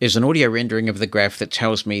hear is an audio rendering of the graph that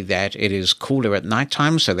tells me that it is cooler at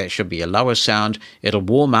nighttime, so that should be a lower sound. It'll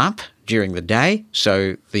warm up during the day,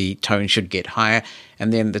 so the tone should get higher,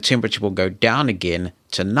 and then the temperature will go down again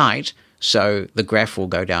tonight, so the graph will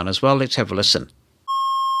go down as well. Let's have a listen.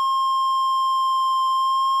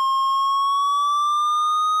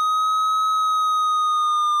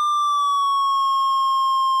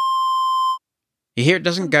 You hear it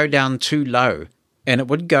doesn't go down too low. And it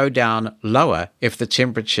would go down lower if the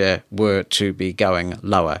temperature were to be going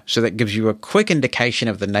lower. So that gives you a quick indication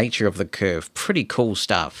of the nature of the curve. Pretty cool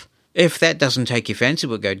stuff. If that doesn't take your fancy,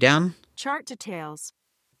 we'll go down. Chart details.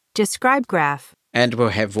 Describe graph. And we'll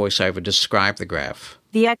have VoiceOver describe the graph.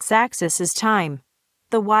 The x-axis is time.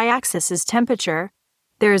 The y-axis is temperature.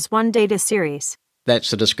 There is one data series.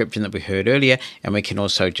 That's the description that we heard earlier. And we can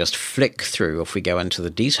also just flick through if we go into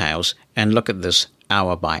the details and look at this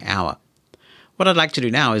hour by hour. What I'd like to do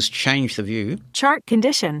now is change the view. Chart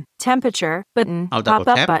condition. Temperature. Button. I'll double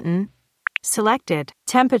Pop-up tap. button. Selected.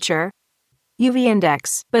 Temperature. UV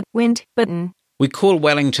index. But wind. Button. We call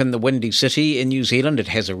Wellington the Windy City in New Zealand. It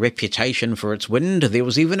has a reputation for its wind. There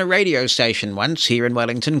was even a radio station once here in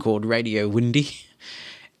Wellington called Radio Windy.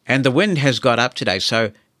 And the wind has got up today.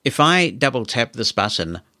 So if I double tap this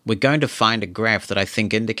button, we're going to find a graph that I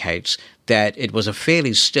think indicates that it was a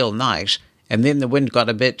fairly still night and then the wind got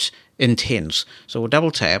a bit intense. So we'll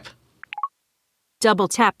double tap. Double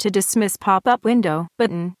tap to dismiss pop-up window.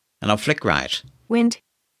 Button. And I'll flick right. Wind.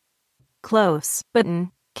 Close.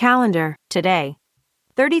 Button. Calendar. Today.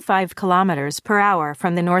 35 kilometers per hour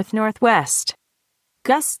from the north-northwest.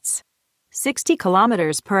 Gusts. 60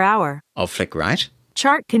 kilometers per hour. I'll flick right.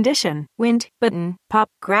 Chart condition. Wind. Button. Pop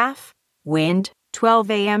graph. Wind.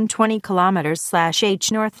 12 a.m. 20 kilometers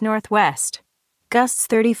 /H north-northwest. Gusts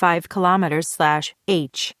 35 kilometers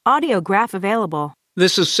 /H. Audio graph available.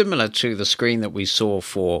 This is similar to the screen that we saw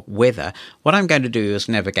for weather. What I'm going to do is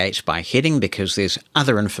navigate by heading because there's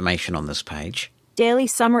other information on this page. Daily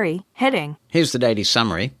summary. Heading. Here's the daily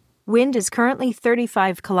summary. Wind is currently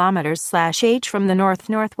 35 kilometers /H from the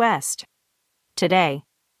north-northwest. Today,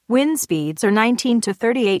 wind speeds are 19 to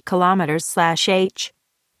 38 kilometers /H,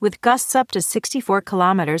 with gusts up to 64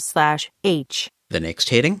 kilometers /H. The next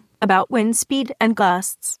heading. About wind speed and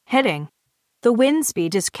gusts. Heading. The wind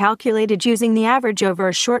speed is calculated using the average over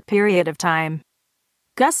a short period of time.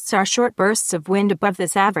 Gusts are short bursts of wind above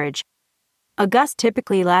this average. A gust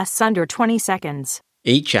typically lasts under 20 seconds.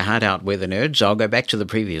 Each a hard out weather nerds. I'll go back to the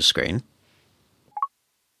previous screen.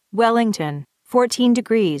 Wellington, 14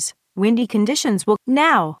 degrees. Windy conditions will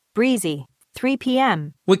now. Breezy, 3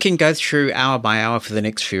 p.m. We can go through hour by hour for the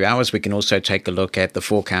next few hours. We can also take a look at the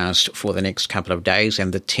forecast for the next couple of days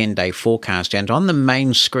and the 10-day forecast. And on the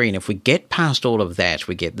main screen, if we get past all of that,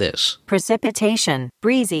 we get this. Precipitation,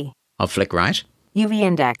 breezy. I'll flick right. UV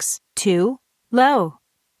index, 2. Low.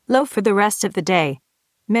 Low for the rest of the day.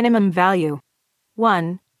 Minimum value,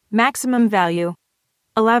 1. Maximum value,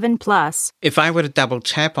 11 plus. If I were to double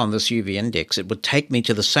tap on this UV index, it would take me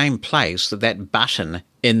to the same place that button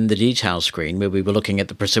in the detail screen where we were looking at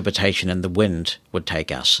the precipitation and the wind would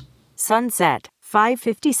take us. Sunset,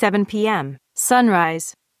 5:57 p.m.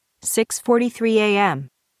 Sunrise, 6:43 a.m.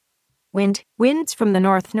 Winds from the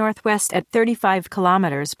north-northwest at 35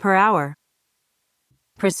 kilometers per hour.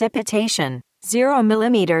 Precipitation, 0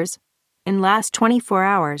 millimeters in last 24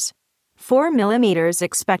 hours. 4 millimeters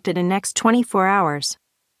expected in next 24 hours.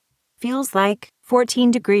 Feels like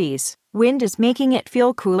 14 degrees. Wind is making it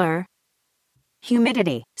feel cooler.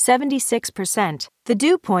 Humidity, 76%. The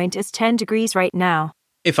dew point is 10 degrees right now.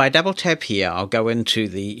 If I double tap here, I'll go into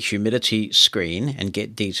the humidity screen and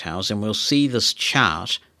get details, and we'll see this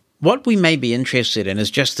chart. What we may be interested in is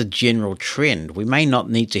just the general trend. We may not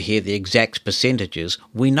need to hear the exact percentages.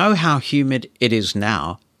 We know how humid it is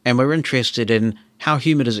now, and we're interested in how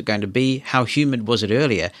humid is it going to be, how humid was it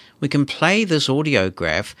earlier. We can play this audio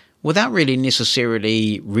graph without really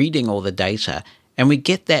necessarily reading all the data, and we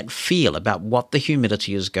get that feel about what the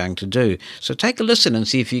humidity is going to do. So take a listen and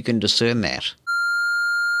see if you can discern that.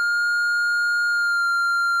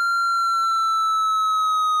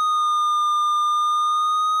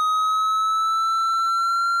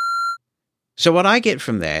 So what I get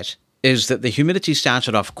from that is that the humidity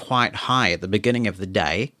started off quite high at the beginning of the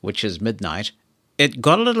day, which is midnight. It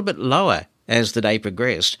got a little bit lower as the day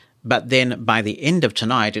progressed, but then by the end of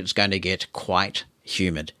tonight, it's going to get quite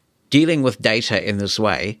humid. Dealing with data in this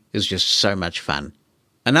way is just so much fun.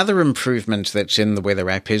 Another improvement that's in the weather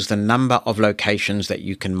app is the number of locations that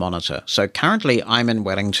you can monitor. So currently I'm in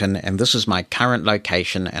Wellington and this is my current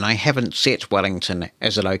location, and I haven't set Wellington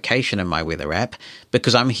as a location in my weather app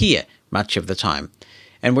because I'm here much of the time.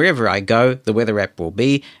 And wherever I go, the weather app will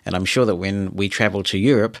be, and I'm sure that when we travel to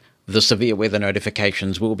Europe, the severe weather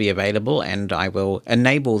notifications will be available and I will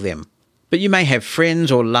enable them. But you may have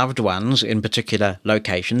friends or loved ones in particular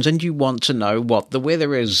locations and you want to know what the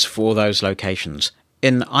weather is for those locations.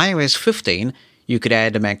 In iOS 15, you could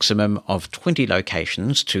add a maximum of 20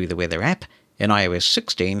 locations to the weather app. In iOS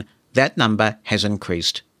 16, that number has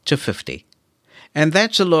increased to 50. And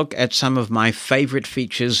that's a look at some of my favorite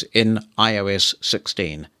features in iOS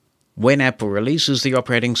 16. When Apple releases the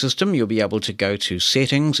operating system, you'll be able to go to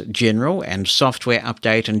Settings, General, and Software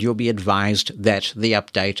Update, and you'll be advised that the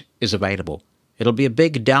update is available. It'll be a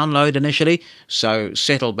big download initially, so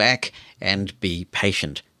settle back and be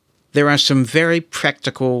patient. There are some very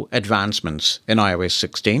practical advancements in iOS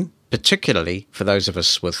 16, particularly for those of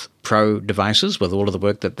us with Pro devices, with all of the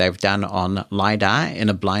work that they've done on LiDAR in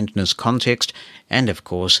a blindness context, and of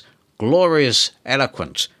course, glorious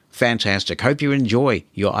eloquence Fantastic. Hope you enjoy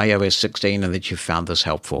your iOS 16 and that you found this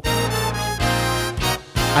helpful.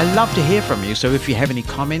 I love to hear from you, so if you have any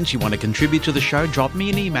comments, you want to contribute to the show, drop me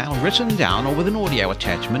an email, written down or with an audio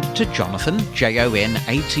attachment, to Jonathan, JONATHAN,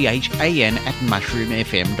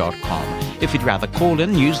 @mushroomfm.com. If you'd rather call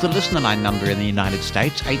in, use the listener line number in the United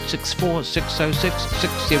States,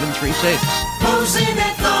 864-606-6736. Mosen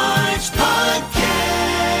at